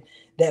said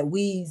that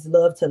weeds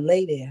love to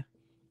lay there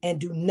and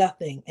do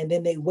nothing, and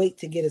then they wait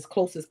to get as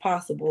close as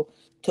possible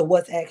to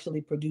what's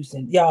actually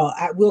producing. Y'all,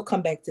 I will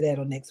come back to that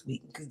on next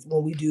week, because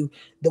when we do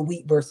the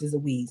wheat versus the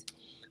weeds.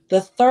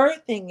 The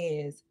third thing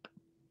is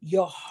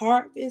your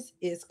harvest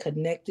is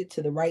connected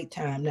to the right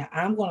time. Now,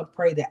 I'm going to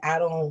pray that I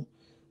don't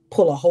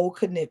pull a whole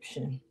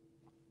conniption.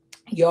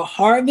 Your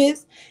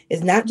harvest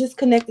is not just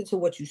connected to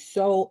what you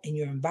sow in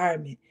your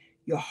environment.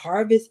 Your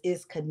harvest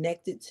is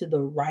connected to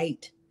the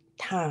right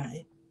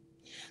time.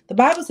 The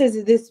Bible says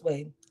it this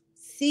way: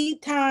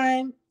 seed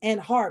time and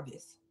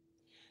harvest.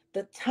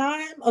 The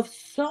time of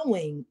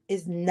sowing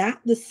is not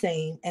the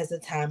same as the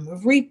time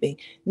of reaping.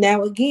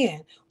 Now,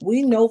 again,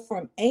 we know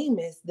from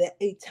Amos that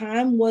a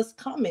time was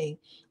coming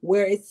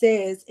where it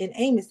says in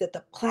Amos that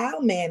the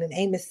plowman in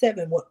Amos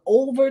 7 would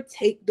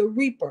overtake the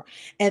reaper.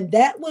 And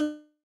that was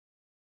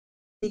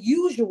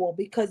usual,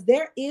 because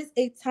there is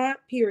a time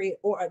period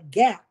or a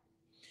gap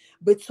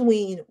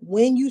between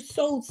when you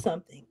sowed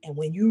something and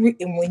when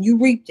you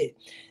reaped it.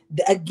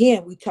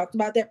 Again, we talked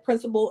about that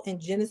principle in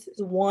Genesis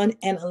 1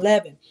 and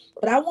 11.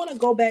 But I want to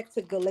go back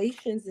to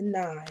Galatians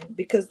 9,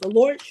 because the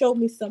Lord showed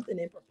me something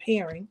in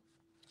preparing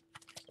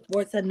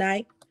for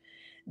tonight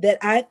that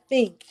I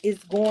think is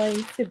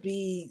going to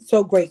be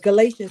so great.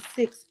 Galatians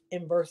 6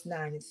 and verse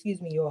 9. Excuse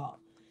me, you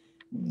all.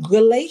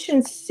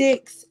 Galatians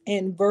 6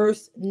 and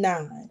verse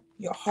 9.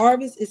 Your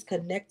harvest is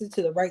connected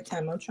to the right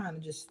time. I'm trying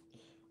to just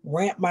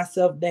ramp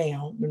myself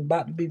down. I'm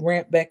about to be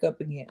ramped back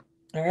up again.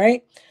 All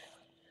right.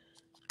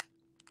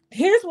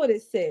 Here's what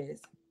it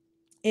says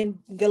in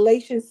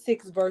Galatians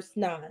 6 verse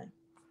 9.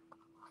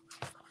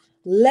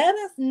 Let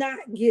us not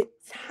get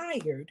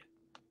tired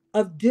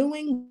of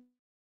doing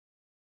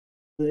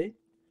good,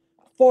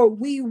 for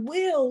we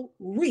will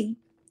reap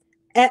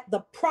at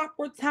the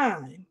proper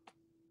time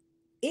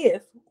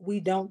if we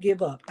don't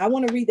give up. I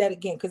want to read that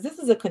again, because this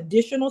is a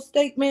conditional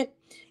statement,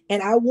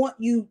 and I want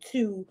you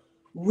to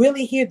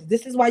really hear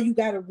this. Is why you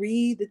got to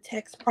read the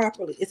text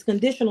properly. It's a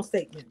conditional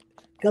statement.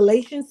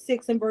 Galatians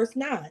 6 and verse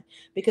 9.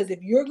 Because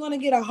if you're going to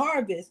get a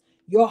harvest,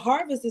 your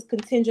harvest is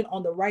contingent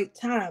on the right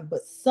time,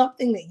 but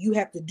something that you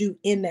have to do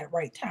in that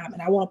right time.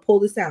 And I want to pull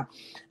this out.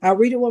 I'll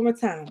read it one more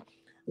time.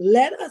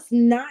 Let us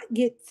not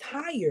get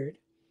tired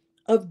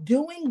of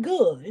doing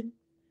good,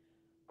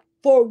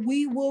 for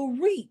we will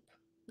reap.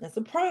 That's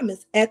a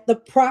promise, at the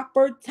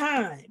proper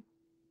time.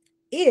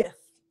 If,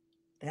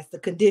 that's the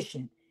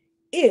condition,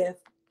 if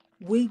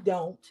we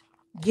don't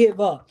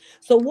give up.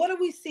 So what are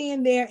we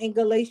seeing there in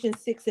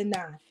Galatians 6 and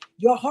 9?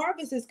 Your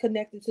harvest is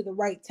connected to the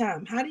right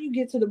time. How do you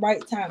get to the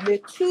right time? There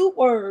are two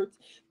words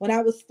when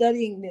I was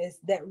studying this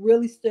that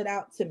really stood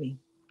out to me.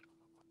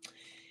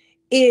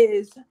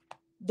 Is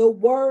the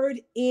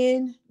word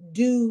in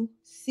due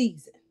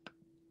season.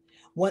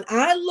 When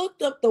I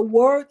looked up the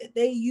word that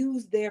they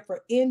use there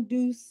for in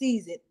due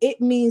season,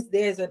 it means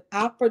there's an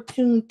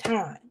opportune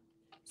time.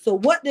 So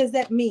what does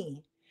that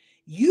mean?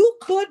 You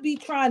could be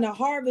trying to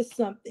harvest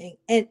something,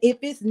 and if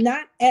it's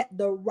not at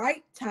the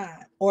right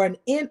time or an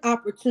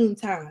inopportune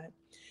time,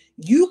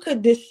 you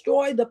could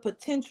destroy the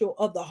potential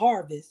of the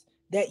harvest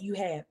that you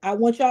have. I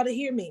want y'all to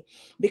hear me,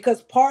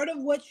 because part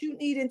of what you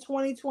need in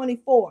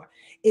 2024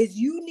 is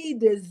you need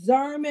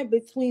discernment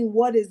between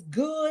what is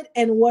good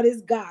and what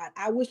is God.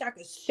 I wish I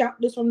could shout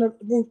this from the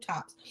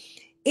rooftops.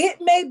 It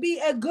may be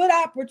a good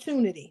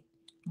opportunity,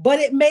 but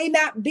it may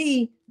not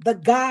be the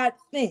God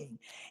thing.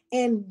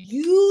 And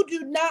you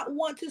do not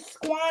want to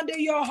squander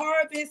your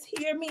harvest,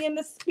 hear me in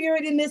the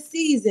spirit, in this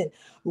season,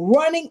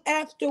 running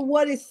after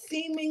what is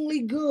seemingly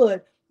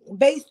good,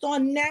 based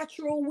on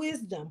natural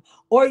wisdom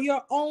or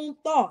your own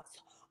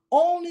thoughts,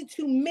 only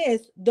to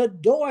miss the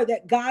door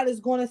that God is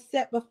going to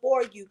set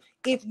before you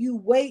if you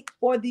wait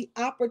for the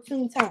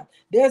opportune time.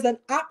 There's an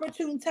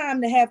opportune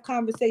time to have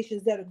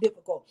conversations that are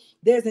difficult.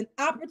 There's an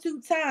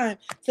opportune time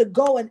to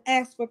go and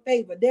ask for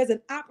favor. There's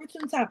an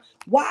opportune time.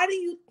 Why do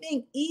you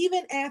think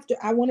even after,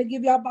 I want to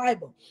give y'all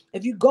Bible,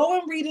 if you go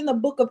and read in the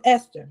book of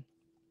Esther,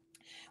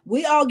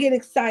 we all get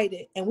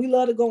excited and we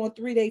love to go on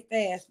 3-day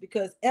fast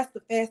because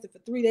Esther fasted for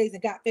 3 days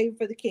and got favor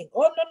for the king.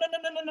 Oh,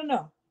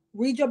 no.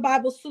 Read your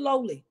Bible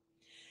slowly.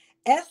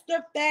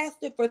 Esther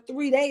fasted for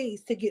 3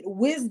 days to get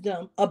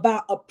wisdom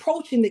about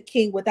approaching the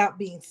king without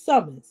being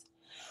summoned.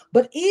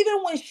 But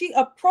even when she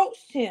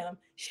approached him,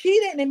 she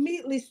didn't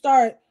immediately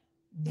start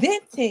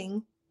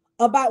venting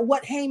about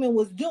what Haman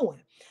was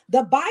doing.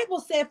 The Bible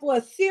said for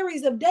a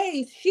series of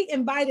days, she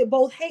invited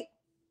both Haman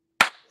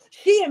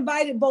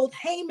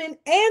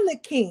and the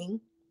king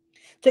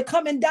to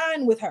come and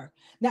dine with her.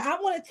 Now,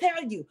 I want to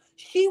tell you,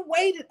 she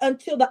waited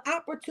until the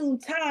opportune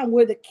time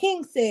where the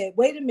king said,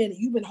 wait a minute,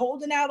 you've been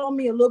holding out on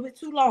me a little bit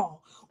too long.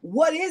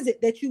 What is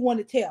it that you want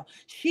to tell?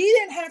 She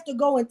didn't have to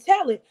go and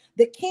tell it.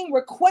 The king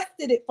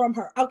requested it from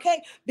her,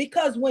 okay?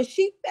 Because when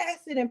she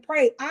fasted and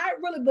prayed, I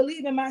really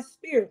believe in my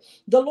spirit,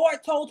 the Lord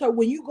told her,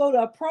 when you go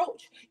to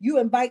approach, you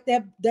invite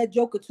that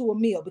joker to a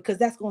meal because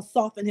that's going to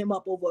soften him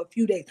up over a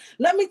few days.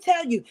 Let me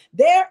tell you,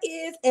 there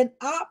is an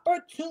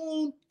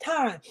opportune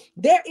time.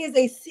 There is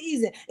a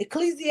season.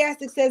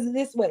 Ecclesiastes says it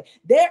this way.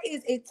 There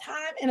is a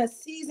time and a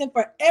season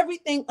for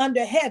everything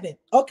under heaven.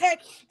 Okay.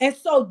 And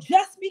so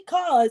just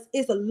because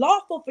it's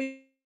lawful for you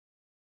to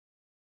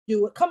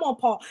do it, come on,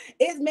 Paul,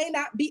 it may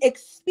not be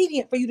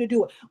expedient for you to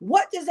do it.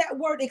 What does that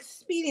word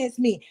expedience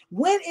mean?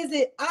 When is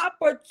it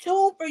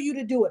opportune for you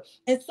to do it?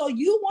 And so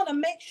you want to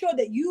make sure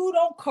that you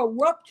don't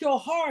corrupt your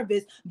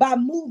harvest by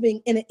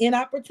moving in an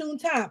inopportune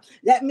time.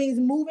 That means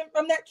moving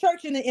from that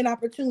church in an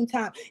inopportune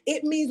time.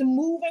 It means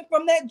moving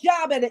from that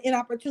job at an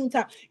inopportune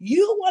time.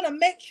 You want to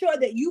make sure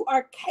that you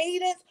are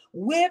cadenced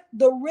with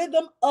the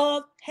rhythm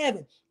of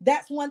heaven.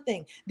 That's one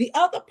thing. The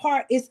other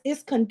part is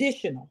it's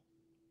conditional.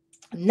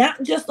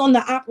 Not just on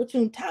the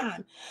opportune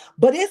time,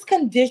 but it's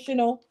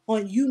conditional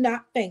on you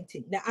not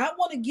fainting. Now, I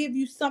want to give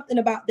you something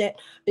about that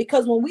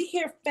because when we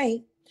hear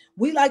faint,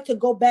 we like to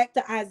go back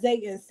to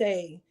Isaiah and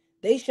say,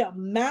 they shall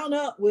mount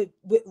up with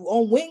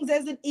on wings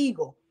as an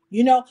eagle.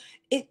 You know,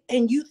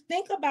 and you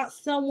think about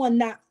someone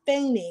not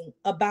fainting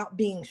about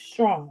being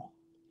strong.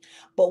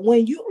 But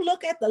when you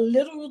look at the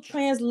literal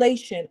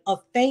translation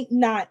of faint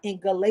not in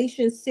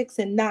Galatians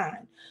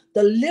 6:9,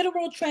 the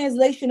literal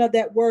translation of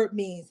that word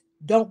means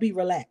don't be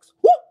relaxed.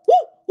 Woo,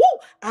 woo, woo.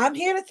 I'm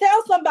here to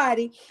tell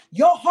somebody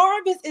your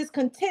harvest is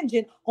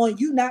contingent on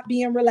you not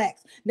being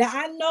relaxed. Now,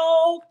 I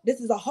know this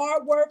is a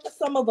hard word for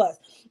some of us.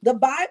 The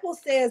Bible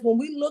says when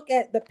we look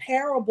at the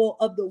parable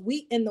of the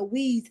wheat and the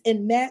weeds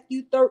in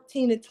Matthew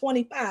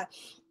 13:25,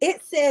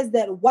 it says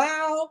that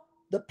while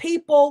the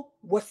people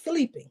were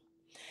sleeping,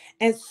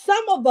 and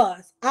some of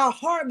us, our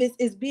harvest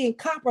is being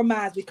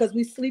compromised because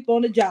we sleep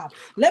on the job.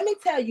 Let me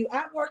tell you,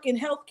 I work in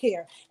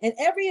healthcare, and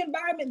every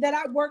environment that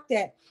I worked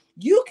at,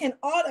 you can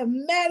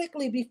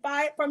automatically be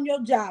fired from your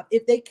job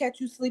if they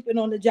catch you sleeping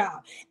on the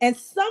job. And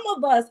some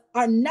of us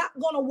are not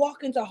going to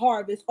walk into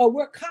harvest, or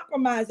we're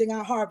compromising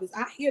our harvest.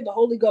 I hear the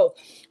Holy Ghost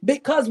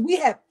because we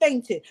have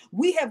fainted.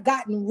 We have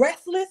gotten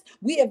restless.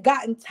 We have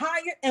gotten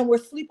tired, and we're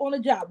asleep on the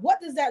job. What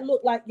does that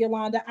look like,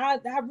 Yolanda? I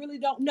really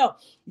don't know.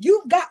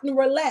 You've gotten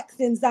relaxed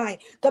in Zion.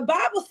 The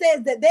Bible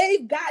says that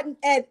they've gotten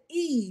at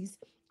ease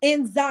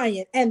in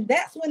Zion, and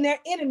that's when their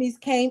enemies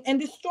came and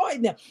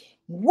destroyed them.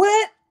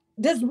 What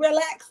does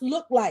relax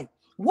look like?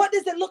 What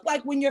does it look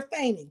like when you're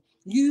fainting?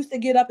 You used to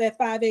get up at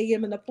 5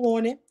 a.m. in the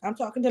morning. I'm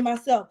talking to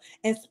myself,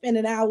 and spend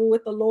an hour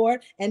with the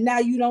Lord. And now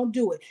you don't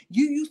do it.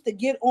 You used to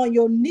get on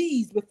your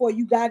knees before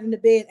you got in the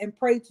bed and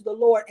pray to the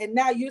Lord. And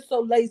now you're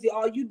so lazy.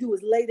 All you do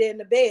is lay there in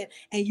the bed,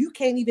 and you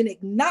can't even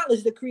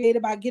acknowledge the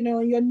Creator by getting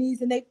on your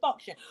knees and they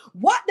function.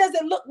 What does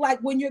it look like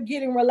when you're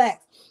getting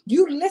relaxed?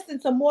 You listen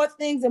to more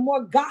things and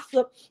more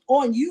gossip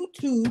on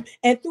YouTube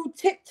and through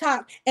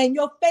TikTok and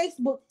your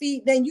Facebook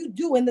feed than you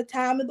do in the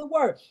time of the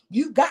word.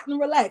 You've gotten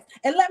relaxed.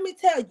 And let me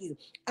tell you,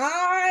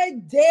 I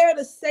dare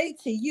to say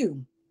to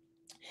you,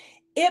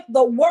 if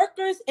the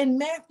workers in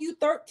Matthew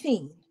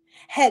 13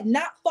 had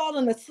not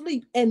fallen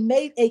asleep and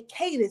made a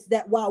cadence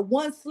that while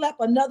one slept,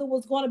 another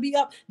was going to be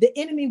up, the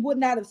enemy would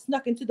not have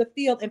snuck into the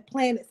field and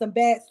planted some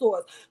bad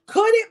sores.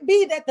 Could it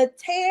be that the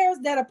tears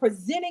that are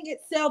presenting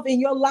itself in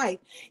your life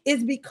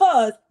is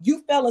because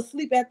you fell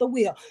asleep at the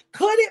wheel?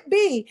 Could it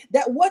be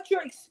that what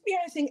you're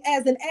experiencing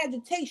as an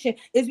agitation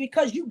is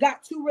because you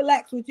got too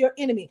relaxed with your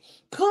enemy?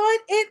 Could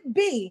it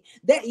be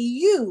that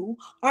you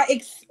are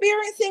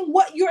experiencing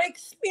what you're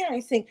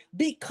experiencing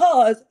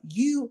because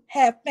you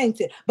have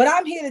fainted? But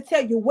I'm here to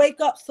tell you, wake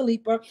up,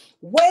 sleeper.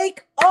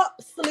 Wake up,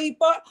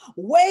 sleeper.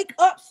 Wake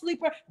up,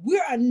 sleeper. We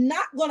are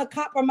not going to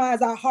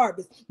compromise our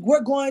harvest.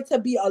 We're going to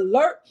be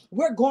alert.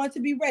 We're going to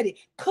be ready.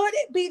 Could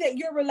it be that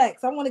you're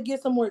relaxed? I want to give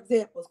some more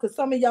examples because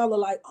some of y'all are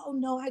like, oh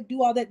no, I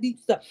do all that deep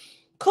stuff.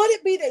 Could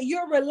it be that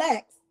you're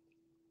relaxed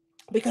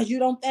because you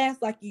don't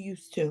fast like you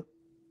used to.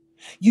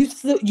 You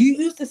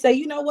used to say,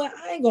 you know what,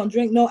 I ain't gonna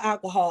drink no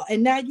alcohol.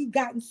 And now you've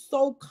gotten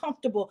so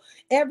comfortable.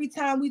 Every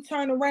time we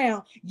turn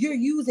around, you're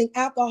using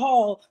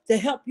alcohol to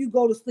help you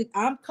go to sleep.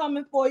 I'm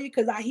coming for you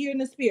because I hear in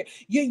the spirit.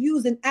 You're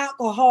using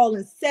alcohol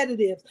and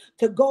sedatives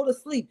to go to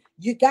sleep.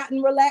 You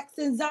gotten relaxed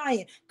in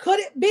Zion. Could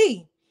it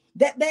be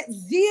that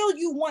zeal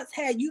you once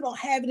had, you don't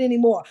have it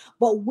anymore?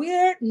 But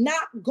we're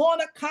not going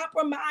to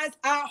compromise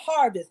our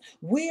harvest.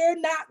 We're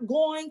not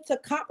going to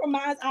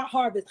compromise our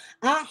harvest.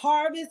 Our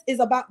harvest is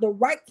about the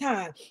right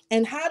time.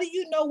 And how do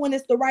you know when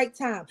it's the right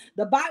time?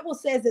 The Bible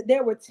says that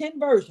there were 10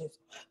 virgins,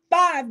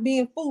 5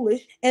 being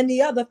foolish and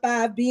the other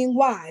 5 being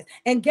wise.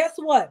 And guess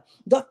what?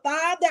 The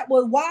 5 that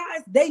were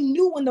wise, they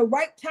knew when the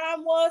right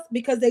time was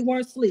because they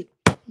weren't asleep.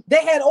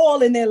 They had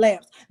oil in their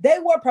lamps. They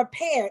were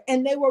prepared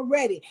and they were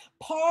ready.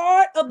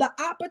 Part of the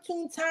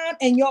opportune time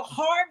and your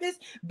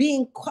harvest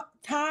being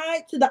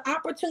tied to the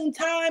opportune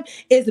time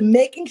is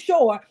making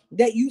sure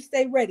that you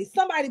stay ready.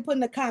 Somebody put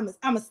in the comments,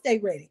 I'm going to stay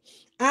ready.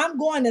 I'm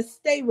going to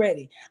stay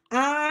ready.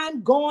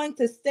 I'm going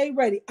to stay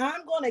ready.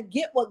 I'm going to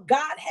get what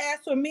God has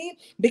for me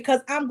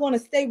because I'm going to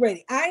stay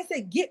ready. I ain't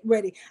say get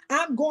ready.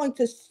 I'm going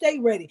to stay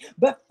ready.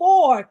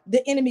 Before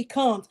the enemy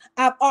comes,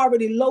 I've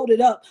already loaded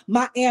up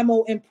my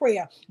ammo in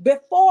prayer.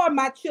 Before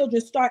my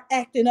children start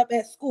acting up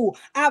at school,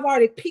 I've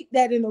already peeped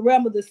that in the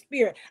realm of the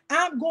spirit.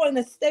 I'm going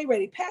to stay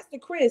ready. Pastor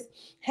Chris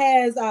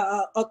has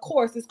a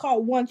course. It's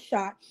called One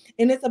Shot,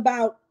 and it's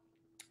about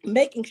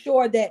making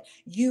sure that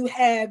you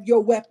have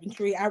your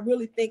weaponry. I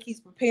really think he's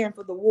preparing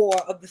for the war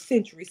of the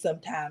century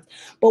sometimes.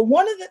 But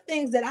one of the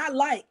things that I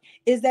like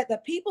is that the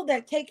people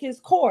that take his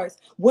course,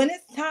 when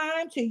it's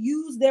time to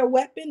use their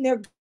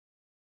weapon,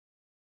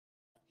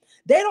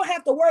 they don't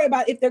have to worry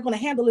about if they're going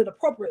to handle it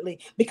appropriately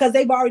because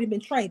they've already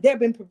been trained. They've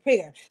been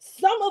prepared.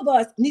 Some of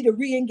us need to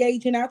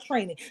re-engage in our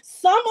training.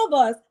 Some of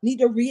us need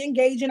to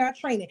re-engage in our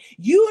training.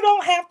 You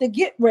don't have to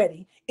get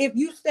ready if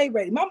you stay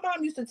ready. My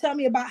mom used to tell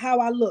me about how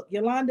I look.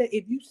 Yolanda,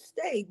 if you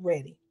stay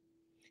ready,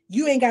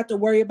 you ain't got to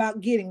worry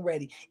about getting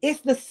ready.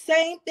 It's the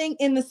same thing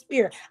in the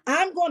spirit.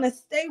 I'm going to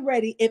stay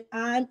ready if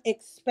I'm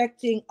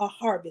expecting a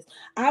harvest.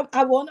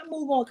 I want to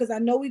move on because I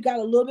know we got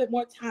a little bit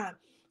more time.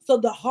 So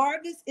the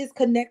harvest is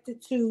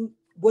connected to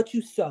what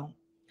you sow.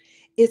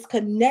 It's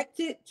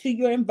connected to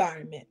your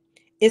environment.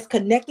 It's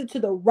connected to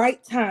the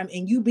right time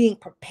and you being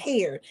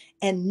prepared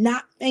and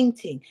not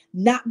fainting,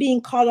 not being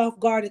caught off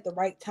guard at the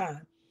right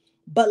time.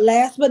 But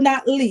last but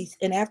not least,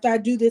 and after I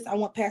do this, I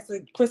want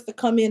Pastor Chris to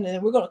come in and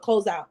then we're going to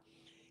close out.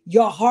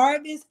 Your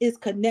harvest is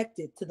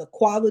connected to the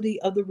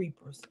quality of the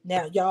reapers.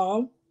 Now,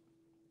 y'all,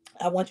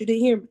 I want you to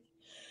hear me.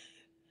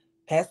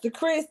 Pastor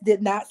Chris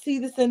did not see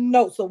this in the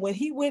notes. So when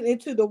he went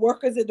into the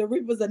workers and the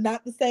reapers are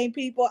not the same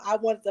people, I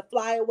wanted to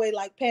fly away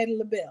like Patti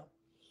LaBelle.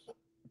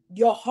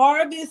 Your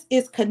harvest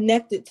is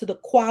connected to the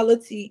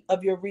quality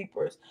of your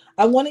reapers.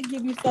 I want to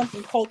give you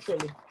something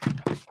culturally,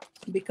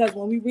 because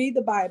when we read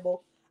the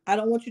Bible, I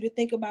don't want you to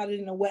think about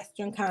it in a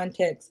Western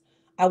context.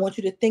 I want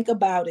you to think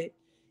about it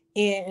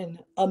in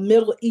a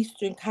Middle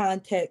Eastern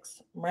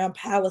context around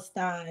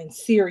Palestine,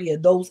 Syria,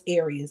 those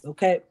areas,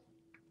 okay?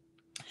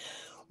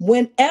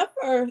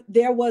 Whenever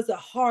there was a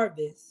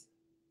harvest,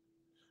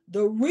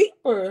 the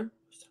reapers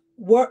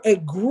were a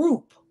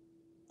group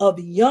of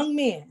young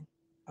men,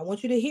 I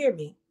want you to hear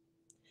me,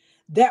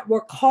 that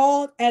were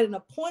called at an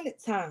appointed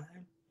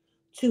time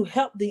to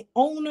help the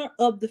owner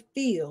of the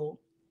field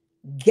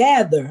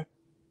gather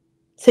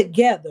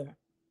together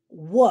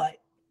what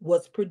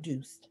was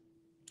produced.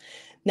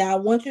 Now, I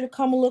want you to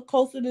come a little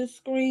closer to the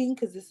screen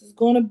because this is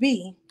going to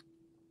be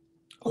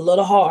a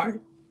little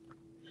hard.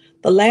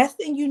 The last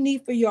thing you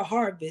need for your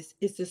harvest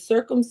is to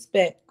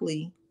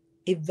circumspectly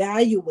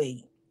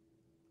evaluate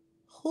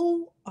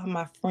who are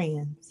my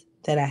friends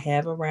that I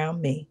have around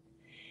me,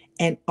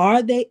 and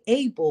are they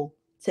able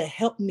to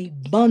help me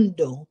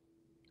bundle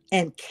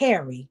and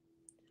carry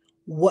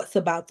what's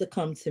about to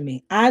come to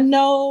me. I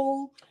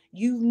know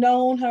you've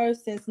known her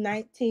since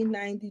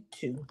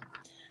 1992.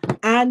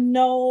 I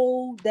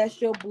know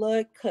that's your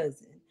blood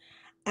cousin.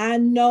 I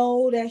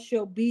know that's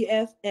your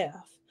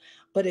BFF.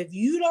 But if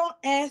you don't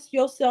ask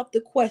yourself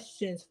the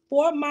questions,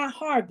 for my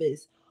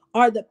harvest,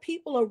 are the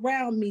people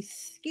around me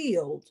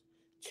skilled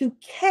to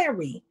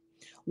carry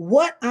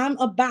what I'm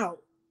about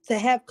to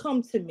have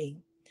come to me?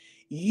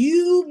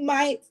 You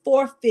might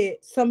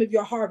forfeit some of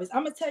your harvest.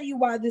 I'm going to tell you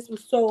why this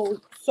was so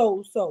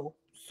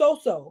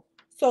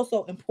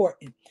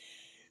important.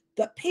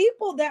 The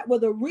people that were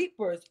the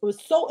reapers were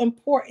so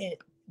important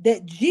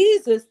that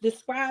Jesus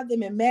described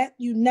them in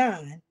Matthew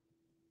 9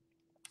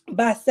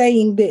 by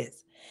saying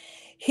this.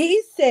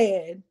 He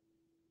said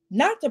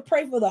not to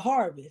pray for the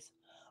harvest,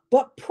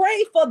 but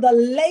pray for the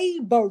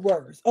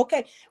laborers.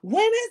 Okay,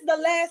 when is the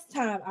last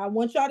time, I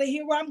want y'all to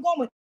hear where I'm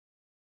going.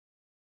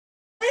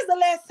 When's the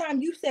last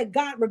time you said,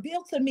 God,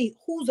 reveal to me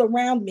who's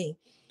around me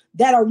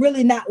that are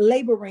really not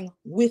laboring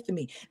with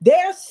me?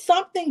 There's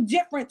something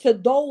different to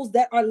those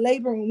that are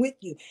laboring with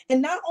you.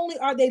 And not only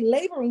are they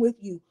laboring with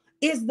you,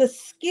 is the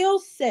skill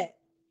set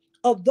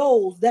of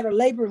those that are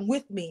laboring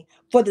with me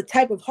for the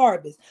type of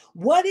harvest.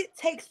 What it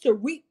takes to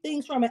reap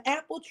things from an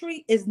apple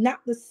tree is not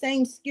the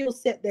same skill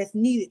set that's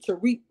needed to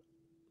reap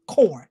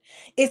corn.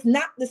 It's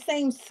not the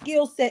same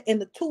skill set and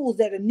the tools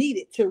that are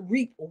needed to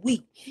reap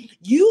wheat.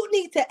 You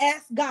need to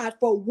ask God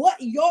for what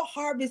your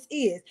harvest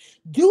is.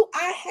 Do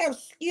I have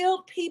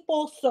skilled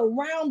people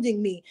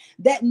surrounding me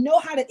that know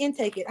how to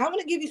intake it? I'm going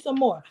to give you some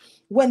more.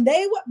 When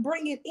they would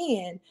bring it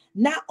in,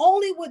 not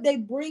only would they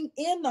bring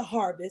in the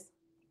harvest,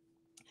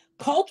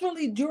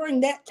 culturally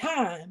during that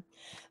time,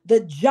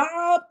 the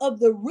job of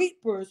the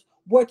reapers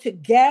were to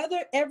gather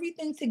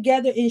everything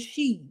together in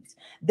sheaves.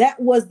 That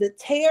was the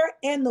tare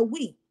and the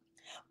wheat.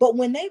 But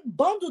when they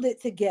bundled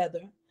it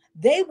together,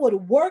 they would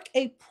work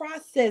a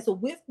process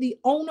with the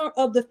owner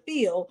of the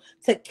field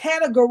to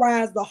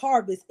categorize the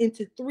harvest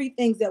into three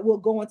things that we'll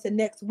go into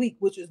next week,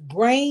 which is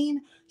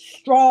grain,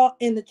 straw,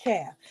 and the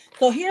chaff.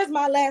 So here's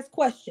my last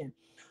question.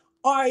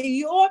 Are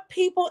your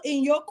people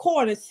in your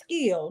corner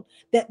skilled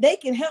that they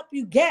can help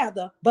you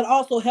gather, but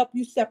also help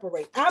you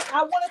separate? I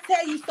want to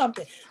tell you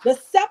something. The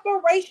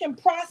separation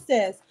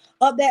process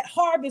of that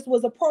harvest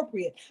was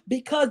appropriate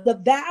because the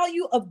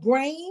value of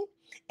grain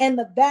and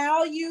the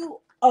value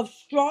of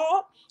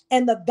straw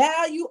and the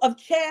value of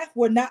chaff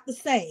were not the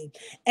same.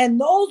 And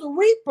those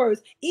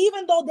reapers,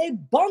 even though they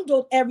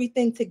bundled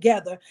everything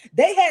together,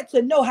 they had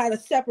to know how to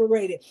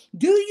separate it.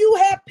 Do you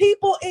have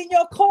people in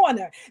your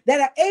corner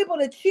that are able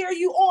to cheer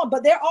you on,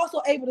 but they're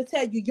also able to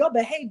tell you your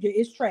behavior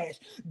is trash?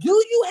 Do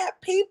you have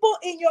people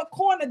in your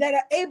corner that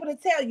are able to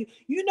tell you,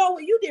 you know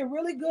what, you did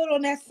really good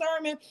on that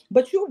sermon,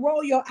 but you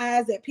roll your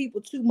eyes at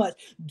people too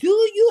much? Do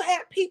you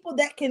have people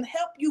that can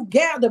help you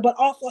gather, but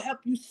also help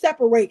you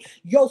separate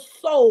your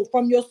soul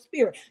from your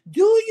spirit?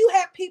 Do you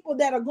have people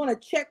that are going to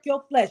check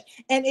your flesh?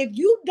 And if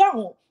you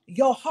don't,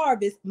 your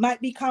harvest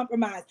might be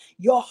compromised.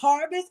 Your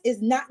harvest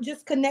is not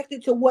just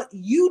connected to what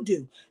you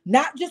do,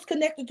 not just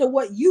connected to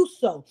what you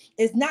sow.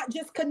 It's not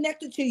just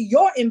connected to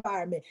your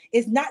environment.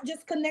 It's not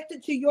just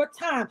connected to your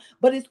time,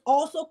 but it's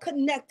also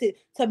connected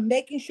to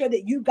making sure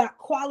that you got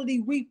quality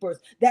reapers.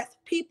 That's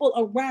people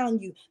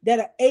around you that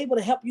are able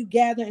to help you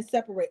gather and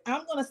separate.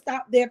 I'm going to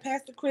stop there,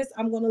 Pastor Chris.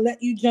 I'm going to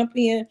let you jump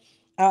in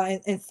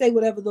and say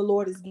whatever the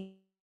Lord is giving.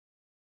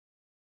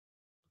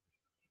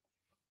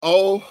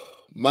 Oh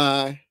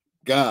my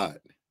God.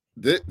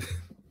 I'm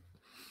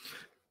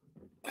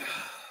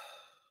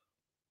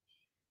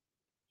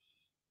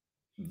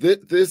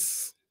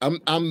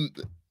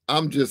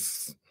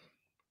just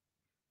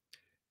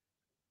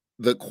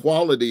the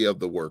quality of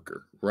the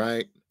worker,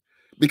 right?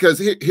 Because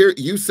here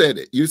you said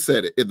it.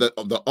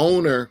 The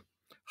owner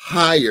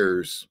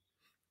hires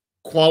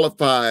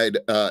qualified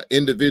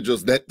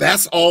individuals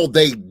that's all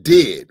they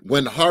did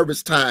when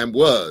harvest time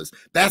was.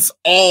 That's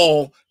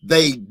all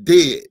they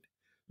did.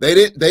 They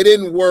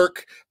didn't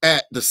work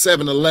at the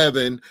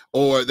 7-Eleven,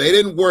 or they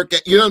didn't work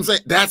at, you know what I'm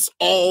saying? That's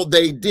all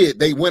they did.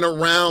 They went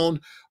around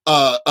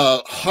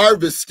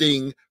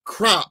harvesting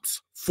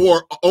crops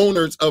for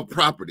owners of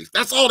properties.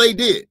 That's all they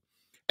did.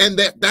 And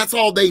that's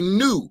all they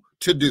knew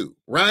to do,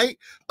 right?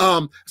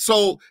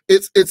 So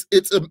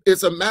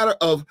it's a matter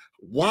of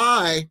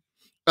why.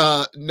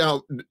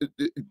 Now,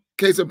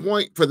 case in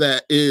point for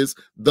that is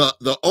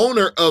the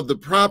owner of the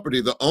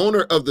property, the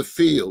owner of the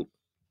field,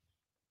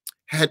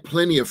 had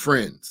plenty of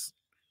friends.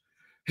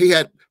 He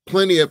had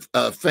plenty of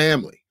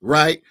family,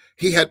 right?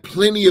 He had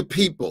plenty of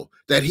people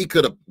that he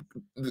could have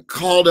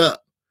called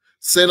up,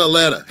 sent a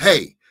letter.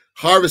 Hey,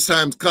 harvest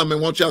time's coming.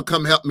 Won't y'all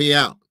come help me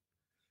out?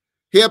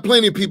 He had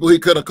plenty of people he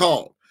could have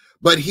called,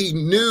 but he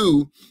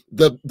knew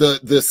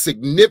the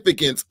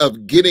significance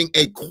of getting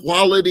a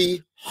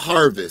quality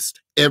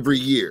harvest every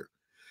year.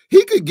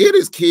 He could get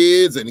his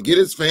kids and get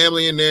his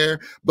family in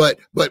there, but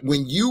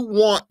when you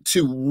want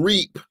to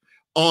reap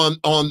you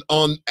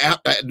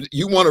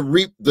want to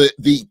reap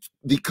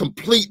the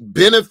complete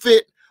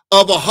benefit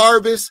of a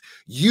harvest,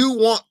 you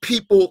want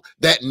people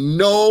that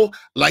know,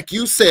 like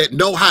you said,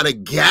 know how to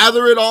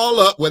gather it all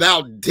up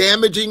without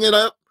damaging it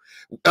up.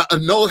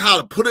 Know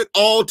how to put it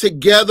all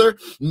together,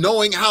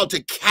 knowing how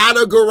to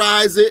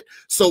categorize it.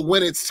 So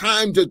when it's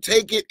time to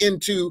take it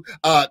into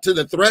to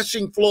the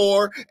threshing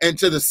floor and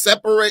to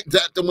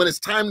when it's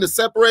time to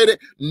separate it,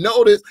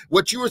 notice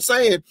what you were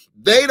saying.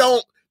 They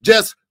don't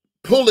just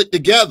pull it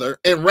together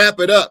and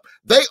wrap it up.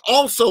 They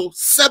also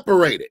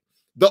separate it.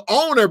 The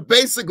owner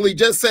basically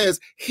just says,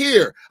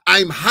 here,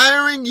 I'm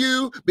hiring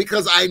you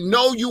because I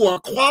know you are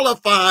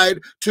qualified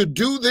to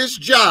do this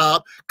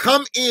job.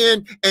 Come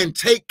in and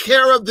take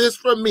care of this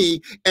for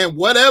me, and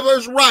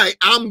whatever's right,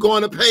 I'm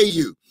going to pay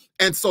you.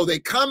 And so they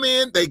come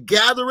in, they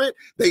gather it,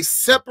 they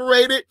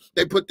separate it,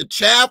 they put the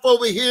chaff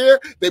over here,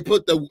 they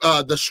put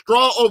the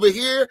straw over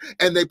here,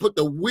 and they put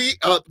the wheat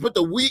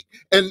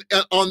in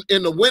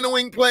the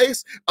winnowing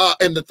place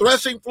and the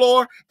threshing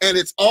floor, and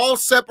it's all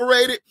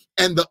separated.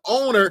 And the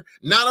owner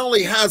not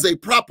only has a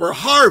proper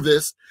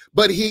harvest,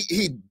 but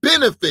he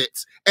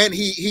benefits, and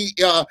he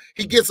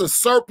gets a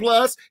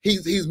surplus.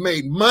 He's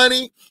made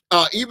money.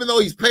 Even though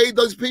he's paid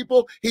those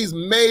people, he's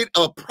made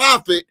a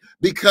profit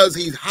because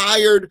he's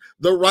hired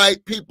the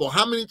right people.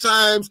 How many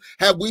times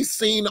have we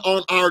seen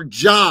on our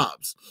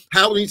jobs?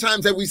 How many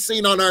times have we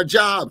seen on our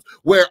jobs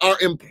where our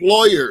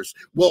employers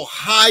will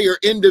hire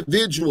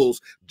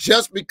individuals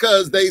just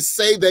because they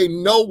say they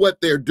know what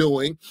they're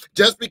doing,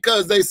 just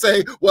because they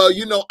say, well,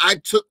 you know, I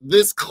took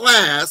this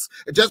class,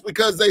 just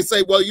because they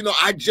say, well, you know,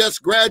 I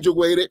just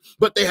graduated,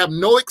 but they have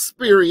no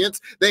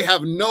experience. They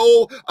have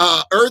no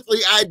earthly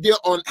idea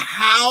on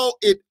how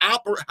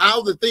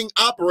the thing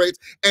operates.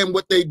 And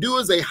what they do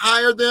is they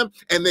hire them,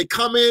 and they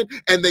come in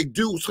and they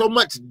do so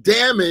much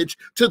damage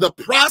to the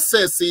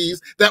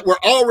processes that were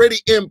already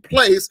in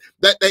place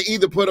that they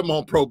either put them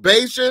on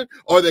probation,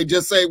 or they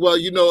just say, well,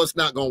 you know, it's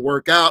not going to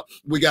work out.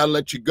 We got to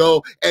let you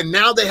go. And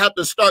now they have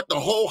to start the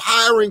whole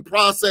hiring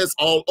process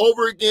all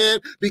over again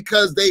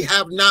because they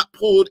have not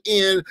pulled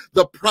in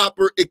the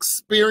proper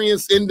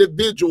experienced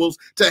individuals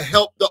to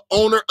help the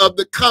owner of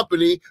the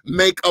company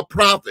make a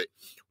profit.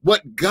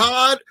 What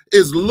God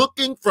is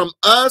looking from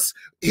us,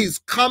 he's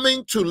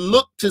coming to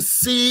look to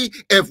see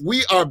if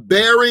we are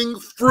bearing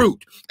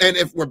fruit. And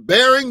if we're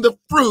bearing the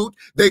fruit,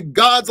 then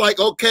God's like,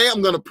 okay,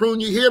 I'm going to prune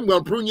you here. I'm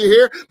going to prune you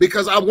here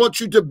because I want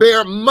you to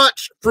bear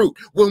much fruit.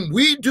 When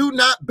we do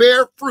not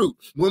bear fruit,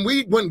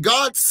 when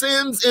God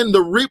sends in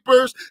the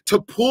reapers to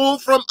pull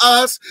from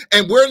us,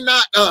 and we're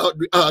not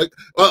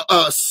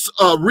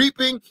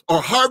reaping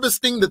or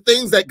harvesting the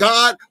things that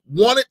God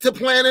wanted to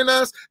plant in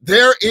us,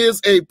 there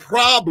is a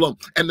problem.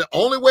 And the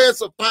only way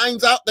it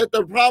finds out that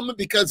the problem is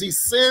because he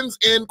sends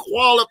in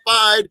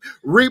qualified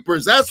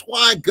reapers. That's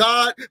why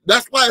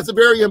it's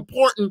very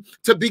important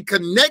to be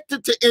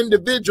connected to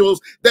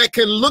individuals that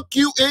can look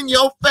you in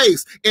your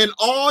face in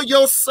all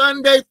your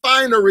Sunday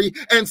finery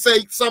and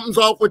say something's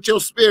off with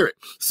your spirit.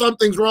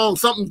 Something's wrong.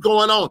 Something's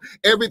going on.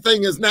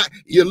 Everything is not,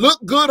 you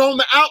look good on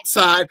the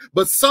outside,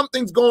 but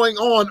something's going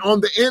on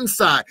the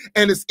inside.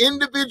 And it's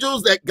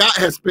individuals that God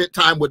has spent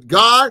time with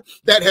God,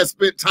 that has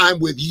spent time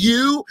with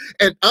you,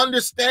 and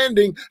understanding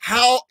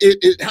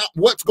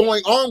what's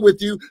going on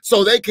with you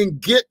so they can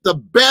get the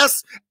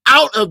best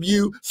out of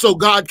you so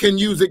God can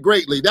use it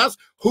greatly. That's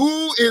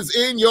who is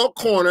in your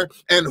corner,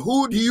 and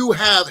who do you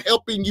have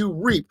helping you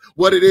reap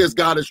what it is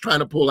God is trying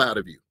to pull out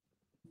of you.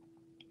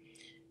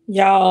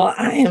 Y'all,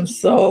 I am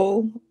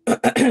so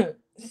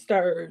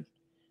stirred.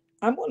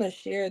 I'm going to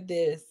share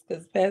this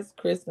because Pastor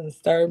Kristen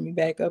stirred me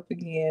back up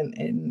again,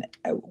 and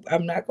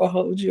I'm not going to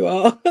hold you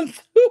all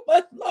too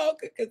much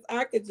longer because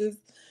I could just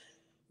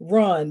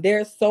run.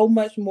 There's so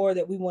much more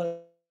that we want to,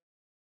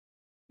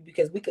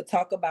 because we could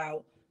talk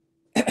about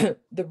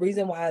the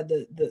reason why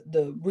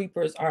the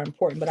reapers are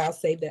important, but I'll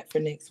save that for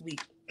next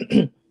week.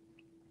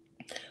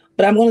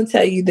 But I'm going to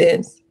tell you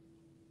this.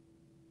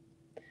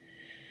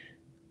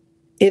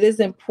 It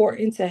is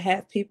important to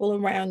have people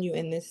around you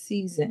in this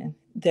season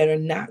that are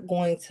not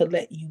going to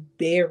let you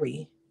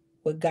bury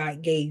what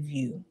God gave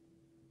you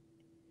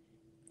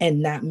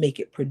and not make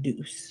it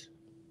produce.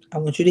 I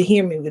want you to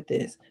hear me with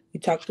this. We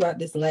talked about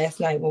this last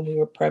night when we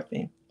were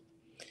prepping.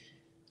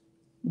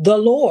 The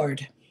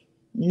Lord,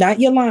 not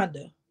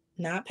Yolanda,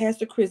 not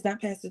Pastor Chris,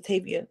 not Pastor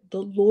Tavia.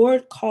 The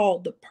Lord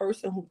called the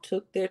person who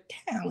took their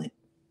talent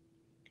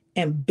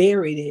and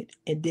buried it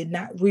and did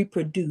not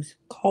reproduce,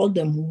 called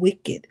them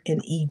wicked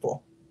and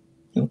evil.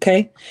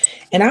 Okay?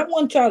 And I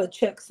want y'all to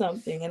check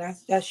something. And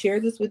I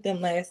shared this with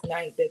them last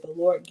night that the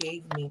Lord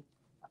gave me.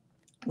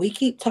 We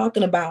keep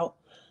talking about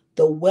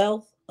the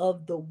wealth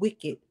of the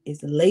wicked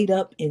is laid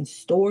up in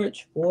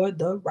storage for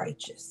the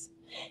righteous.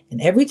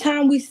 And every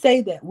time we say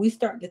that, we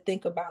start to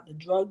think about the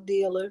drug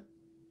dealer.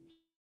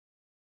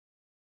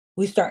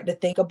 We start to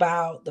think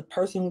about the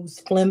person who's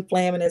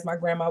flim-flamming, as my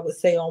grandma would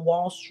say, on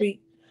Wall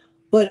Street.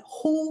 But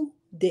who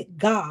did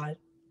God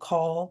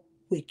call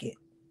wicked?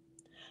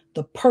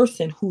 The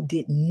person who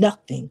did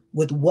nothing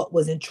with what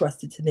was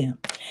entrusted to them.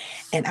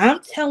 And I'm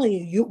telling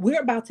you,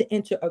 we're about to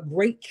enter a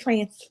great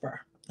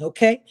transfer,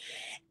 okay?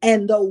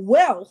 And the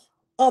wealth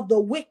of the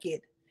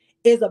wicked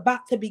is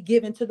about to be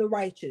given to the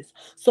righteous.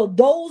 So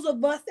those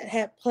of us that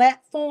have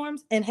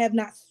platforms and have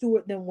not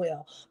stewarded them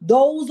well,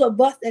 those of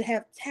us that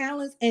have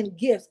talents and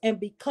gifts, and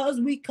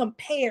because we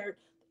compared,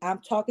 I'm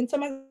talking to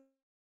my,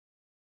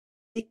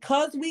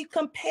 because we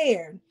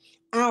compared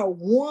our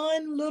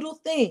one little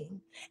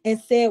thing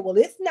and said, well,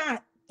 it's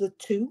not the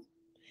 2,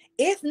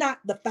 it's not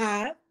the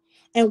 5,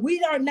 and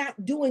we are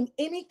not doing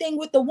anything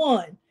with the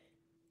 1.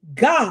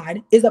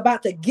 God is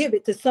about to give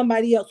it to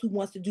somebody else who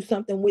wants to do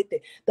something with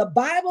it. The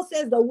Bible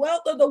says the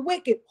wealth of the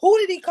wicked. Who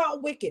did he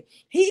call wicked?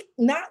 He,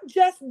 not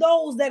just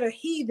those that are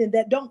heathen,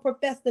 that don't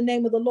profess the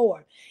name of the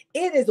Lord.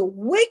 It is a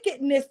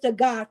wickedness to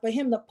God for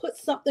him to put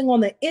something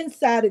on the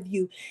inside of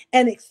you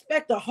and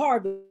expect a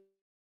harvest.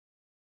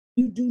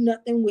 you do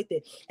nothing with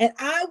it. And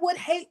I would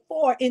hate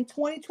for in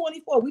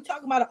 2024, we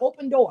talking about an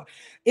open door.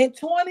 In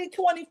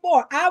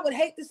 2024, I would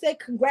hate to say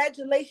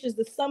congratulations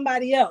to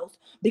somebody else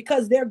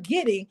because they're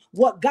getting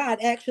what God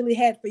actually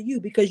had for you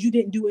because you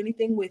didn't do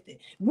anything with it.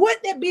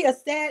 Wouldn't it be a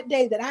sad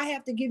day that I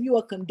have to give you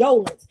a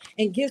condolence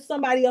and give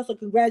somebody else a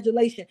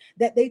congratulation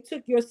that they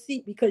took your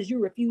seat because you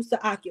refused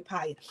to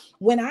occupy it?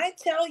 When I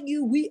tell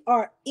you we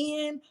are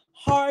in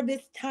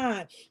harvest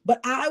time,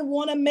 but I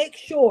want to make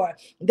sure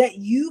that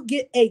you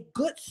get a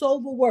good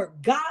sober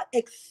work. God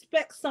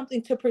expects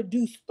something to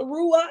produce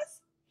through us,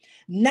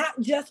 not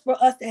just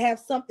for us to have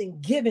something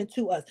given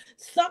to us.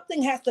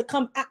 Something has to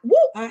come out. Woo,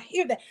 I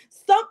hear that.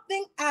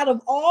 Something out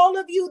of all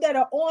of you that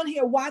are on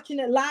here watching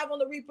it live on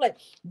the replay.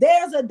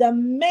 There's a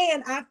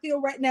demand I feel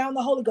right now in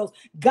the Holy Ghost.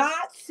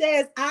 God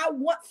says, I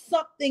want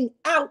something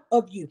out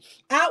of you.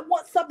 I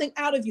want something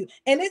out of you.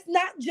 And it's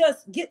not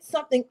just get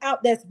something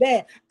out that's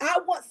bad. I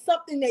want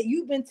something that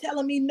you've been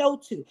telling me no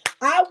to.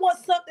 I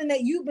want something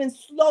that you've been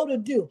slow to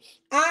do.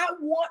 I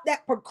want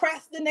that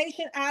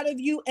procrastination out of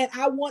you, and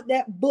I want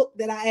that book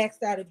that I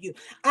asked out of you.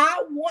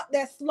 I want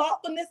that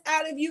slothfulness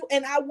out of you,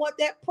 and I want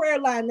that prayer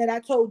line that I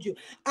told you.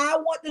 I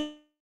want the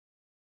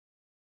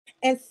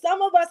and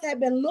some of us have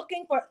been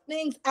looking for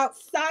things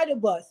outside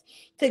of us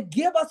to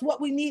give us what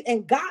we need.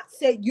 And God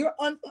said, you're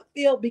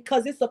unfulfilled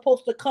because it's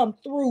supposed to come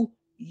through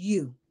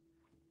you.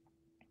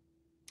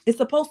 It's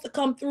supposed to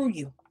come through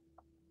you.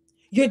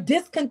 You're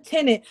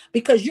discontented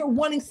because you're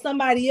wanting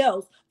somebody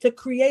else to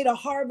create a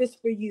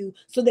harvest for you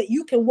so that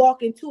you can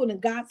walk into it.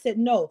 And God said,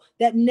 no,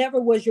 that never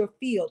was your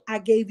field. I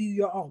gave you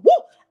your own. Woo!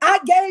 I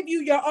gave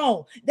you your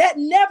own. That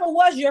never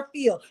was your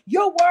field.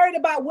 You're worried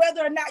about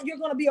whether or not you're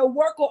going to be a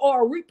worker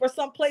or a reaper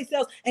someplace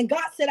else. And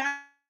God said,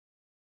 I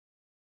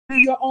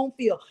your own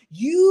field.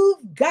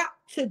 You've got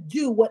to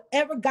do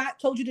whatever God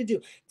told you to do.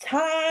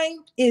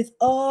 Time is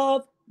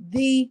of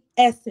the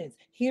essence.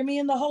 Hear me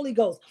in the Holy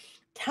Ghost.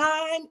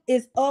 Time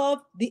is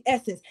of the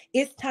essence.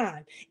 It's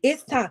time.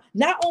 It's time.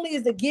 Not only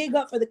is the gig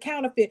up for the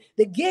counterfeit,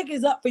 the gig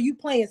is up for you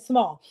playing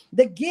small.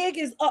 The gig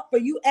is up for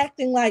you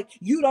acting like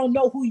you don't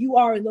know who you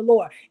are in the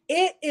Lord.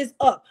 It is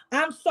up.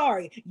 I'm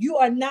sorry. You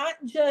are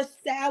not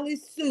just Sally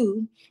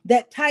Sue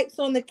that types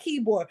on the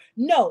keyboard.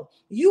 No,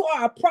 you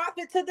are a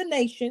prophet to the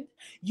nation.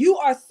 You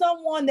are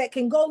someone that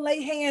can go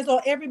lay hands on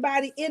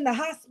everybody in the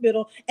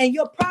hospital and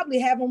you'll probably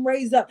have them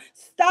raised up.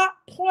 Stop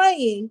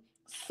playing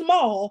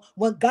small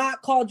when God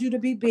called you to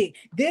be big.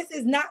 This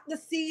is not the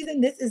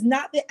season. This is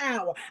not the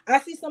hour. I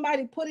see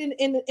somebody put in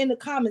the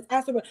comments.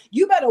 I said,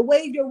 you better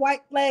wave your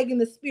white flag in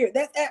the spirit.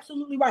 That's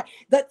absolutely right.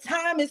 The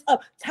time is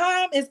up.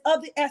 Time is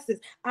of the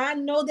essence. I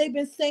know they've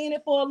been saying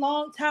it for a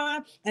long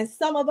time, and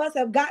some of us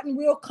have gotten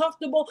real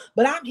comfortable,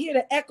 but I'm here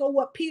to echo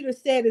what Peter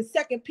said in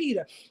 2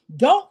 Peter.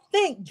 Don't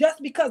think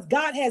just because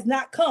God has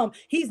not come,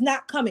 he's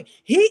not coming.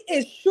 He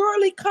is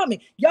surely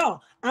coming. Y'all,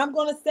 I'm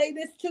going to say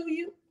this to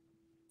you,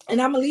 and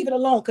I'm going to leave it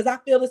alone because I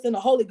feel this in the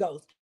Holy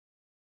Ghost.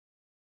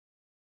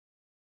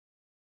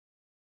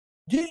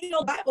 Do you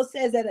know the Bible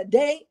says that a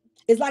day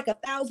is like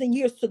 1,000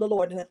 years to the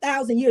Lord, and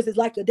 1,000 years is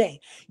like a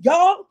day?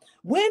 Y'all,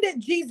 when did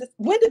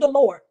the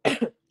Lord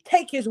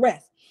take his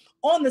rest?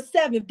 On the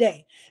 7th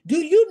day. Do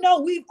you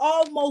know we've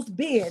almost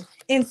been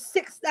in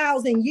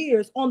 6,000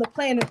 years on the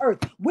planet Earth?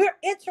 We're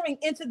entering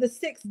into the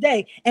 6th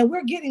day and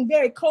we're getting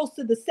very close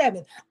to the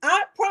 7th.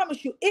 I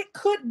promise you, it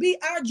could be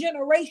our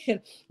generation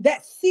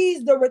that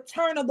sees the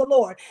return of the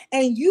Lord,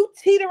 and you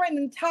teetering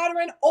and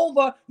tottering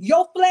over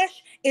your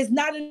flesh is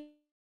not enough.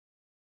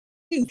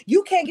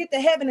 You can't get to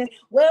heaven and,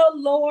 well,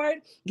 Lord,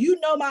 you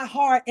know my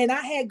heart and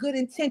I had good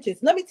intentions.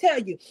 Let me tell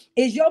you,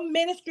 is your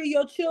ministry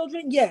your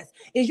children? Yes.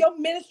 Is your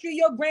ministry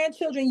your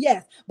grandchildren?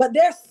 Yes. But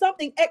there's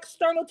something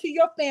external to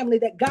your family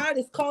that God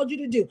has called you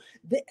to do.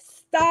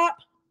 Stop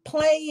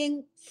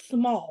playing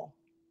small.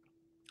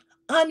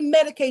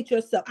 Unmedicate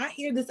yourself. I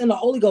hear this in the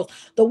Holy Ghost.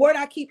 The word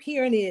I keep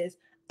hearing is,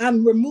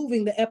 I'm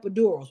removing the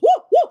epidurals. Woo,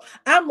 woo.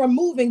 I'm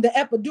removing the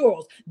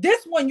epidurals.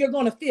 This one, you're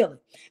going to feel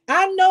it.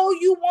 I know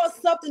you want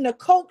something to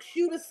coax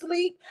you to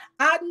sleep.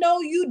 I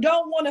know you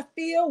don't want to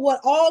feel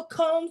what all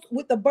comes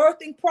with the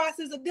birthing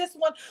process of this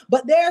one,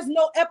 but there's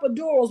no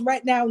epidurals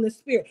right now in the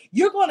spirit.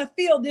 You're going to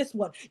feel this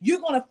one. You're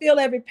going to feel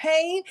every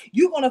pain.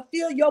 You're going to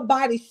feel your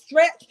body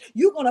stretch.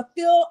 You're going to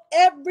feel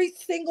every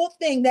single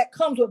thing that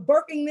comes with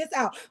birthing this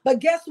out. But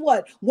guess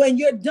what? When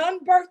you're done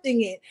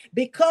birthing it,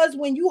 because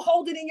when you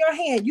hold it in your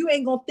hand, you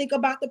ain't going to think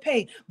about the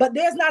pain. But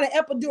there's not an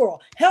epidural.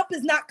 Help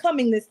is not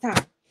coming this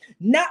time.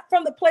 Not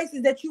from the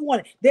places that you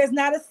want it. There's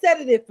not a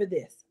sedative for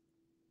this.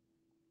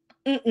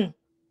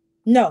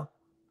 No.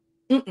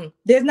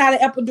 There's not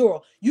an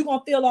epidural. You're going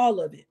to feel all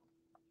of it.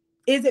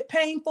 Is it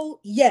painful?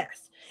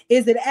 Yes.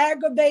 Is it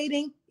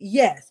aggravating?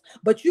 Yes.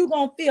 But you're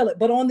going to feel it.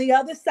 But on the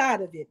other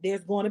side of it,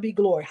 there's going to be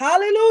glory.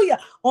 Hallelujah.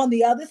 On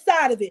the other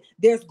side of it,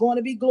 there's going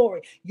to be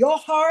glory. Your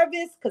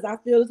harvest, because I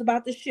feel it's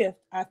about to shift.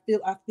 I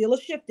feel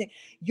a shifting.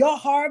 Your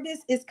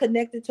harvest is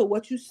connected to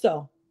what you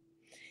sow.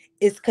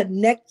 It's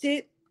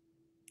connected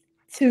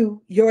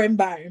to your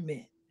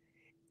environment.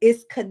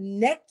 It's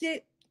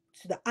connected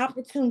to the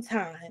opportune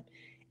time.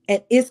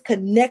 and it's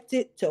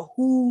connected to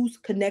who's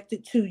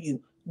connected to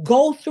you.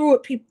 Go through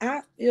it, people.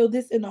 I feel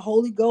this in the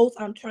Holy Ghost.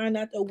 I'm trying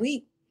not to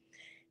weep.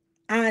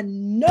 I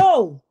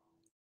know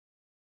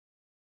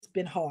it's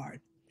been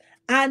hard.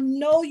 I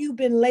know you've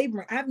been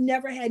laboring. I've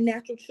never had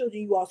natural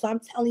children, you all. So I'm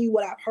telling you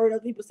what I've heard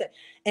other people say.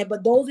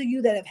 But those of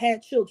you that have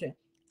had children,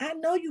 I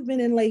know you've been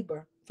in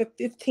labor for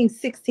 15,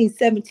 16,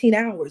 17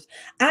 hours.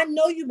 I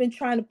know you've been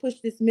trying to push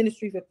this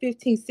ministry for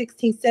 15,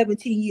 16,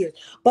 17 years.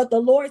 But the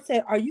Lord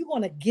said, are you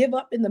going to give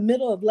up in the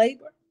middle of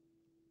labor?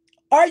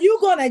 Are you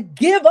going to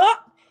give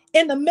up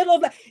in the middle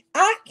of labor?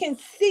 I can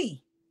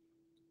see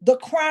the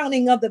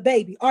crowning of the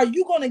baby. Are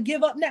you going to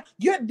give up now?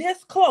 You're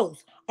this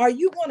close. Are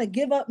you going to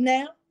give up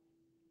now?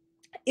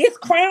 It's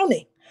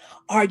crowning.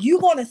 Are you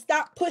going to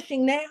stop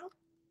pushing now?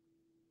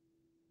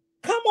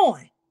 Come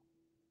on.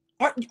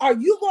 Are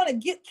you going to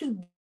get to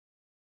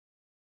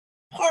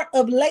part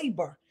of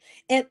labor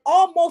and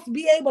almost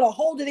be able to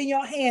hold it in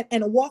your hand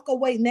and walk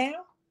away now?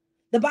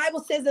 The Bible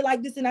says it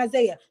like this in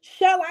Isaiah.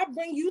 Shall I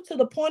bring you to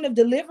the point of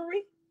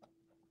delivery?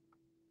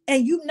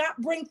 And you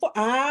not bring for,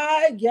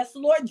 yes,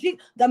 Lord Jesus.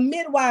 The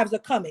midwives are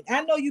coming.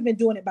 I know you've been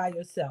doing it by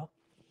yourself.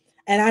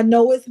 And I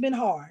know it's been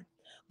hard.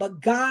 But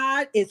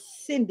God is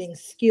sending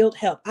skilled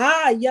help.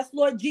 Yes,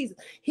 Lord Jesus.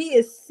 He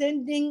is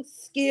sending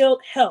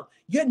skilled help.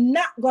 You're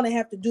not going to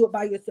have to do it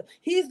by yourself.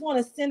 He's going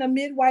to send a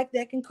midwife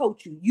that can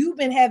coach you. You've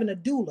been having a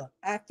doula.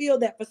 I feel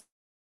that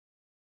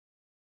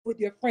with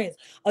your friends.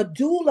 A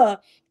doula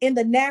in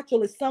the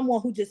natural is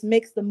someone who just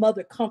makes the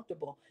mother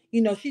comfortable.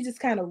 You know, she just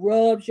kind of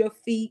rubs your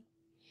feet,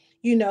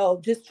 you know,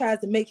 just tries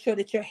to make sure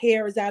that your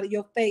hair is out of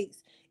your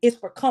face. It's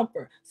for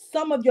comfort.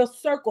 Some of your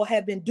circle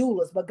have been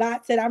doulas, but God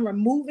said, I'm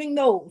removing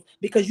those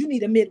because you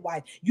need a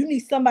midwife. You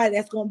need somebody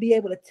that's going to be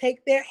able to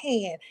take their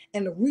hand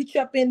and reach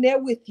up in there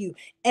with you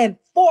and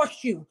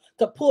force you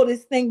to pull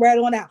this thing right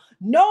on out.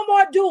 No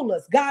more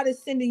doulas. God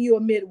is sending you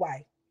a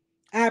midwife.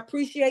 I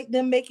appreciate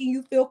them making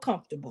you feel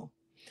comfortable.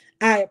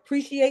 I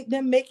appreciate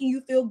them making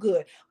you feel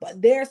good,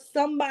 but there's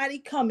somebody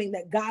coming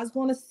that God's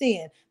going to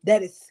send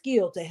that is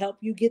skilled to help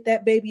you get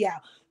that baby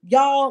out.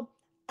 Y'all,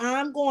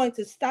 I'm going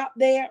to stop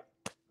there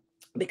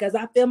because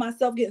I feel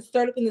myself getting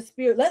stirred up in the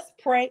spirit. Let's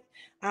pray.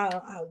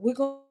 We're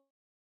going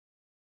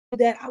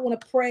that I want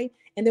to pray,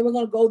 and then we're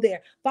going to go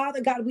there. Father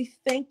God, we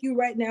thank you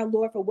right now,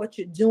 Lord, for what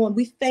you're doing.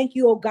 We thank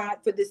you, oh God,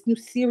 for this new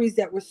series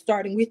that we're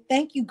starting. We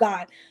thank you,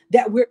 God,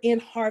 that we're in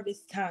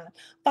harvest time.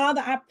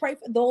 Father, I pray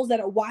for those that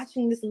are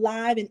watching this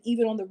live and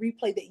even on the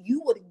replay, that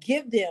you would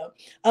give them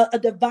a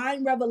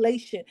divine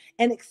revelation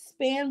and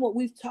expand what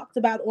we've talked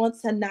about on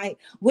tonight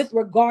with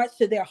regards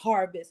to their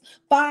harvest.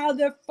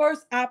 Father,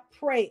 first I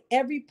pray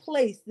every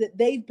place that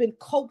they've been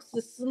coaxed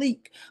to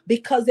sleep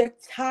because they're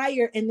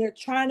tired and they're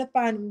trying to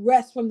find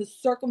rest from the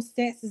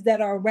circumstances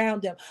that are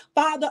around them.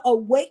 Father,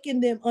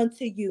 awaken them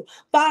unto you.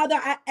 Father,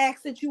 I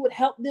ask that you would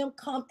help them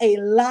come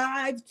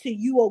alive to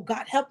you, oh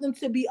God. Help them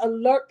to be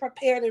alert,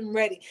 prepared, and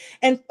ready.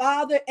 And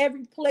Father,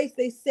 every place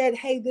they said,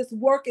 hey, this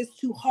work is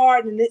too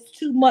hard and it's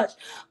too much.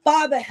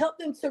 Father, help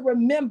them to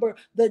remember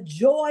the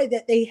joy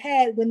that they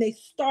had when they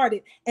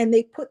started and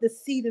they put the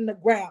seed in the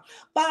ground.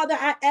 Father,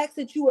 I ask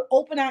that you would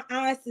open our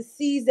eyes to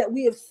seeds that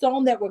we have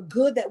sown that were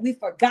good, that we've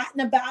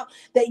forgotten about,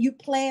 that you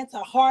plan to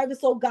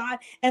harvest, oh God.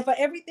 And for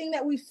everything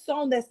that we've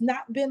sown that's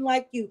not been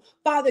like you,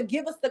 Father,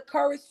 give us the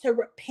courage to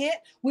repent.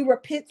 We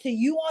repent to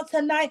you on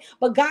tonight,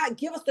 but God,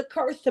 give us the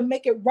courage to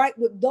make it right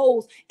with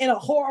those in a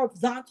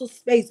horizontal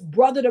space,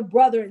 brother to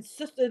brother and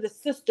sister to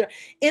sister,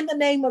 in the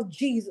name of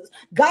Jesus.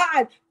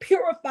 God,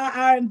 purify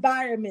our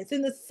environments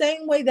in the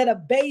same way that a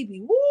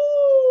baby,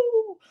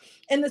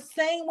 in the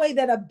same way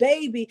that a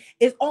baby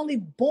is only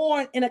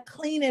born in a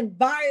clean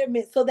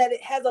environment so that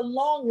it has a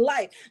long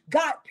life.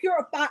 God,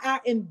 purify our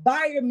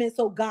environments,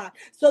 oh God,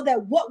 so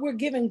that what we're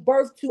giving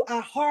birth to,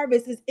 our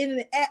harvest, is in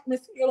an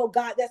atmosphere, oh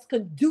God, that's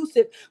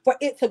conducive for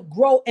it to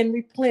grow and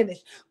replenish.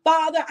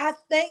 Father, I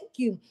thank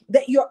you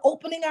that you're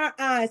opening our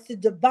eyes to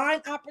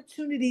divine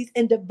opportunities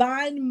and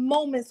divine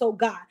moments, oh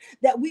God,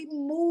 that we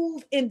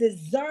move in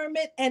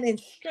discernment and in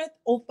strength,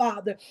 oh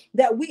Father,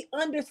 that we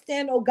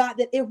understand, oh God,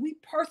 that if we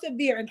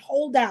persevere and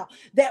hold out,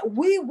 that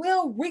we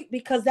will reap,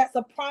 because that's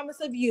a promise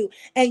of you.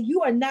 And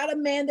you are not a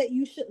man that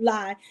you should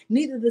lie,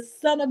 neither the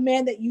son of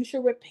man that you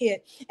should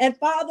repent. And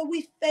Father,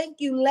 we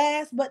thank you,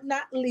 last but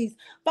not least.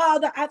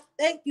 Father, I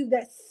thank you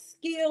that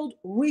skilled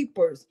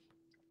reapers,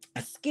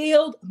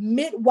 skilled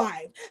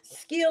midwives,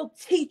 skilled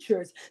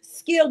teachers,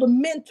 skilled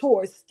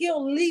mentors,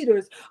 skilled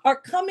leaders are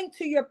coming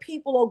to your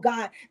people, oh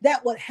God,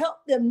 that would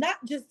help them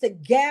not just to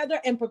gather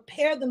and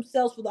prepare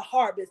themselves for the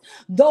harvest,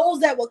 those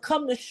that will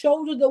come to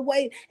shoulder the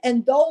weight,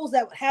 and those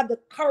that would have the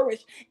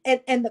courage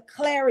and the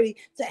clarity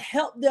to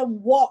help them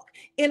walk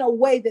in a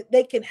way that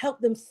they can help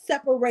them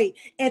separate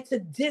and to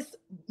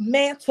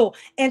dismantle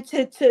and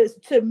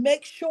to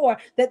make sure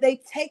that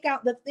they take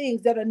out the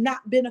things that are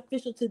not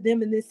beneficial to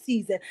them in this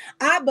season.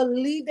 I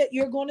believe that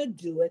you're going to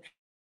do it.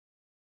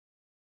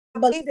 I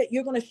believe that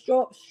you're going to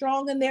show up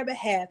strong in their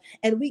behalf.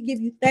 And we give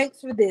you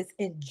thanks for this.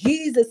 In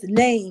Jesus'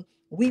 name,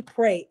 we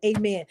pray.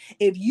 Amen.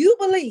 If you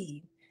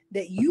believe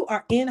that you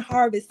are in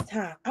harvest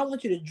time. I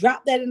want you to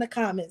drop that in the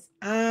comments.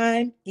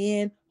 I'm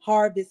in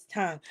harvest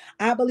time.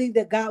 I believe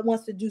that God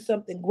wants to do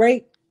something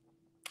great.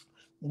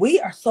 We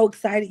are so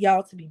excited,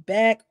 y'all, to be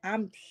back.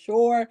 I'm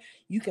sure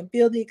you can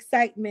feel the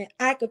excitement.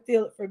 I can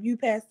feel it from you,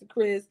 Pastor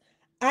Chris.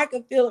 I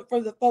can feel it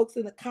from the folks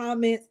in the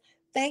comments.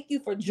 Thank you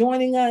for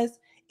joining us.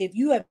 If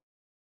you have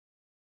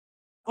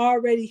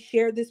already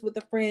shared this with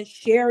a friend,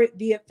 share it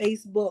via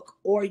Facebook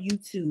or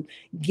YouTube.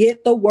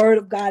 Get the word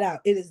of God out.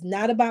 It is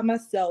not about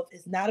myself.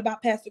 It's not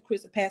about Pastor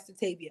Chris or Pastor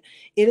Tavia.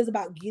 It is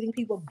about getting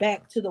people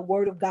back to the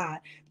word of God.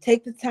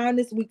 Take the time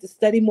this week to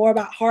study more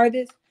about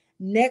harvest.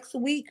 Next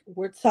week,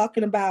 we're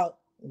talking about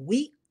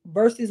wheat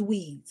versus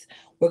weeds.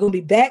 We're going to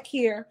be back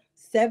here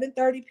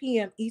 7:30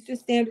 p.m. Eastern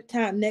Standard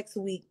Time next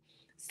week.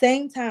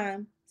 Same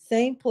time,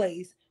 same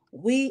place.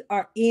 We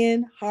are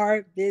in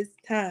harvest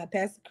time.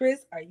 Pastor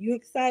Chris, are you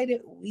excited?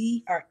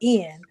 We are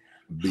in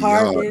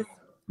harvest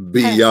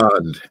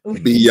beyond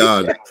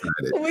excited.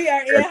 We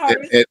are in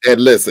harvest. And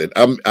listen,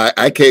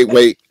 I can't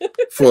wait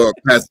for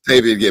Pastor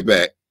Tavia to get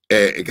back,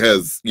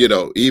 because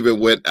even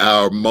with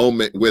our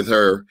moment with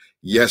her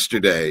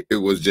yesterday, it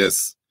was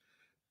just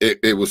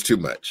it was too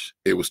much.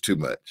 It was too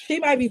much. She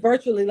might be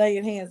virtually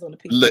laying hands on the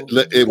people.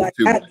 It was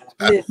too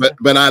much.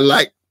 But I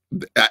like,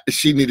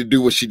 she needed to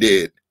do what she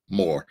did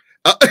more.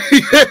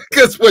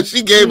 Because what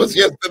she gave us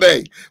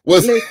yesterday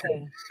was.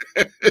 Listen,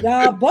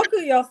 y'all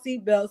buckle your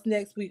seatbelts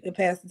next week when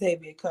Pastor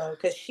Tavia comes,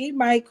 because she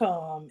might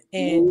come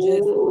and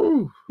just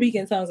speak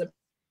in tongues.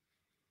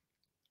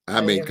 I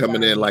mean,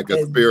 coming in like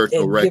a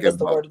spiritual wrecking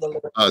ball.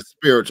 A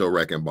spiritual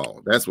wrecking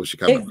ball. That's what she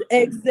coming.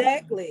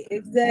 Exactly.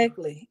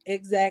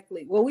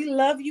 Well, we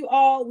love you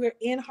all. We're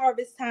in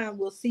harvest time.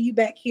 We'll see you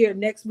back here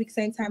next week,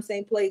 same time,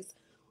 same place.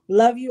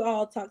 Love you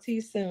all. Talk to you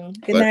soon.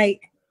 Good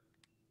night.